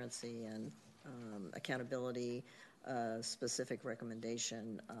transparency and accountability, specific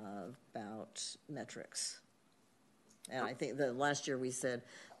recommendation about metrics. And I think that last year we said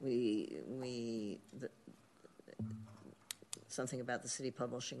something about the city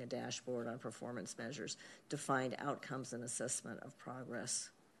publishing a dashboard on performance measures, defined outcomes and assessment of progress,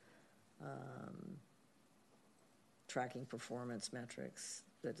 tracking performance metrics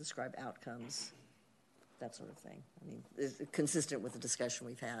that describe outcomes, that sort of thing. I mean, it's consistent with the discussion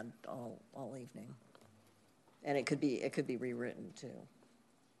we've had all evening. And it could be rewritten too,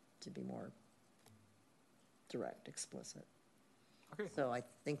 to be more direct, explicit. Okay. So I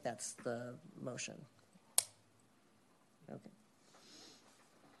think that's the motion. Okay.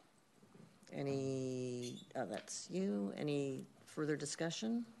 That's you. Any further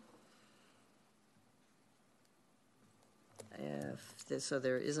discussion? So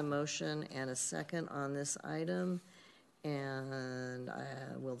there is a motion and a second on this item, and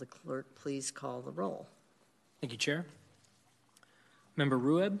will the clerk please call the roll? Thank you, Chair. Member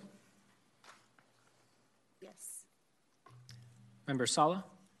Rueb? Yes. Member Sala?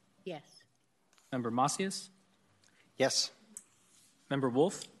 Yes. Member Macias? Yes. Member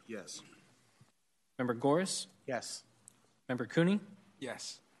Wolf? Yes. Member Goris? Yes. Member Cooney?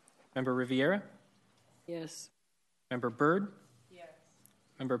 Yes. Member Riviera? Yes. Member Byrd? Yes.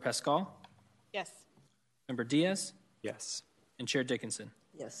 Member Pascal? Yes. Member Diaz? Yes. And Chair Dickinson?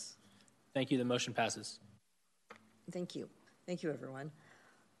 Yes. Thank you. The motion passes. Thank you. Thank you, everyone.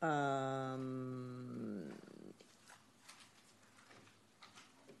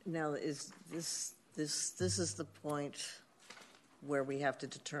 Now, is this is the point where we have to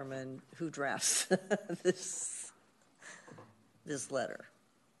determine who drafts this letter?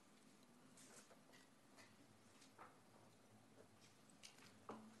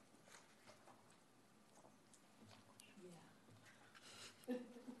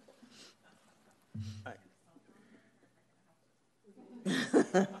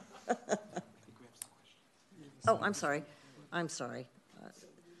 Oh, I'm sorry.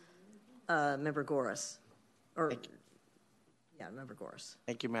 Member Goris. Member Goris.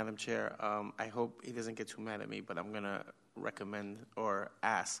 Thank you, Madam Chair. I hope he doesn't get too mad at me, but I'm going to recommend or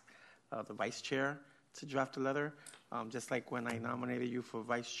ask the Vice Chair to draft a letter. Just like when I nominated you for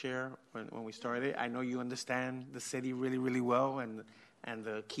Vice Chair when we started, I know you understand the city really, really well and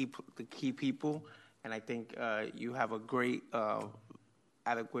the key people, and I think you have a great,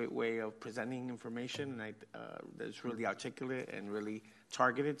 adequate way of presenting information, and that's really articulate and really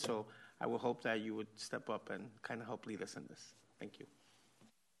targeted. So I will hope that you would step up and kind of help lead us in this. Thank you.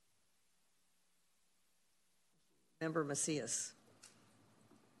 Member Macias.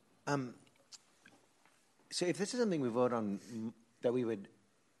 So if this is something we vote on that we would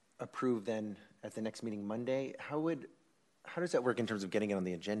approve then at the next meeting Monday, how does that work in terms of getting it on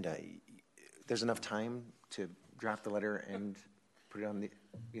the agenda? There's enough time to draft the letter and put it on the,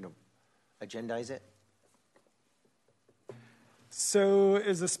 agendize it? So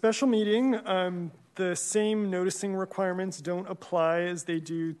as a special meeting, the same noticing requirements don't apply as they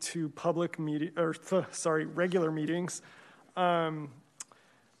do to regular meetings. To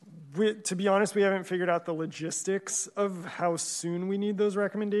be honest, we haven't figured out the logistics of how soon we need those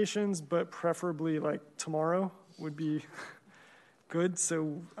recommendations, but preferably like tomorrow would be good.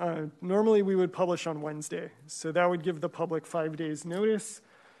 So normally we would publish on Wednesday. So that would give the public 5 days notice.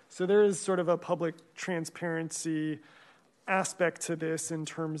 So there is sort of a public transparency aspect to this in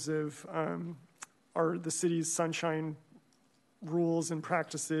terms of the city's sunshine rules and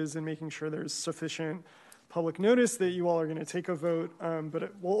practices and making sure there's sufficient public notice that you all are going to take a vote. But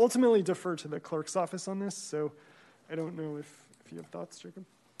it will ultimately defer to the clerk's office on this. So I don't know if you have thoughts, Jacob.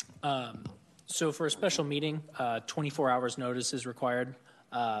 So for a special meeting, 24 hours notice is required.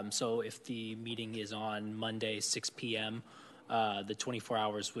 So if the meeting is on Monday, 6 p.m., the 24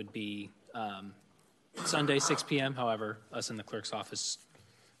 hours would be Sunday, 6 p.m. However, us in the clerk's office,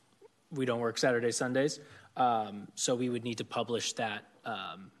 we don't work Saturday, Sundays. So we would need to publish that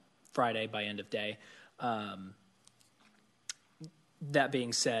Friday by end of day. That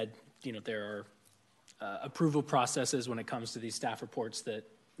being said, there are approval processes when it comes to these staff reports that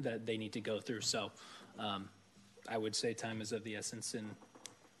they need to go through. So I would say time is of the essence in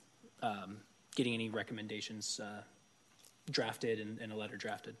getting any recommendations drafted and a letter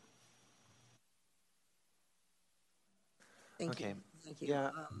drafted. Thank you.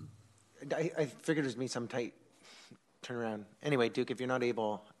 Yeah, I figured it was me some tight turnaround. Anyway, Duke, if you're not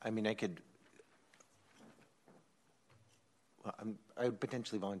able, I could. Well, I would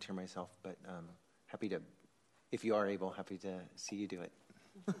potentially volunteer myself, but happy to, if you are able, happy to see you do it.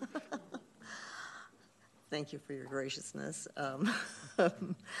 Thank you for your graciousness.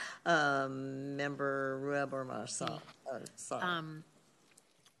 Member Rueb or Marsal?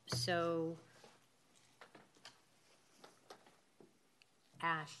 So,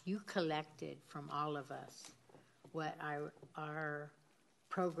 Ash, you collected from all of us what our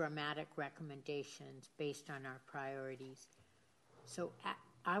programmatic recommendations based on our priorities. So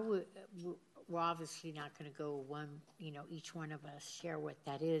we're obviously not going to go each one of us share what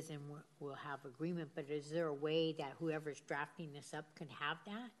that is and we'll have agreement, but is there a way that whoever's drafting this up can have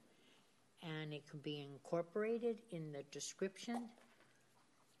that and it could be incorporated in the description?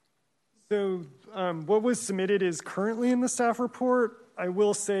 So what was submitted is currently in the staff report. I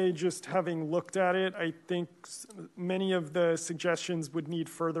will say, just having looked at it, I think many of the suggestions would need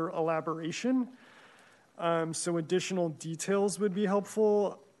further elaboration. So additional details would be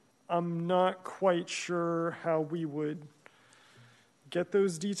helpful. I'm not quite sure how we would get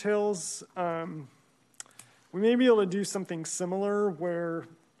those details. We may be able to do something similar where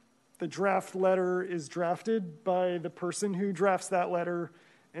the draft letter is drafted by the person who drafts that letter,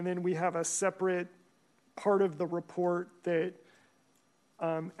 and then we have a separate part of the report that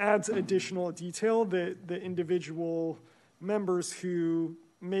adds additional detail that the individual members who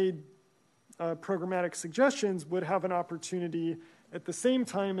made programmatic suggestions would have an opportunity at the same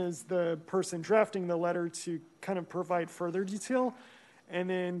time as the person drafting the letter to kind of provide further detail. And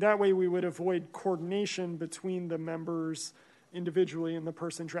then that way we would avoid coordination between the members individually and the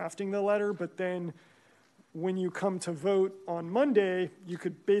person drafting the letter. But then when you come to vote on Monday, you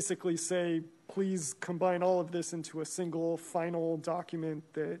could basically say, please combine all of this into a single final document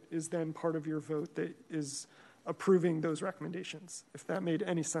that is then part of your vote that is approving those recommendations, if that made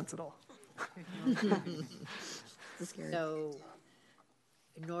any sense at all. So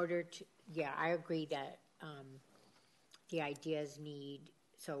in order to, yeah, I agree that the ideas need,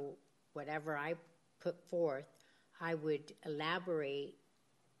 so whatever I put forth, I would elaborate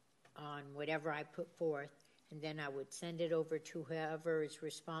on whatever I put forth, and then I would send it over to whoever is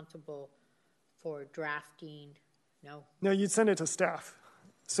responsible for drafting. No, you'd send it to staff.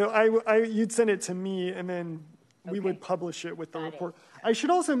 So you'd send it to me, and then we would publish it with the report. I should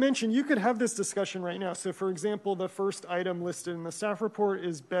also mention, you could have this discussion right now. So for example, the first item listed in the staff report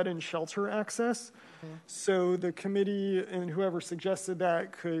is bed and shelter access. So the committee and whoever suggested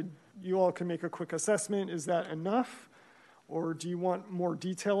that, you all can make a quick assessment. Is that enough? Or do you want more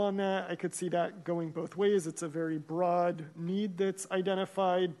detail on that? I could see that going both ways. It's a very broad need that's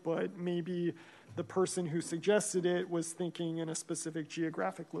identified, but maybe the person who suggested it was thinking in a specific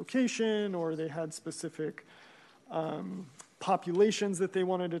geographic location, or they had specific populations that they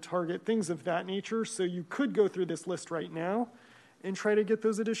wanted to target, things of that nature. So you could go through this list right now and try to get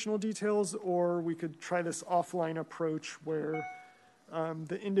those additional details, or we could try this offline approach where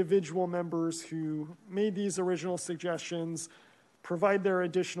the individual members who made these original suggestions provide their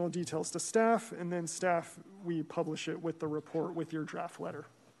additional details to staff, and then staff, we publish it with the report with your draft letter.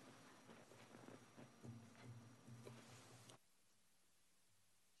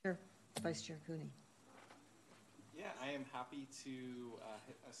 Sure. Vice Chair Cooney. Yeah, I am happy to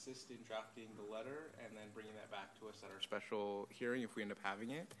assist in drafting the letter and then bringing that back to us at our special hearing if we end up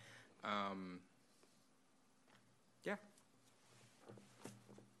having it. Yeah.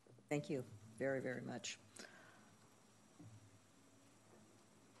 Thank you very, very much.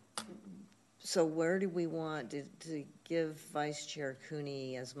 So where do we want to give Vice Chair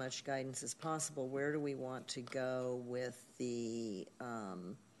Cooney as much guidance as possible? Where do we want to go with the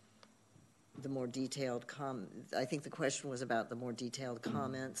more detailed I think the question was about the more detailed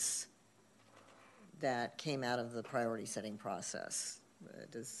comments that came out of the priority setting process.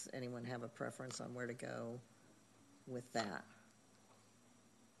 Does anyone have a preference on where to go with that?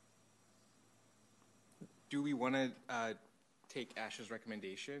 Do we want to take Ash's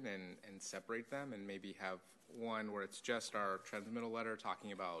recommendation and separate them and maybe have one where it's just our transmittal letter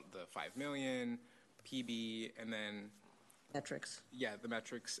talking about the 5 million, PB, and then metrics. Yeah, the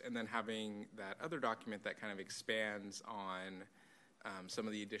metrics, and then having that other document that kind of expands on some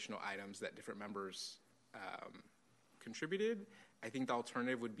of the additional items that different members contributed. I think the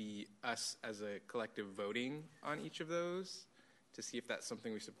alternative would be us as a collective voting on each of those to see if that's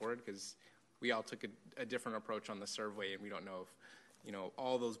something we supported, because we all took a different approach on the survey, and we don't know if,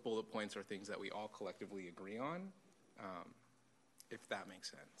 all those bullet points are things that we all collectively agree on, if that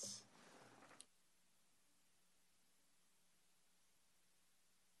makes sense.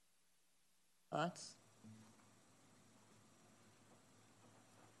 Thoughts?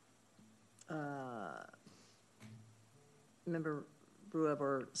 Member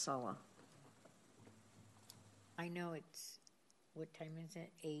Brewer Sala. I know it's, what time is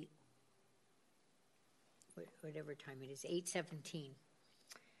it? 8, whatever time it is, 8:17.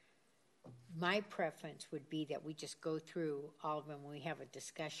 My preference would be that we just go through all of them, we have a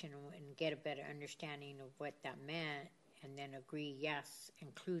discussion and get a better understanding of what that meant, and then agree, yes,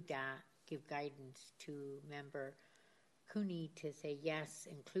 include that, give guidance to Member Cooney to say, yes,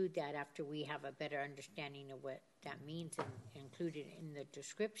 include that after we have a better understanding of what that means and include it in the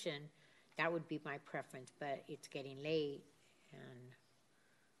description. That would be my preference, but it's getting late, and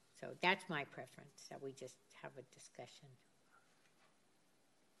so that's my preference, that we just have a discussion.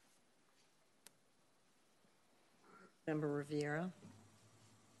 Member Rivera.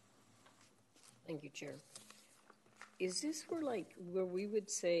 Thank you, Chair. Is this where we would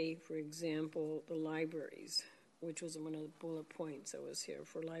say, for example, the libraries, which was one of the bullet points that was here,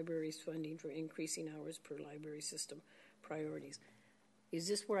 for libraries funding for increasing hours per library system priorities? Is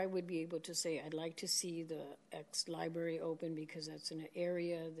this where I would be able to say, I'd like to see the X library open because that's in an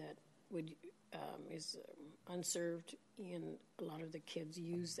area that is unserved and a lot of the kids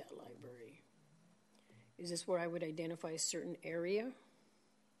use that library? Is this where I would identify a certain area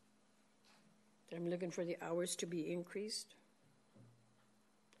that I'm looking for the hours to be increased?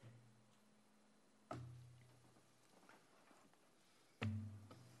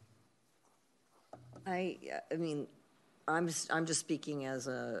 I mean, I'm just speaking as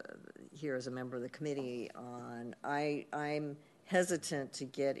a member of the committee on. I'm hesitant to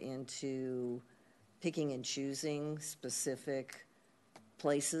get into picking and choosing specific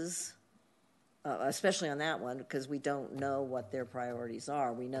places, especially on that one, because we don't know what their priorities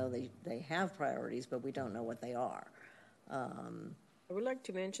are. We know they have priorities, but we don't know what they are. I would like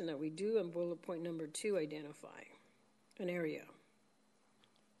to mention that we do in bullet point number 2 identify an area,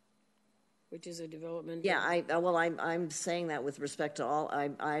 which is a development. Yeah, I'm saying that with respect to all.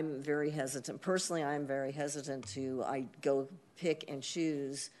 I'm very hesitant. Personally, I'm very hesitant to go pick and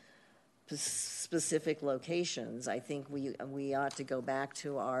choose specific locations. I think we ought to go back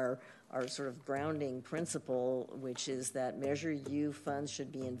to our sort of grounding principle, which is that Measure U funds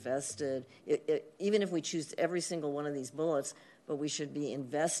should be invested, even if we choose every single one of these bullets, but we should be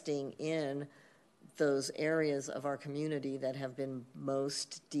investing in those areas of our community that have been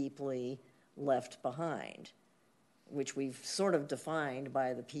most deeply left behind, which we've sort of defined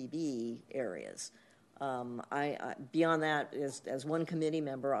by the PB areas. Beyond that, as one committee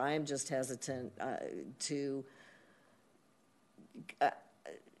member, I am just hesitant to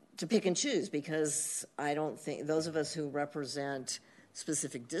pick and choose, because I don't think those of us who represent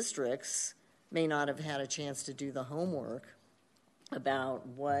specific districts may not have had a chance to do the homework about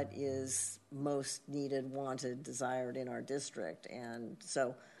what is most needed, wanted, desired in our district. And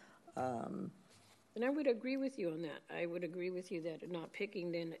so and I would agree with you on that. I would agree with you that not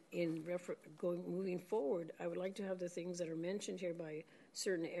picking, then moving forward, I would like to have the things that are mentioned here by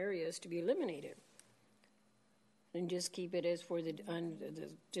certain areas to be eliminated, and just keep it as for the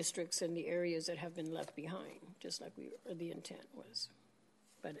districts and the areas that have been left behind, just like the intent was.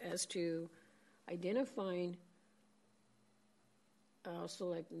 But as to identifying, also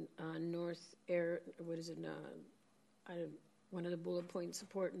like North Air, what is it? One of the bullet points,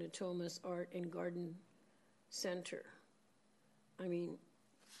 support Natomas Art and Garden Center. I mean,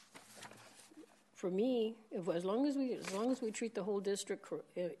 for me, as long as we treat the whole district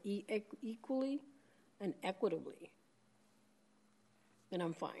equally and equitably, then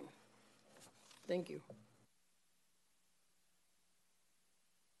I'm fine. Thank you.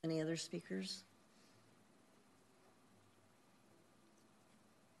 Any other speakers?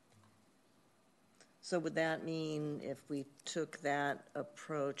 So would that mean if we took that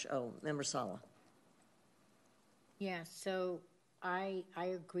approach, Member Sala? Yeah, so I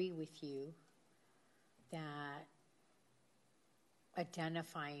agree with you that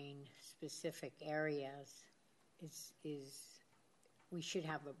identifying specific areas is we should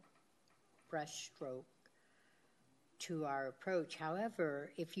have a brush stroke to our approach.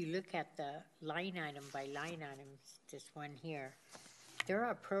 However, if you look at the line item by line items, this one here, there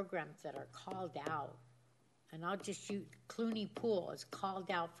are programs that are called out, and I'll just use Clooney Pool is called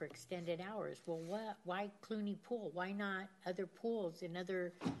out for extended hours. Well, why Clooney Pool? Why not other pools in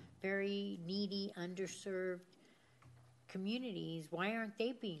other very needy, underserved communities? Why aren't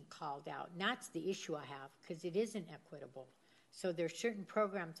they being called out? And that's the issue I have, because it isn't equitable. So there's certain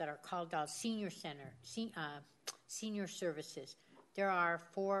programs that are called out. Senior Center, senior services. There are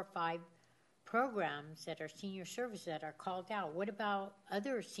 4 or 5 programs that are senior services that are called out. What about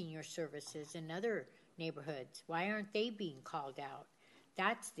other senior services in other neighborhoods? Why aren't they being called out?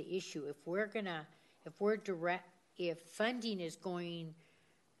 That's the issue. If funding is going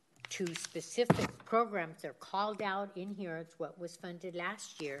to specific programs that are called out in here, it's what was funded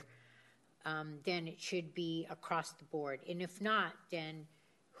last year, then it should be across the board. And if not, then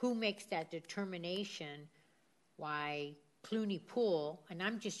who makes that determination why Clooney Pool, and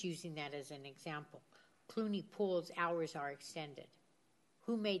I'm just using that as an example, Clooney Pool's hours are extended?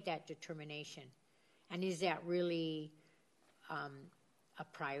 Who made that determination? And is that really a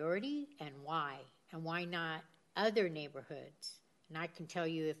priority, and why? And why not other neighborhoods? And I can tell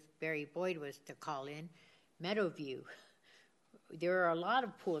you, if Barry Boyd was to call in, Meadowview, there are a lot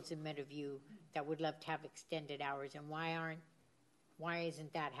of pools in Meadowview that would love to have extended hours, and why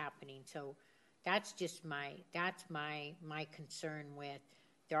isn't that happening? So that's just my concern with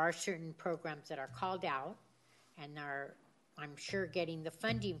there are certain programs that are called out and are, I'm sure, getting the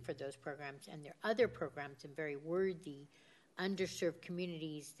funding for those programs, and there are other programs and very worthy underserved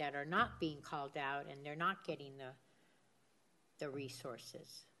communities that are not being called out and they're not getting the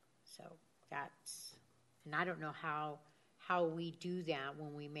resources. So that's, and I don't know how we do that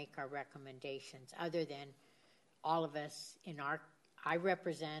when we make our recommendations, other than all of us in I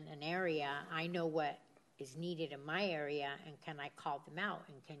represent an area, I know what is needed in my area, and can I call them out?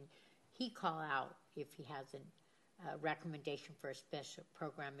 And can he call out if he has a recommendation for a special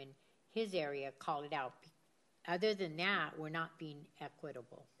program in his area, call it out? Other than that, we're not being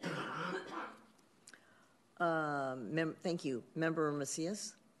equitable. Thank you. Member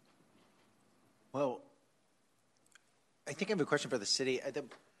Macias? Well, I think I have a question for the city.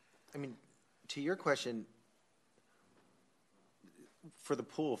 I mean, to your question, for the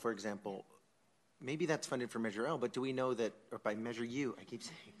pool, for example, maybe that's funded for Measure L, but do we know that, or by Measure U, I keep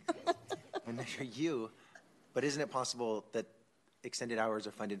saying, by Measure U, but isn't it possible that extended hours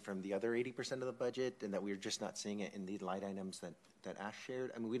are funded from the other 80% of the budget and that we're just not seeing it in the line items that Ash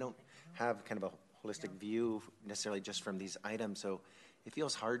shared? I mean, we don't have kind of a holistic view necessarily just from these items, so it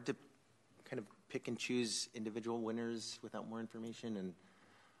feels hard to kind of pick and choose individual winners without more information. And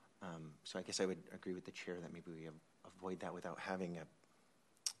so I guess I would agree with the chair that maybe we avoid that without having a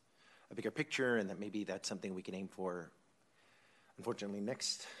bigger picture, and that maybe that's something we can aim for, unfortunately,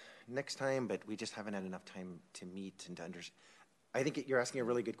 next time, but we just haven't had enough time to meet and to understand. I think you're asking a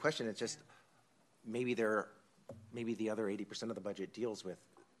really good question. It's just maybe the other 80% of the budget deals with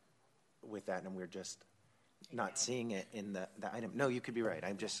that, and we're just not seeing it in the item. No, you could be right.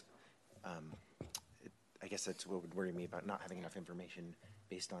 I'm just, I guess that's what would worry me about not having enough information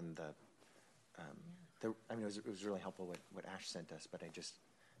based on I mean, it was really helpful what Ash sent us, but I just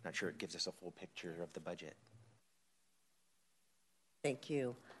not sure it gives us a full picture of the budget. Thank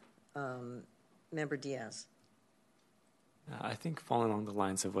you. Member Diaz. I think following along the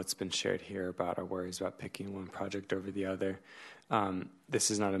lines of what's been shared here about our worries about picking one project over the other,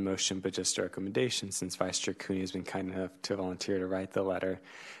 this is not a motion but just a recommendation, since Vice Chair Cooney has been kind enough to volunteer to write the letter,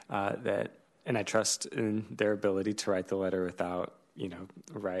 and I trust in their ability to write the letter without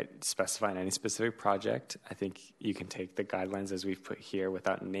specifying any specific project. I think you can take the guidelines as we've put here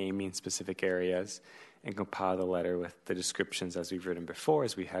without naming specific areas and compile the letter with the descriptions as we've written before,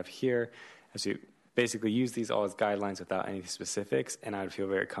 as we have here, as we basically use these all as guidelines without any specifics, and I would feel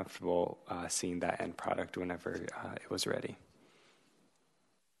very comfortable seeing that end product whenever it was ready.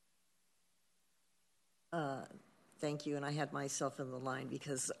 Thank you, and I had myself in the line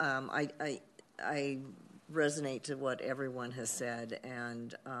because I resonate to what everyone has said,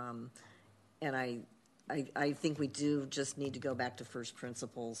 and I think we do just need to go back to first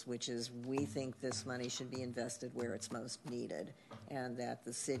principles, which is we think this money should be invested where it's most needed, and that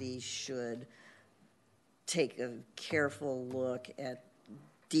the city should take a careful look at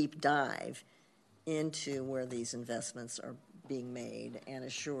deep dive into where these investments are being made and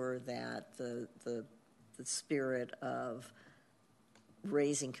assure that the spirit of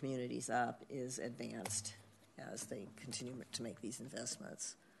raising communities up is advanced as they continue to make these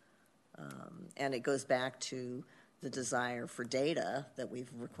investments. And it goes back to the desire for data that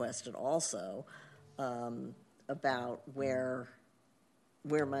we've requested also about where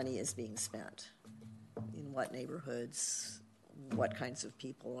money is being spent, in what neighborhoods, what kinds of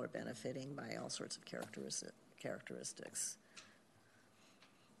people are benefiting by all sorts of characteristics.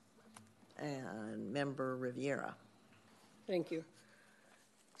 And Member Riviera. Thank you.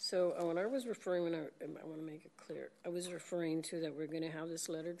 So when I was referring, I want to make it clear, I was referring to that we're going to have this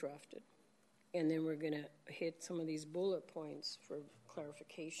letter drafted, and then we're going to hit some of these bullet points for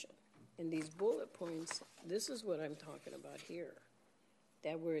clarification. And these bullet points, this is what I'm talking about here,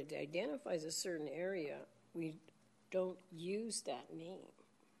 that where it identifies a certain area, we don't use that name.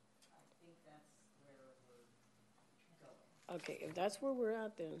 I think that's where we're going. Okay, if that's where we're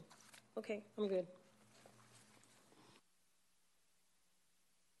at, then okay, I'm good.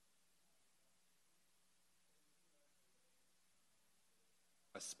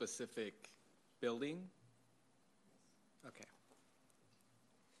 A specific building? Okay.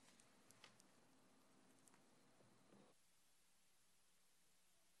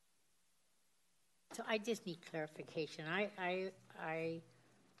 So I just need clarification. I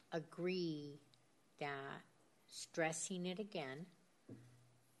agree that stressing it again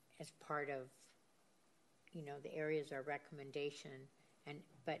as part of, the areas of recommendation,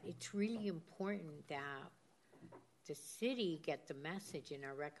 but it's really important that the city get the message in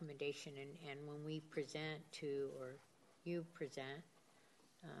our recommendation, and when we present to, or you present,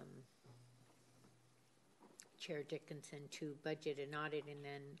 Chair Dickinson to budget and audit, and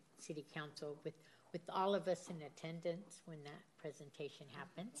then City Council with all of us in attendance when that presentation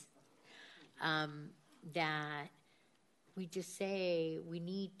happens, that we just say we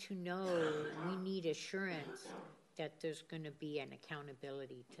need to know, we need assurance that there's going to be an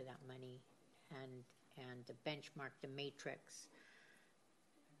accountability to that money and the benchmark, the matrix,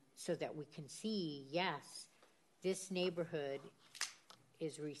 so that we can see, yes, this neighborhood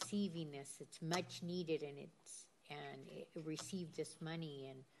is receiving this. It's much needed, and it received this money,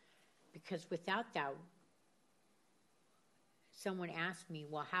 and because without that, someone asked me,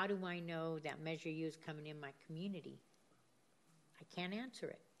 well, how do I know that Measure U is coming in my community? I can't answer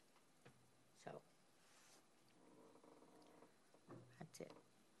it. So that's it.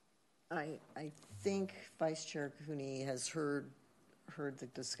 I think Vice Chair Cooney has heard the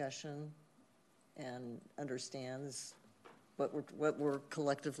discussion and understands what we're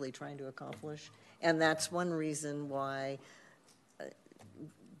collectively trying to accomplish, and that's one reason why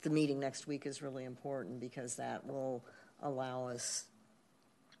the meeting next week is really important, because that will allow us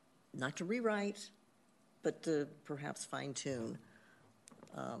not to rewrite, but to perhaps fine-tune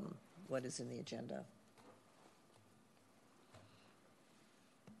what is in the agenda.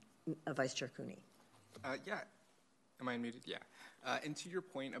 Vice Chair Cooney. Yeah. Am I unmuted? Yeah. And to your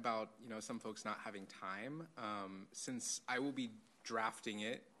point about, some folks not having time, since I will be drafting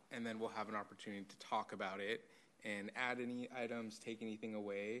it, and then we'll have an opportunity to talk about it and add any items, take anything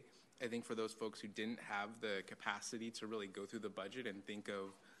away. I think for those folks who didn't have the capacity to really go through the budget and think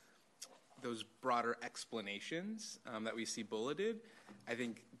of those broader explanations that we see bulleted, I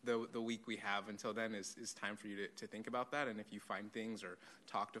think the week we have until then is time for you to think about that. And if you find things or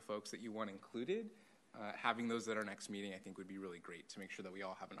talk to folks that you want included, having those at our next meeting, I think, would be really great to make sure that we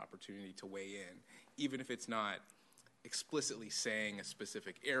all have an opportunity to weigh in, even if it's not explicitly saying a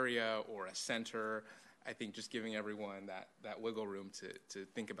specific area or a center. I think just giving everyone that wiggle room to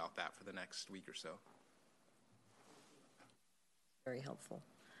think about that for the next week or so. Very helpful.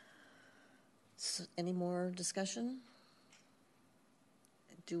 So, any more discussion?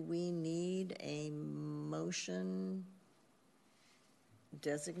 Do we need a motion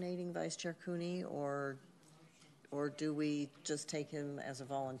designating Vice Chair Cooney, or do we just take him as a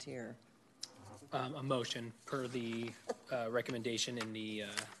volunteer? A motion per the recommendation in the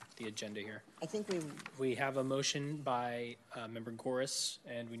agenda here. I think we have a motion by Member Goris,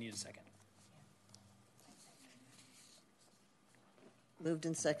 and we need a second. Moved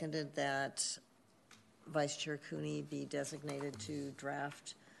and seconded that Vice Chair Cooney be designated to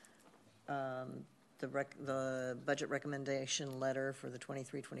draft the budget recommendation letter for the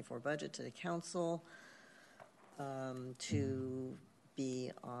 23-24 budget to the council, to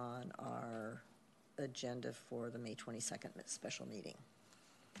be on our agenda for the May 22nd special meeting.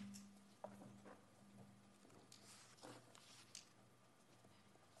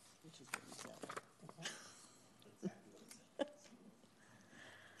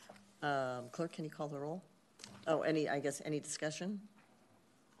 Clerk, can you call the roll? Oh, any discussion?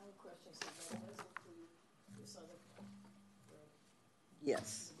 I have a question. So that does include this other.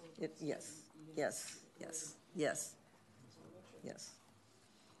 Yes. Yes.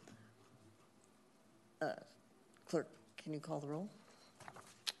 Clerk, can you call the roll?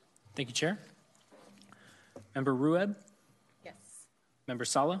 Thank you, Chair. Member Rueb? Yes. Member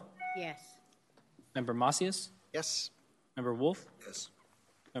Sala? Yes. Member Macias? Yes. Member Wolf? Yes.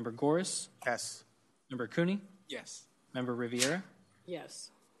 Member Goris? Yes. Member Cooney? Yes. Member Riviera?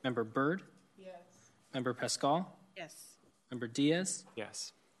 Yes. Member Byrd? Yes. Member Pascal? Yes. Member Diaz?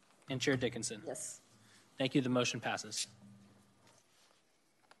 Yes. And Chair Dickinson? Yes. Thank you. The motion passes.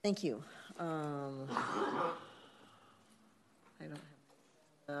 Thank you.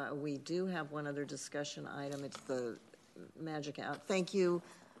 We do have one other discussion item. It's the magic out. Thank you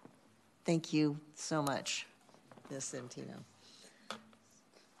so much, Ms. Centino.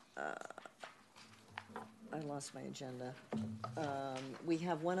 I lost my agenda. We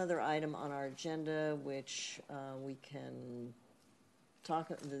have one other item on our agenda which we can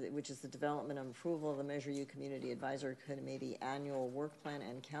talk, which is the development and approval of the Measure U Community Advisory Committee annual work plan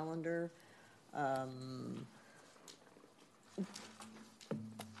and calendar.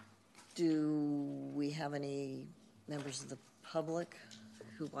 Do we have any members of the public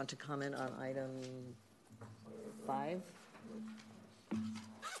who want to comment on item 5?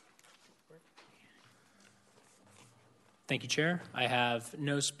 Thank you, Chair. I have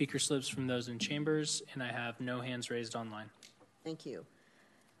no speaker slips from those in chambers, and I have no hands raised online. Thank you.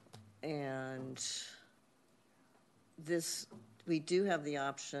 And this, we do have the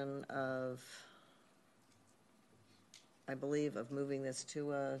option of, I believe, of moving this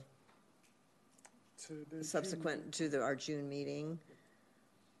to To the subsequent to our June meeting,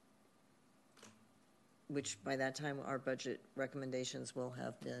 which by that time our budget recommendations will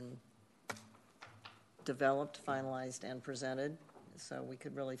have been developed, finalized, and presented. So we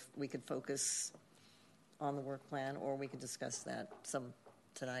could focus on the work plan, or we could discuss that some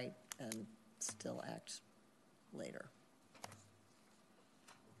tonight and still act later.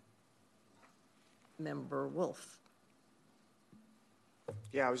 Member Wolf.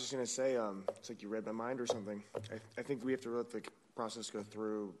 Yeah, I was just going to say, it's like you read my mind or something. I think we have to let the process go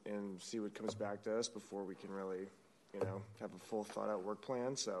through and see what comes back to us before we can really, have a full thought-out work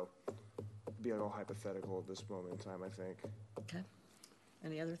plan. So it'd be all hypothetical at this moment in time, I think. Okay.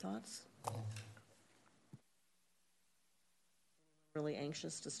 Any other thoughts? Really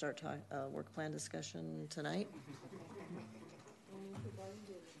anxious to start work plan discussion tonight?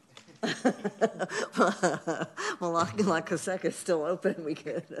 Well, La Coseca is still open. We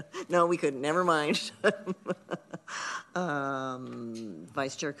could. No, we couldn't. Never mind.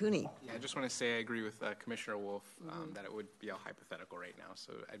 Vice Chair Cooney. Yeah, I just want to say I agree with Commissioner Wolf that it would be all hypothetical right now,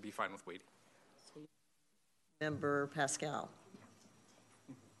 so I'd be fine with waiting. Member Pascal.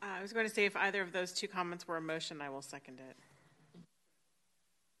 I was going to say if either of those two comments were a motion, I will second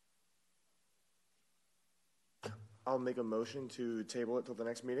it. I'll make a motion to table it till the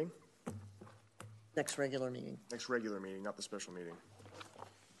next meeting. Next regular meeting. Next regular meeting, not the special meeting.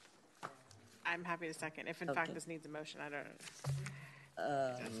 I'm happy to second. If in fact this needs a motion, I don't know.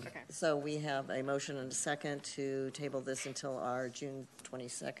 Okay. So we have a motion and a second to table this until our June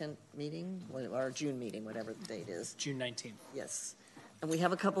 22nd meeting, our June meeting, whatever the date is. June 19th. Yes. And we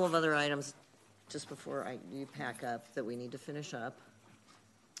have a couple of other items just before you pack up that we need to finish up.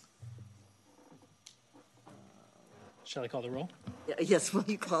 Shall I call the roll? Yes, will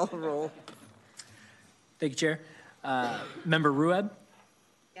you call the roll? Thank you, Chair. Member Rueb?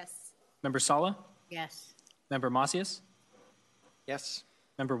 Yes. Member Sala? Yes. Member Macias? Yes.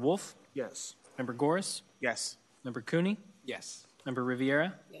 Member Wolf? Yes. Member Goris? Yes. Member Cooney? Yes. Member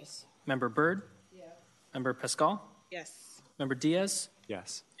Riviera? Yes. Member Byrd? Yeah. Member Pascal? Yes. Member Diaz?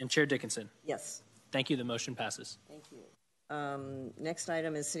 Yes. And Chair Dickinson? Yes. Thank you. The motion passes. Thank you. Next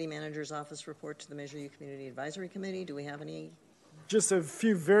item is City Manager's Office report to the Measure U Community Advisory Committee. Do we have any? Just a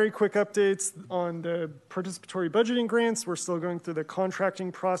few very quick updates on the participatory budgeting grants. We're still going through the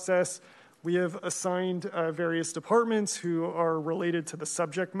contracting process. We have assigned various departments who are related to the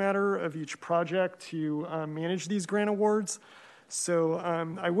subject matter of each project to manage these grant awards. So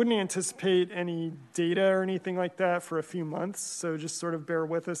I wouldn't anticipate any data or anything like that for a few months. So just sort of bear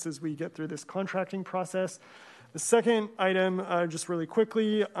with us as we get through this contracting process. The second item, just really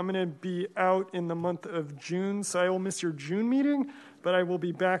quickly, I'm going to be out in the month of June, so I will miss your June meeting, but I will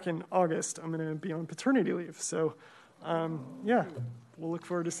be back in August. I'm going to be on paternity leave. So, yeah, we'll look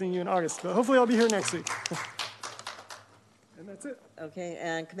forward to seeing you in August, but hopefully I'll be here next week. And that's it. Okay,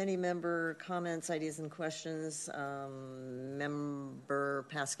 and committee member comments, ideas, and questions. Member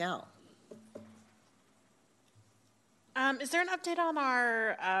Pascal. Is there an update on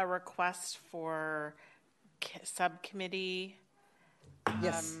our request for subcommittee?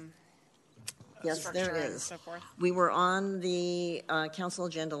 Yes. Yes, there and is. so forth? We were on the council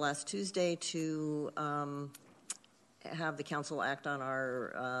agenda last Tuesday to have the council act on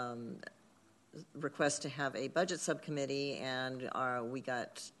our request to have a budget subcommittee, and we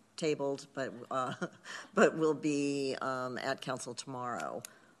got tabled, but we'll be at council tomorrow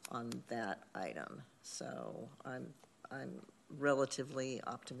on that item. So I'm relatively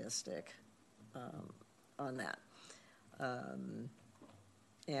optimistic on that.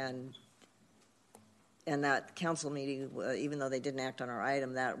 And that council meeting, even though they didn't act on our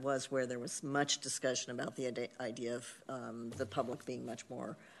item, that was where there was much discussion about the idea of the public being much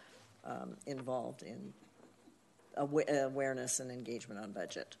more involved in awareness and engagement on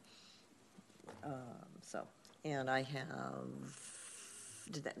budget. And I have,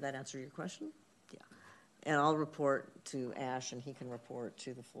 did that answer your question? Yeah. And I'll report to Ash, and he can report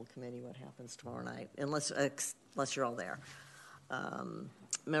to the full committee what happens tomorrow night, unless you're all there.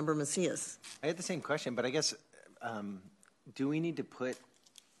 Member Macias. I had the same question, but I guess, do we need to put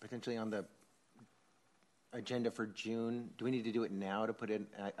potentially on the agenda for June, do we need to do it now to put an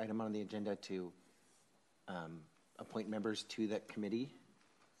item on the agenda to appoint members to that committee,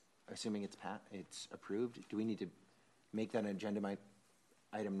 assuming it's approved? Do we need to make that an agenda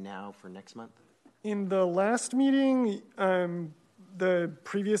item now for next month? In the last meeting, the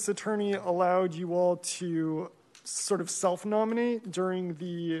previous attorney allowed you all to sort of self-nominate during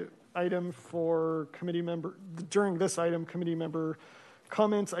the item for committee member, during this item, committee member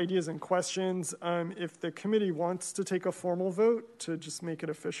comments, ideas, and questions. If the committee wants to take a formal vote to just make it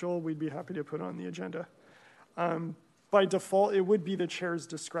official, we'd be happy to put it on the agenda. By default, it would be the chair's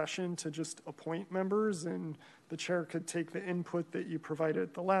discretion to just appoint members, and the chair could take the input that you provided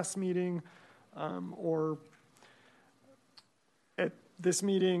at the last meeting, or at this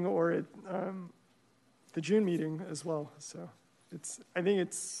meeting, or at the June meeting as well. So I think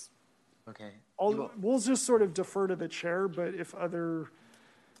it's okay. We'll just sort of defer to the chair, but if other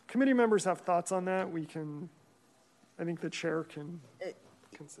committee members have thoughts on that, I think the chair can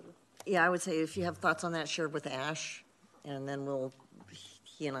consider. Yeah, I would say if you have thoughts on that, share with Ash, and then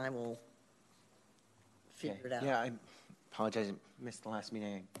he and I will figure it out. Yeah, I apologize. I missed the last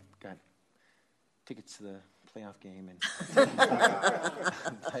meeting. I got tickets to the playoff game, and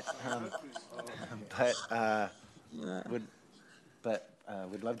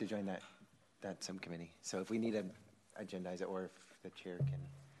would love to join that subcommittee. So if we need to agendize it, or if the chair can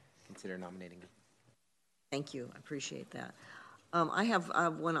consider nominating me. Thank you. I appreciate that. I have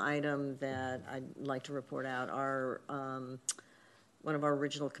one item that I'd like to report out. One of our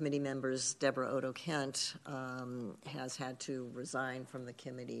original committee members, Deborah Odo Kent, has had to resign from the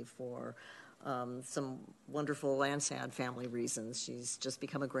committee for some wonderful and sad family reasons. She's just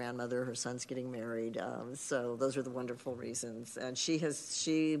become a grandmother. Her son's getting married. So those are the wonderful reasons. And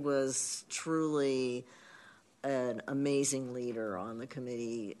she was truly an amazing leader on the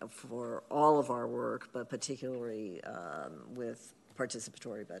committee for all of our work, but particularly with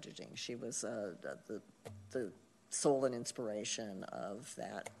participatory budgeting. She was the soul and inspiration of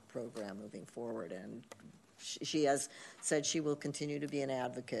that program moving forward, and she has said she will continue to be an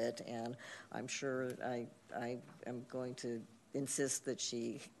advocate, and I'm sure I am going to insist that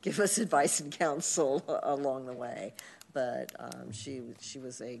she give us advice and counsel along the way. But she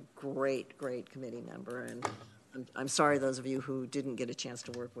was a great committee member, and I'm sorry those of you who didn't get a chance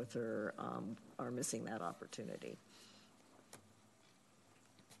to work with her are missing that opportunity.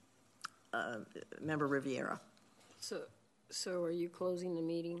 Member Riviera. So are you closing the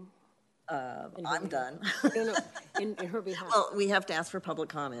meeting? I'm done. No, in her behalf. Well, we have to ask for public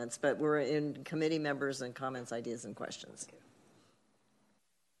comments, but we're in committee members and comments, ideas, and questions.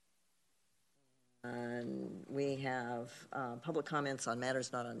 And we have public comments on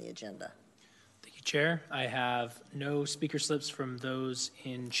matters not on the agenda. Thank you, Chair. I have no speaker slips from those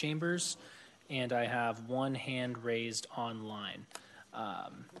in chambers, and I have one hand raised online.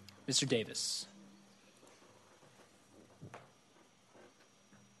 Mr. Davis.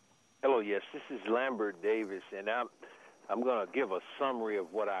 Hello, yes, this is Lambert Davis, and I'm going to give a summary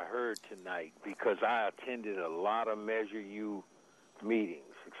of what I heard tonight, because I attended a lot of Measure U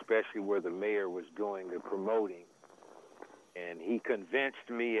meetings, especially where the mayor was doing the promoting, and he convinced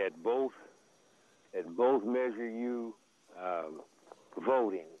me at both Measure U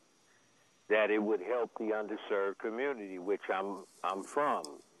voting that it would help the underserved community, which I'm from.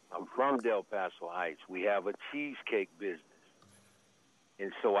 I'm from Del Paso Heights. We have a cheesecake business.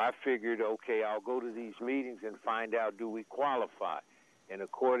 And so I figured, okay, I'll go to these meetings and find out, do we qualify? And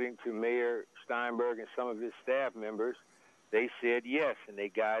according to Mayor Steinberg and some of his staff members, they said yes, and they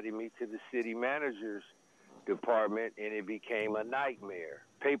guided me to the city manager's department, and it became a nightmare,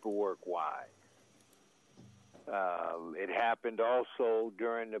 paperwork-wise. It happened also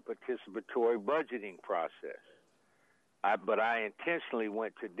during the participatory budgeting process. But I intentionally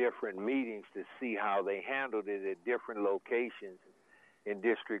went to different meetings to see how they handled it at different locations. In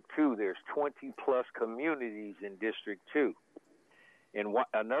District 2, there's 20-plus communities in District 2. And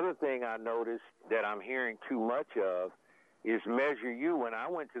another thing I noticed that I'm hearing too much of is Measure U. When I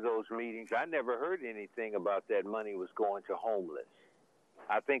went to those meetings, I never heard anything about that money was going to homeless.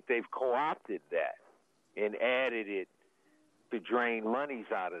 I think they've co-opted that and added it to drain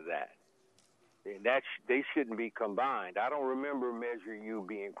monies out of that. And they shouldn't be combined. I don't remember Measure U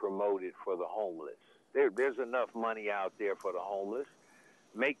being promoted for the homeless. There's enough money out there for the homeless.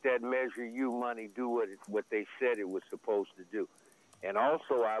 Make that Measure U money do what they said it was supposed to do. And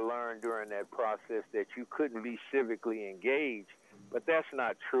also I learned during that process that you couldn't be civically engaged, but that's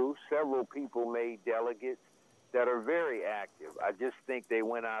not true. Several people made delegates that are very active. I just think they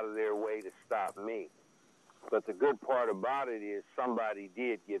went out of their way to stop me. But the good part about it is somebody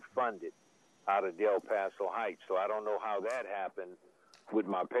did get funded out of Del Paso Heights, so I don't know how that happened with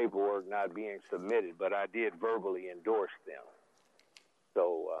my paperwork not being submitted, but I did verbally endorse them.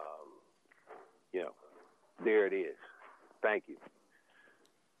 So, there it is. Thank you.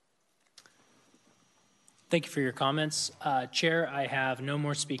 Thank you for your comments. Chair, I have no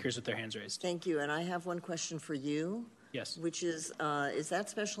more speakers with their hands raised. Thank you. And I have one question for you. Yes. Which is that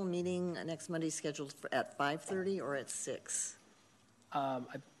special meeting next Monday scheduled at 5:30 or at 6?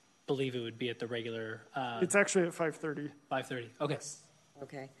 I believe it would be at the regular. It's actually at 5:30. 5:30. Okay.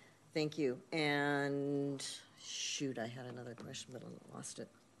 Okay, thank you. And shoot, I had another question, but I lost it.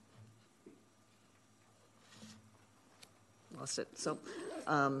 So,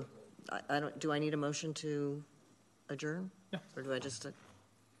 I don't, do I need a motion to adjourn? No. Or do I just,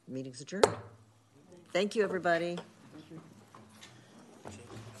 meeting's adjourned? Thank you, everybody.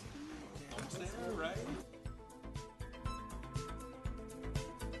 Right?